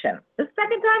Fortune. The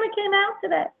second time it came out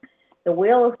today. The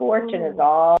Wheel of Fortune is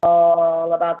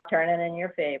all about turning in your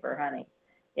favor, honey.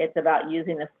 It's about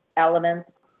using the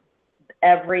elements.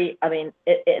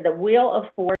 The Wheel of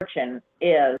Fortune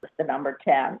is the number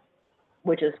 10,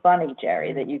 which is funny,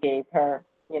 Jerry, that you gave her,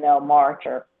 March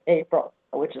or April,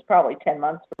 which is probably 10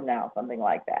 months from now, something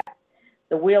like that.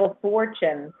 The Wheel of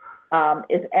Fortune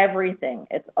is everything.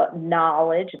 It's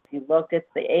knowledge. If you look, it's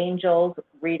the angels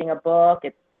reading a book.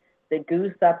 It's the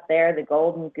goose up there, the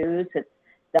golden goose. It's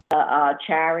the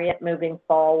chariot moving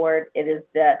forward. It is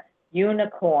the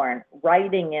unicorn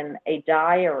writing in a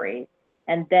diary,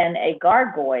 and then a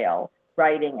gargoyle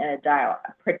writing in a diary,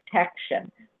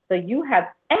 protection. So you have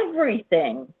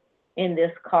everything in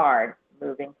this card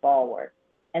moving forward.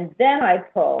 And then I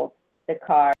pulled the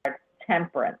card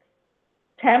Temperance.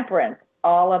 Temperance,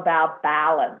 all about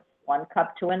balance, one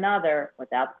cup to another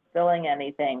without spilling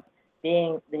anything.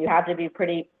 You have to be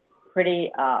pretty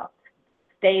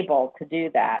stable to do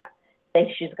that.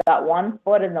 She's got 1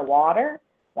 foot in the water,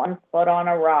 1 foot on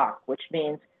a rock, which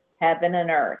means heaven and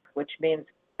earth, which means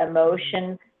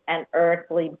emotion and earth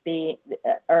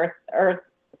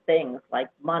things like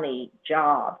money,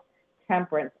 jobs,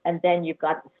 temperance, and then you've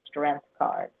got the strength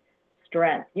card.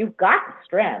 Strength. You've got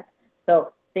strength.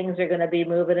 So things are going to be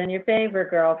moving in your favor,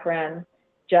 girlfriend.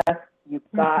 You've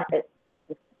got it.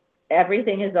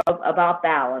 Everything is about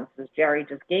balance, as Jerry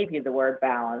just gave you the word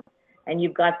balance, and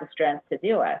you've got the strength to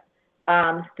do it.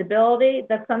 Stability,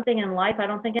 that's something in life I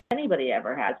don't think anybody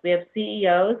ever has. We have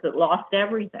CEOs that lost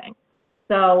everything.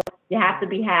 So you have to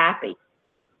be happy.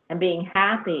 And being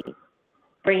happy,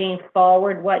 bringing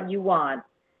forward what you want,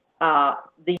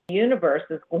 the universe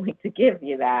is going to give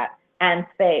you that, and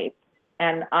faith.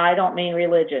 And I don't mean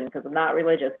religion, because I'm not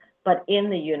religious, but in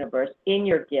the universe, in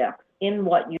your gifts, in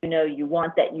what you know you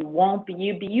want, that you won't be.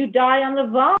 You die on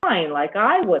the vine like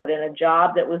I would in a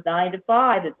job that was 9 to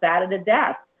 5. It sat at a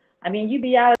desk. I mean, you'd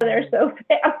be out of there so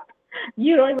fast,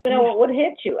 you don't even know what would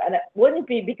hit you. And it wouldn't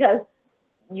be because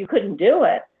you couldn't do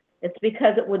it. It's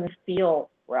because it wouldn't feel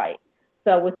right.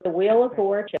 So with the Wheel of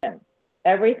Fortune,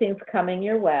 everything's coming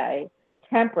your way.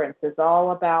 Temperance is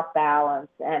all about balance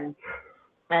and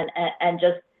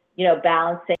just,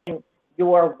 balancing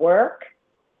your work,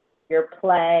 your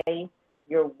play,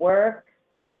 your work,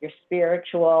 your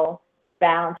spiritual,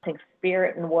 balancing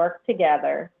spirit and work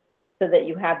together so that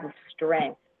you have the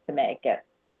strength to make it.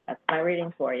 That's my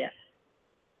reading for you.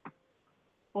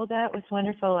 Well, that was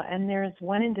wonderful. And there's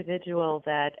one individual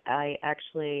that I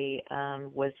actually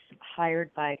was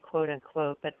hired by, quote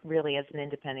unquote, but really as an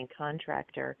independent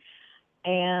contractor.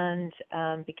 And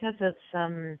because of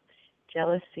some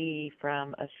jealousy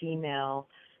from a female,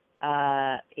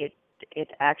 it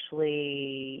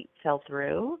actually fell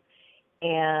through.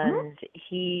 And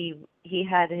he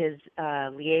had his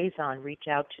liaison reach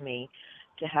out to me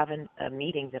to have a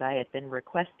meeting that I had been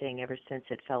requesting ever since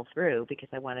it fell through, because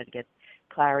I wanted to get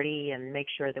clarity and make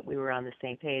sure that we were on the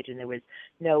same page and there was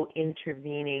no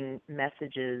intervening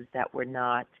messages that were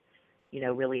not,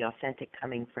 really authentic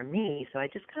coming from me. So I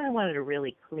just kind of wanted to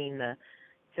really clean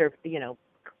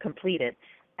complete it.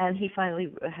 And he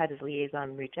finally had his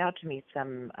liaison reach out to me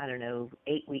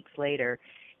 8 weeks later,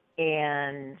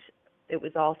 and it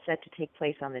was all set to take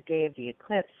place on the day of the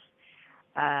eclipse.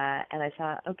 And I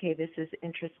thought, okay, this is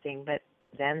interesting. But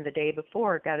then the day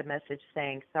before, got a message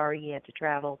saying, sorry, he had to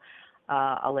travel.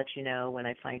 I'll let you know when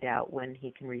I find out when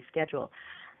he can reschedule.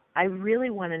 I really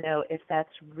want to know if that's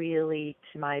really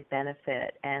to my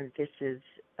benefit and this is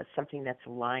something that's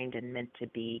aligned and meant to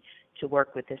be to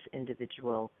work with this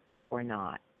individual or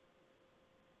not.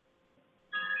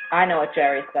 I know what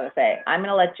Jerry's going to say. I'm going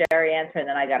to let Jerry answer, and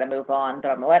then I got to move on. But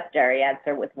I'm going to let Jerry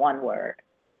answer with one word.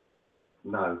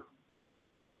 No.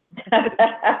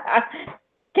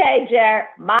 Okay, Jer.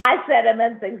 My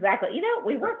sentiments exactly. You know,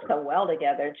 we work so well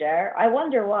together, Jer. I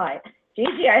wonder why.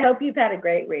 Gigi, I hope you've had a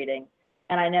great reading,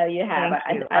 and I know you have.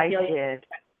 Thank you. I did.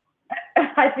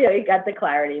 I feel you got the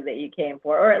clarity that you came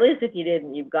for, or at least if you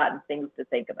didn't, you've gotten things to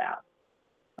think about.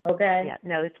 Okay? Yeah,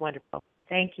 no, it's wonderful.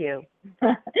 Thank you.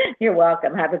 You're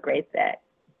welcome. Have a great day.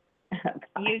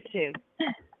 You too.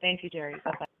 Thank you, Jerry.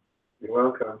 Bye-bye. You're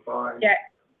welcome. Bye.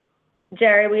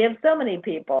 Jerry, we have so many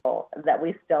people that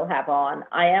we still have on.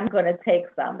 I am going to take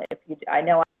some. I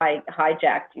know I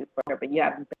hijacked you for, but you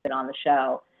haven't been on the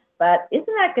show. But isn't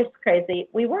that just crazy?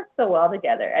 We work so well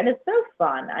together, and it's so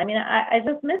fun. I mean, I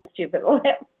just missed you for the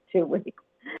last 2 weeks.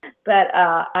 But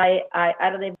I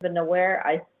don't even know where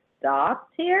I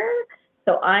stopped here.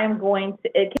 So I'm going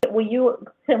to.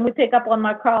 Can we pick up on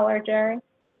my caller, Jerry?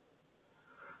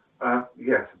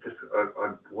 Yes,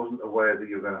 I wasn't aware that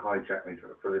you were going to hijack me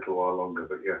for a little while longer,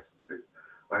 but yes,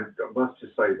 I must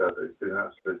just say that it's been an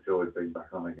absolute joy being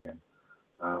back on again.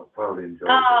 Thoroughly enjoyed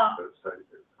it.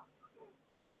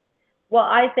 Well,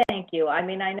 I thank you. I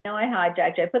mean, I know I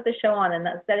hijacked you. I put the show on and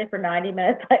set it for 90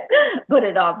 minutes. I put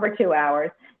it off for 2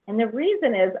 hours. And the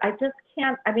reason is I just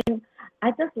can't, I mean, I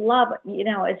just love,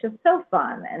 it's just so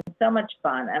fun and so much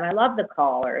fun. And I love the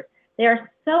callers. They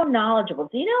are so knowledgeable.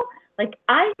 Do you know, like,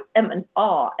 I am in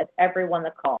awe of everyone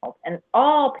that calls and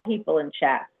all people in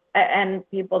chat and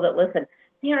people that listen.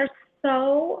 They are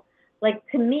so, like,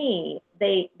 to me,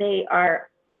 they are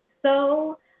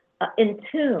so in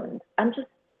tune. I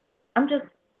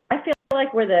feel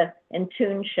like we're the In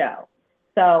Tune show.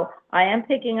 So I am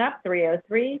picking up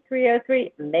 303.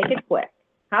 Make it quick.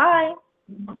 Hi.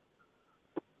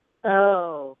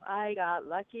 Oh, I got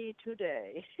lucky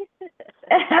today.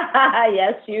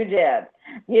 Yes, you did.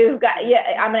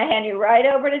 I'm going to hand you right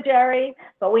over to Jerry,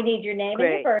 but we need your name and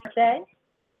your birthday.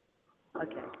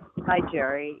 Okay. Hi,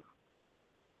 Jerry.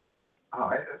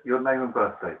 Hi. Your name and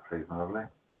birthday, please, my lovely.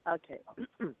 Okay.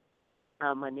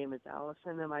 My name is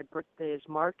Allison, and my birthday is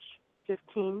March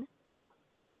 15.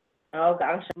 Oh,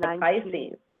 gosh,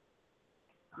 Pisces.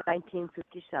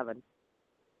 1957.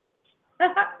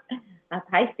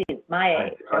 Pisces, my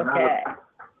age. Okay.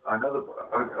 I know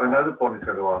that Bonnie's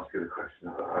going to ask you the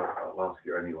question, but I'll ask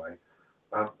you anyway.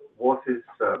 What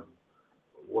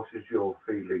is your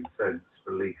feeling, sense,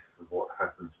 belief of what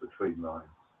happens between lines?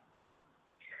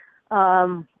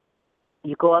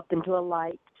 You go up into a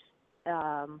light,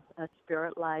 a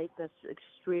spirit light that's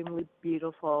extremely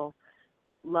beautiful,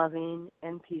 loving,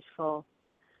 and peaceful.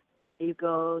 You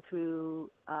go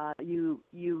through, you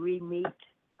re-meet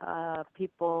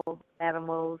people,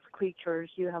 animals, creatures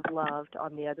you have loved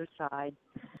on the other side.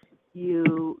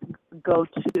 You go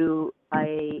to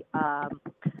I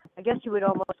guess you would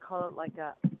almost call it like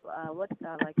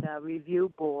a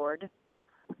review board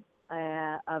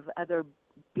of other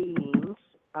beings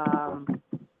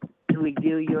to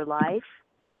review your life,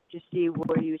 to see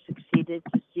where you succeeded,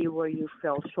 to see where you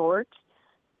fell short.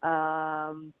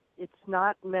 It's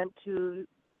not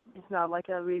like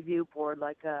a review board,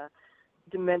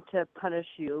 meant to punish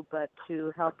you, but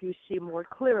to help you see more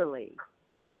clearly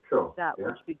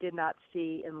which you did not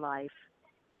see in life.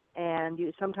 And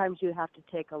sometimes you have to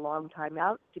take a long time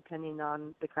out, depending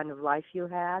on the kind of life you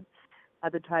had.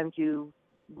 Other times you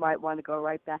might want to go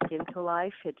right back into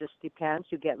life. It just depends.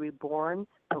 You get reborn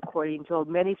according to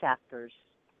many factors.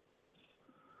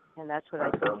 And that's what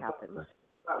I think happens.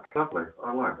 That's lovely.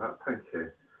 I like that. Thank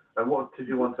you. And what did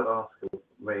you want to ask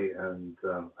me and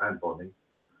Bonnie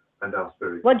and our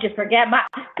spirit? Did you forget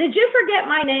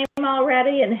my name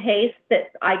already in haste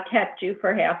that I kept you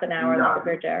for half an hour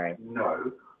longer, Jerry?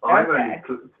 No. Okay.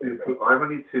 I'm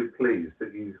only too pleased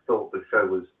that you thought the show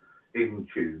was in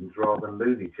tunes rather than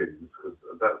Looney Tunes, because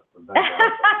that's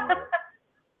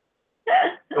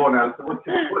Go on, Alison. What's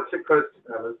your question,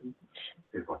 Alison?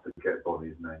 See if I can get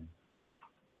Bonnie's name.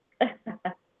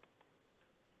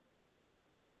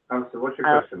 Alison, what's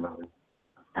your question, Molly?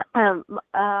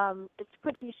 It's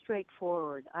pretty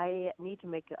straightforward. I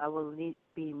will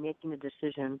be making a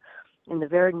decision in the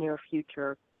very near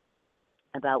future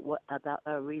about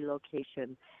a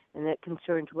relocation, and it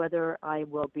concerns whether I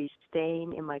will be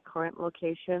staying in my current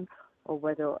location or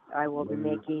whether I will be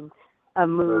making a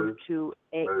move to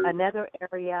another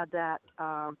area that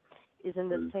is in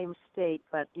the same state,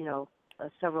 but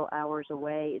several hours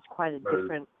away. It's quite a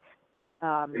different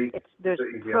There's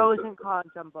pros and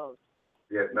cons on both.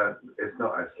 Yeah, no, it's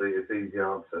not actually. It's easy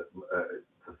answer.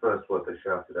 The first word they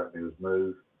shouted at me was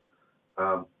move,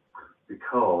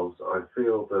 because I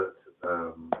feel that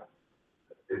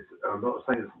I'm not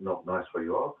saying it's not nice where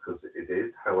you are, because it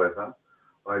is. However,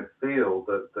 I feel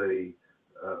that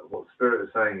what Spirit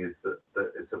is saying is that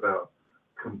it's about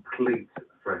complete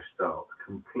fresh start,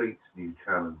 complete new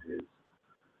challenges.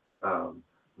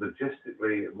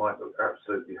 Logistically, it might look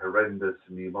absolutely horrendous,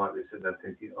 and you might be sitting there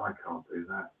thinking, I can't do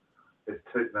that. It's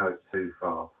too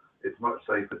far. It's much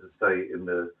safer to stay in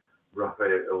the rough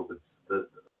area, or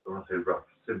when I say rough,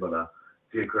 similar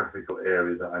geographical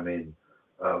area that I'm in.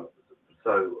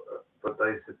 But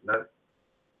they said, no,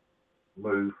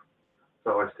 move.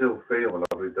 So I still feel,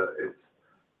 lovely, that it's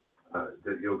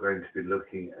that you're going to be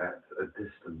looking at a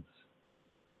distance,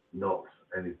 not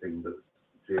anything that's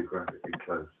geographically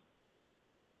close,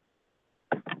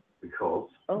 because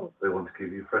they want to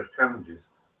give you fresh challenges.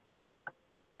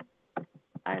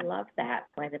 I love that.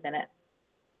 Wait a minute.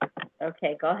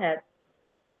 Okay, go ahead.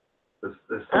 There's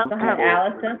Go ahead,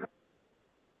 Allison.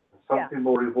 Something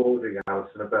more rewarding,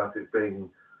 Alison, about it being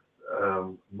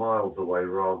miles away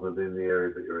rather than the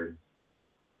area that you're in.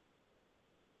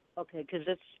 Okay, because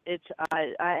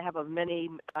I have many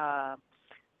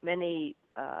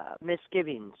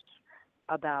misgivings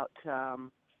about,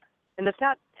 and it's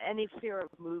not any fear of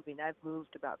moving. I've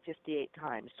moved about 58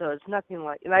 times, so it's nothing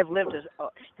like, and I've lived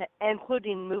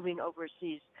including moving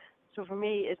overseas. So for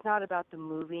me, it's not about the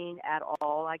moving at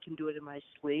all. I can do it in my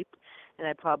sleep, and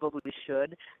I probably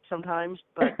should sometimes,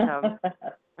 but so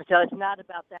it's not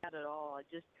about that at all.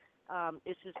 It's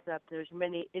just that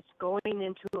it's going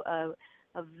into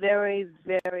a very,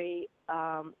 very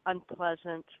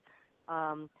unpleasant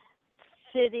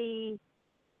city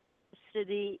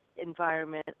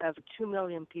environment of 2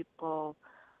 million people.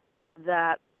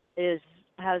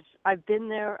 I've been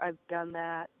there, I've done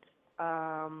that.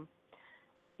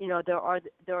 There are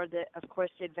of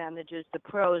course the advantages, the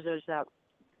pros. There's that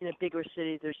in a bigger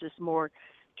city, there's just more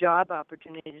job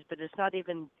opportunities, but it's not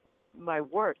even my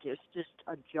work. It's just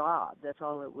a job. That's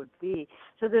all it would be.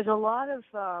 So there's a lot of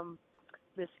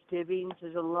misgivings.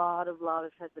 There's a lot of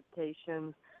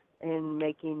hesitation in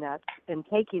taking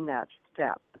that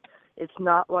step. It's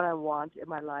not what I want in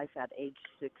my life at age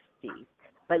 60.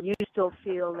 But you still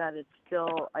feel that it's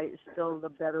still the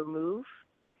better move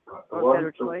or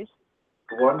better choice?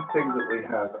 One thing that we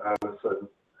have, Alison,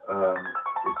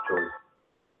 is choice.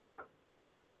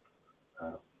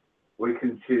 We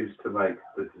can choose to make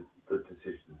the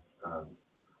decision.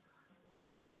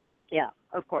 Yeah,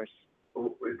 of course.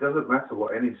 It doesn't matter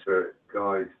what any spirit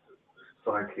guide,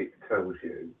 psychic tells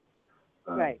you.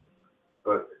 Right.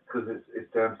 But because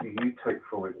it's down to you, take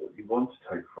from it what you want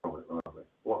to take from it.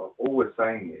 All we're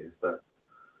saying is that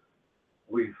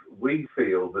we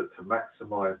feel that to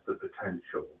maximise the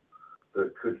potential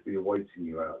that could be awaiting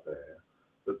you out there,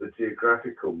 that the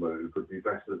geographical move would be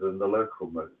better than the local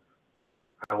move.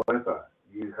 However,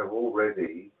 you have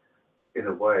already, in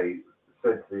a way,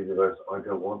 said to the universe, I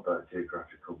don't want that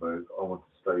geographical move. I want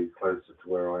to stay closer to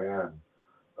where I am.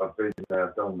 I've been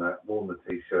there, done that, worn the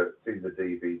T-shirt, seen the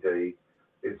DVD.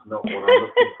 It's not what I'm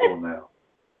looking for now.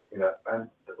 And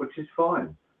which is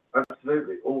fine.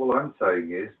 Absolutely. All I'm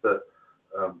saying is that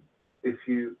if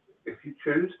you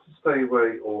choose to stay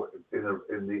away or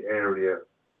in the area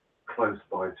close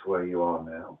by to where you are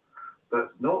now,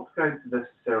 that's not going to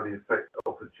necessarily affect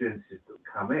opportunities that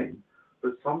come in,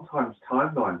 but sometimes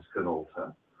timelines can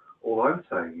alter. All I'm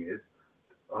saying is,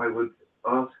 I would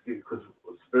ask you, because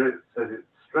Spirit said it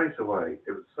straight away,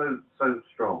 it was so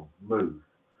strong, move,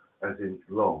 as in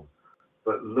long,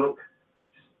 but look,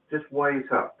 just weigh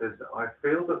it up. I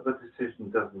feel that the decision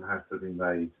doesn't have to be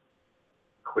made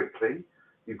quickly.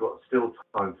 You've got still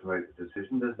time to make the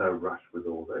decision. There's no rush with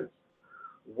all this.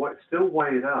 Still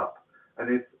weigh it up. And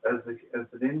if, as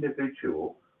an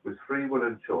individual with free will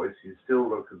and choice, you still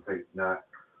look and think, nah,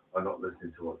 I'm not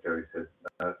listening to what Jerry said.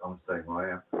 I'm saying I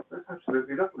am. That's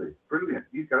absolutely lovely. Brilliant.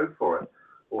 You go for it.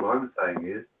 All I'm saying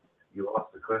is, you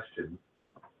asked the question,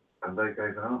 and they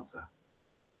gave an answer.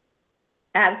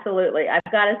 Absolutely.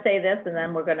 I've got to say this, and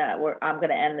then I'm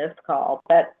gonna end this call.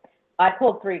 But I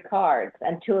pulled 3 cards,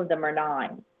 and 2 of them are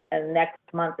 9, and next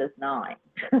month is 9.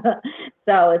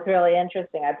 So it's really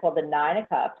interesting. I pulled the 9 of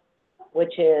Cups,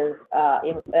 which is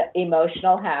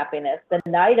emotional happiness, the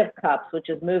Knight of Cups, which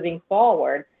is moving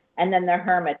forward, and then the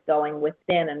Hermit, going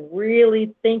within and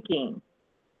really thinking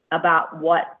about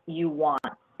what you want,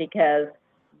 because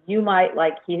you might,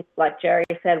 like Jerry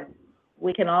said,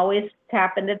 we can always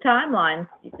tap into timelines.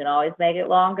 You can always make it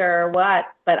longer or what.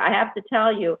 But I have to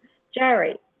tell you,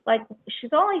 Jerry, like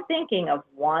she's only thinking of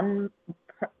one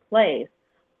place.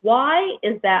 Why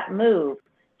is that move?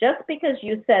 Just because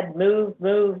you said move,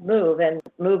 and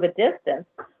move a distance,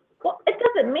 well, it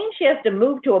doesn't mean she has to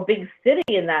move to a big city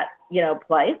in that,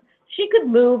 place. She could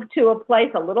move to a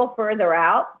place a little further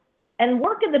out and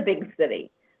work in the big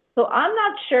city. So I'm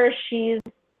not sure she's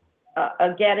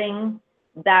getting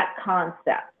that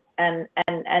concept. And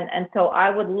so I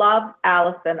would love,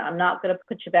 Allison, I'm not going to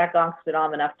put you back on because we don't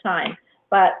have enough time,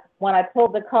 but when I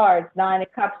pulled the cards, 9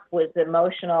 of Cups was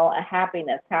emotional,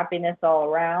 happiness all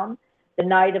around. The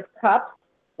Knight of Cups,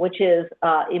 which is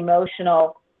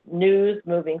emotional news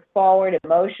moving forward,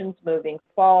 emotions moving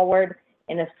forward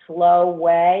in a slow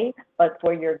way, but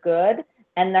for your good.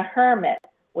 And the Hermit,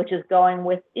 which is going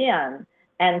within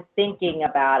and thinking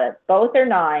about it. Both are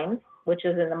 9s, which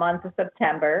is in the month of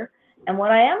September. And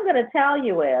what I am going to tell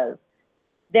you is,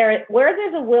 where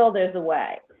there's a will, there's a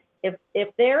way. If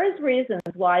there is reasons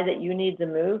why that you need to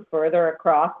move further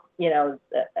across,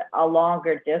 a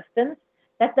longer distance,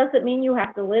 that doesn't mean you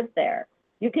have to live there.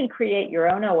 You can create your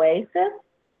own oasis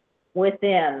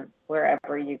within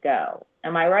wherever you go.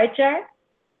 Am I right, Jerry?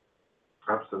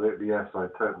 Absolutely, yes. I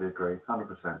totally agree,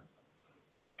 100%.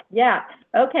 Yeah.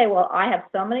 Okay, well, I have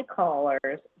so many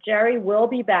callers. Jerry will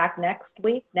be back next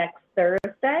week, next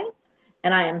Thursday,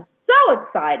 and I am so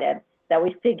excited that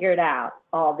we figured out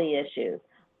all the issues.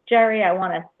 Jerry, I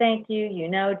want to thank you.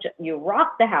 You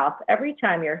rock the house every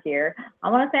time you're here. I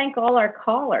want to thank all our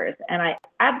callers, and I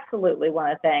absolutely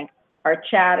want to thank our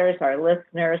chatters, our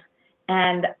listeners,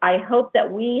 and I hope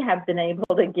that we have been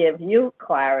able to give you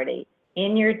clarity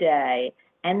in your day,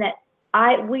 and that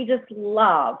we just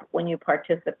love when you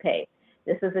participate.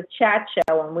 This is a chat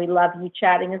show, and we love you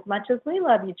chatting as much as we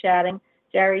love you chatting.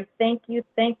 Jerry, thank you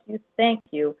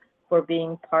for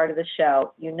being part of the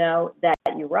show. You know that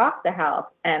you rock the house,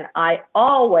 and I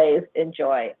always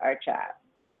enjoy our chat.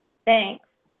 Thanks.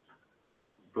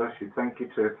 Bless you. Thank you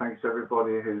too. Thanks to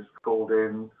everybody who's called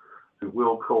in, who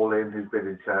will call in, who's been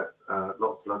in chat.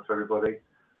 Lots of love to everybody.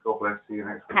 God bless. See you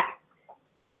next week.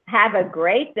 Have a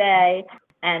great day.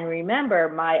 And remember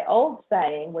my old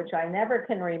saying, which I never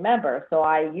can remember, so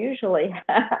I usually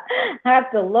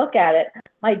have to look at it.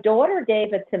 My daughter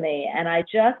gave it to me, and I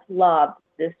just love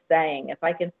this saying, if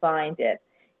I can find it.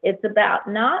 It's about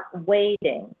not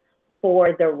waiting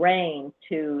for the rain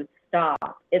to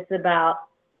stop. It's about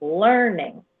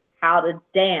learning how to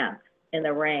dance in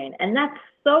the rain. And that's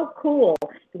so cool,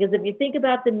 because if you think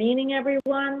about the meaning,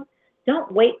 everyone,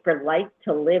 don't wait for life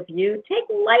to live you. Take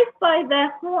life by the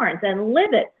horns and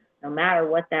live it, no matter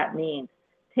what that means.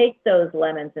 Take those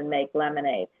lemons and make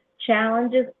lemonade.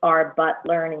 Challenges are but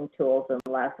learning tools and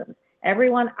lessons.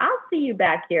 Everyone, I'll see you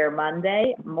back here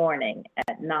Monday morning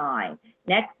at 9.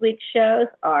 Next week's shows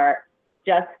are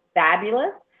just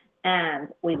fabulous, and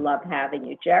we love having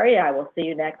you. Jerry, I will see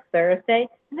you next Thursday,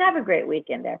 and have a great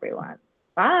weekend, everyone.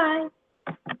 Bye.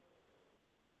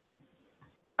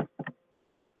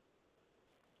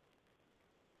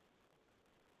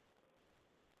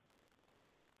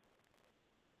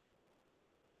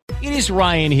 It is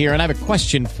Ryan here, and I have a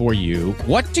question for you.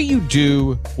 What do you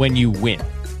do when you win?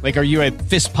 Like, are you a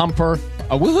fist pumper,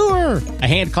 a woohooer, a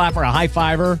hand clapper, a high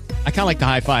fiver? I kind of like the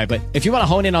high five, but if you want to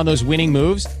hone in on those winning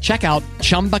moves, check out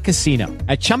Chumba Casino.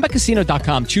 At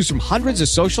ChumbaCasino.com, choose from hundreds of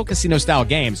social casino-style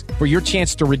games for your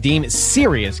chance to redeem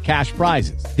serious cash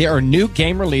prizes. There are new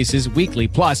game releases weekly,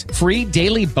 plus free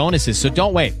daily bonuses, so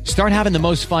don't wait. Start having the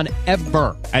most fun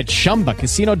ever at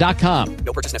ChumbaCasino.com.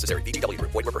 No purchase necessary. VGW Group.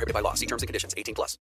 Void where prohibited by law. See terms and conditions. 18+.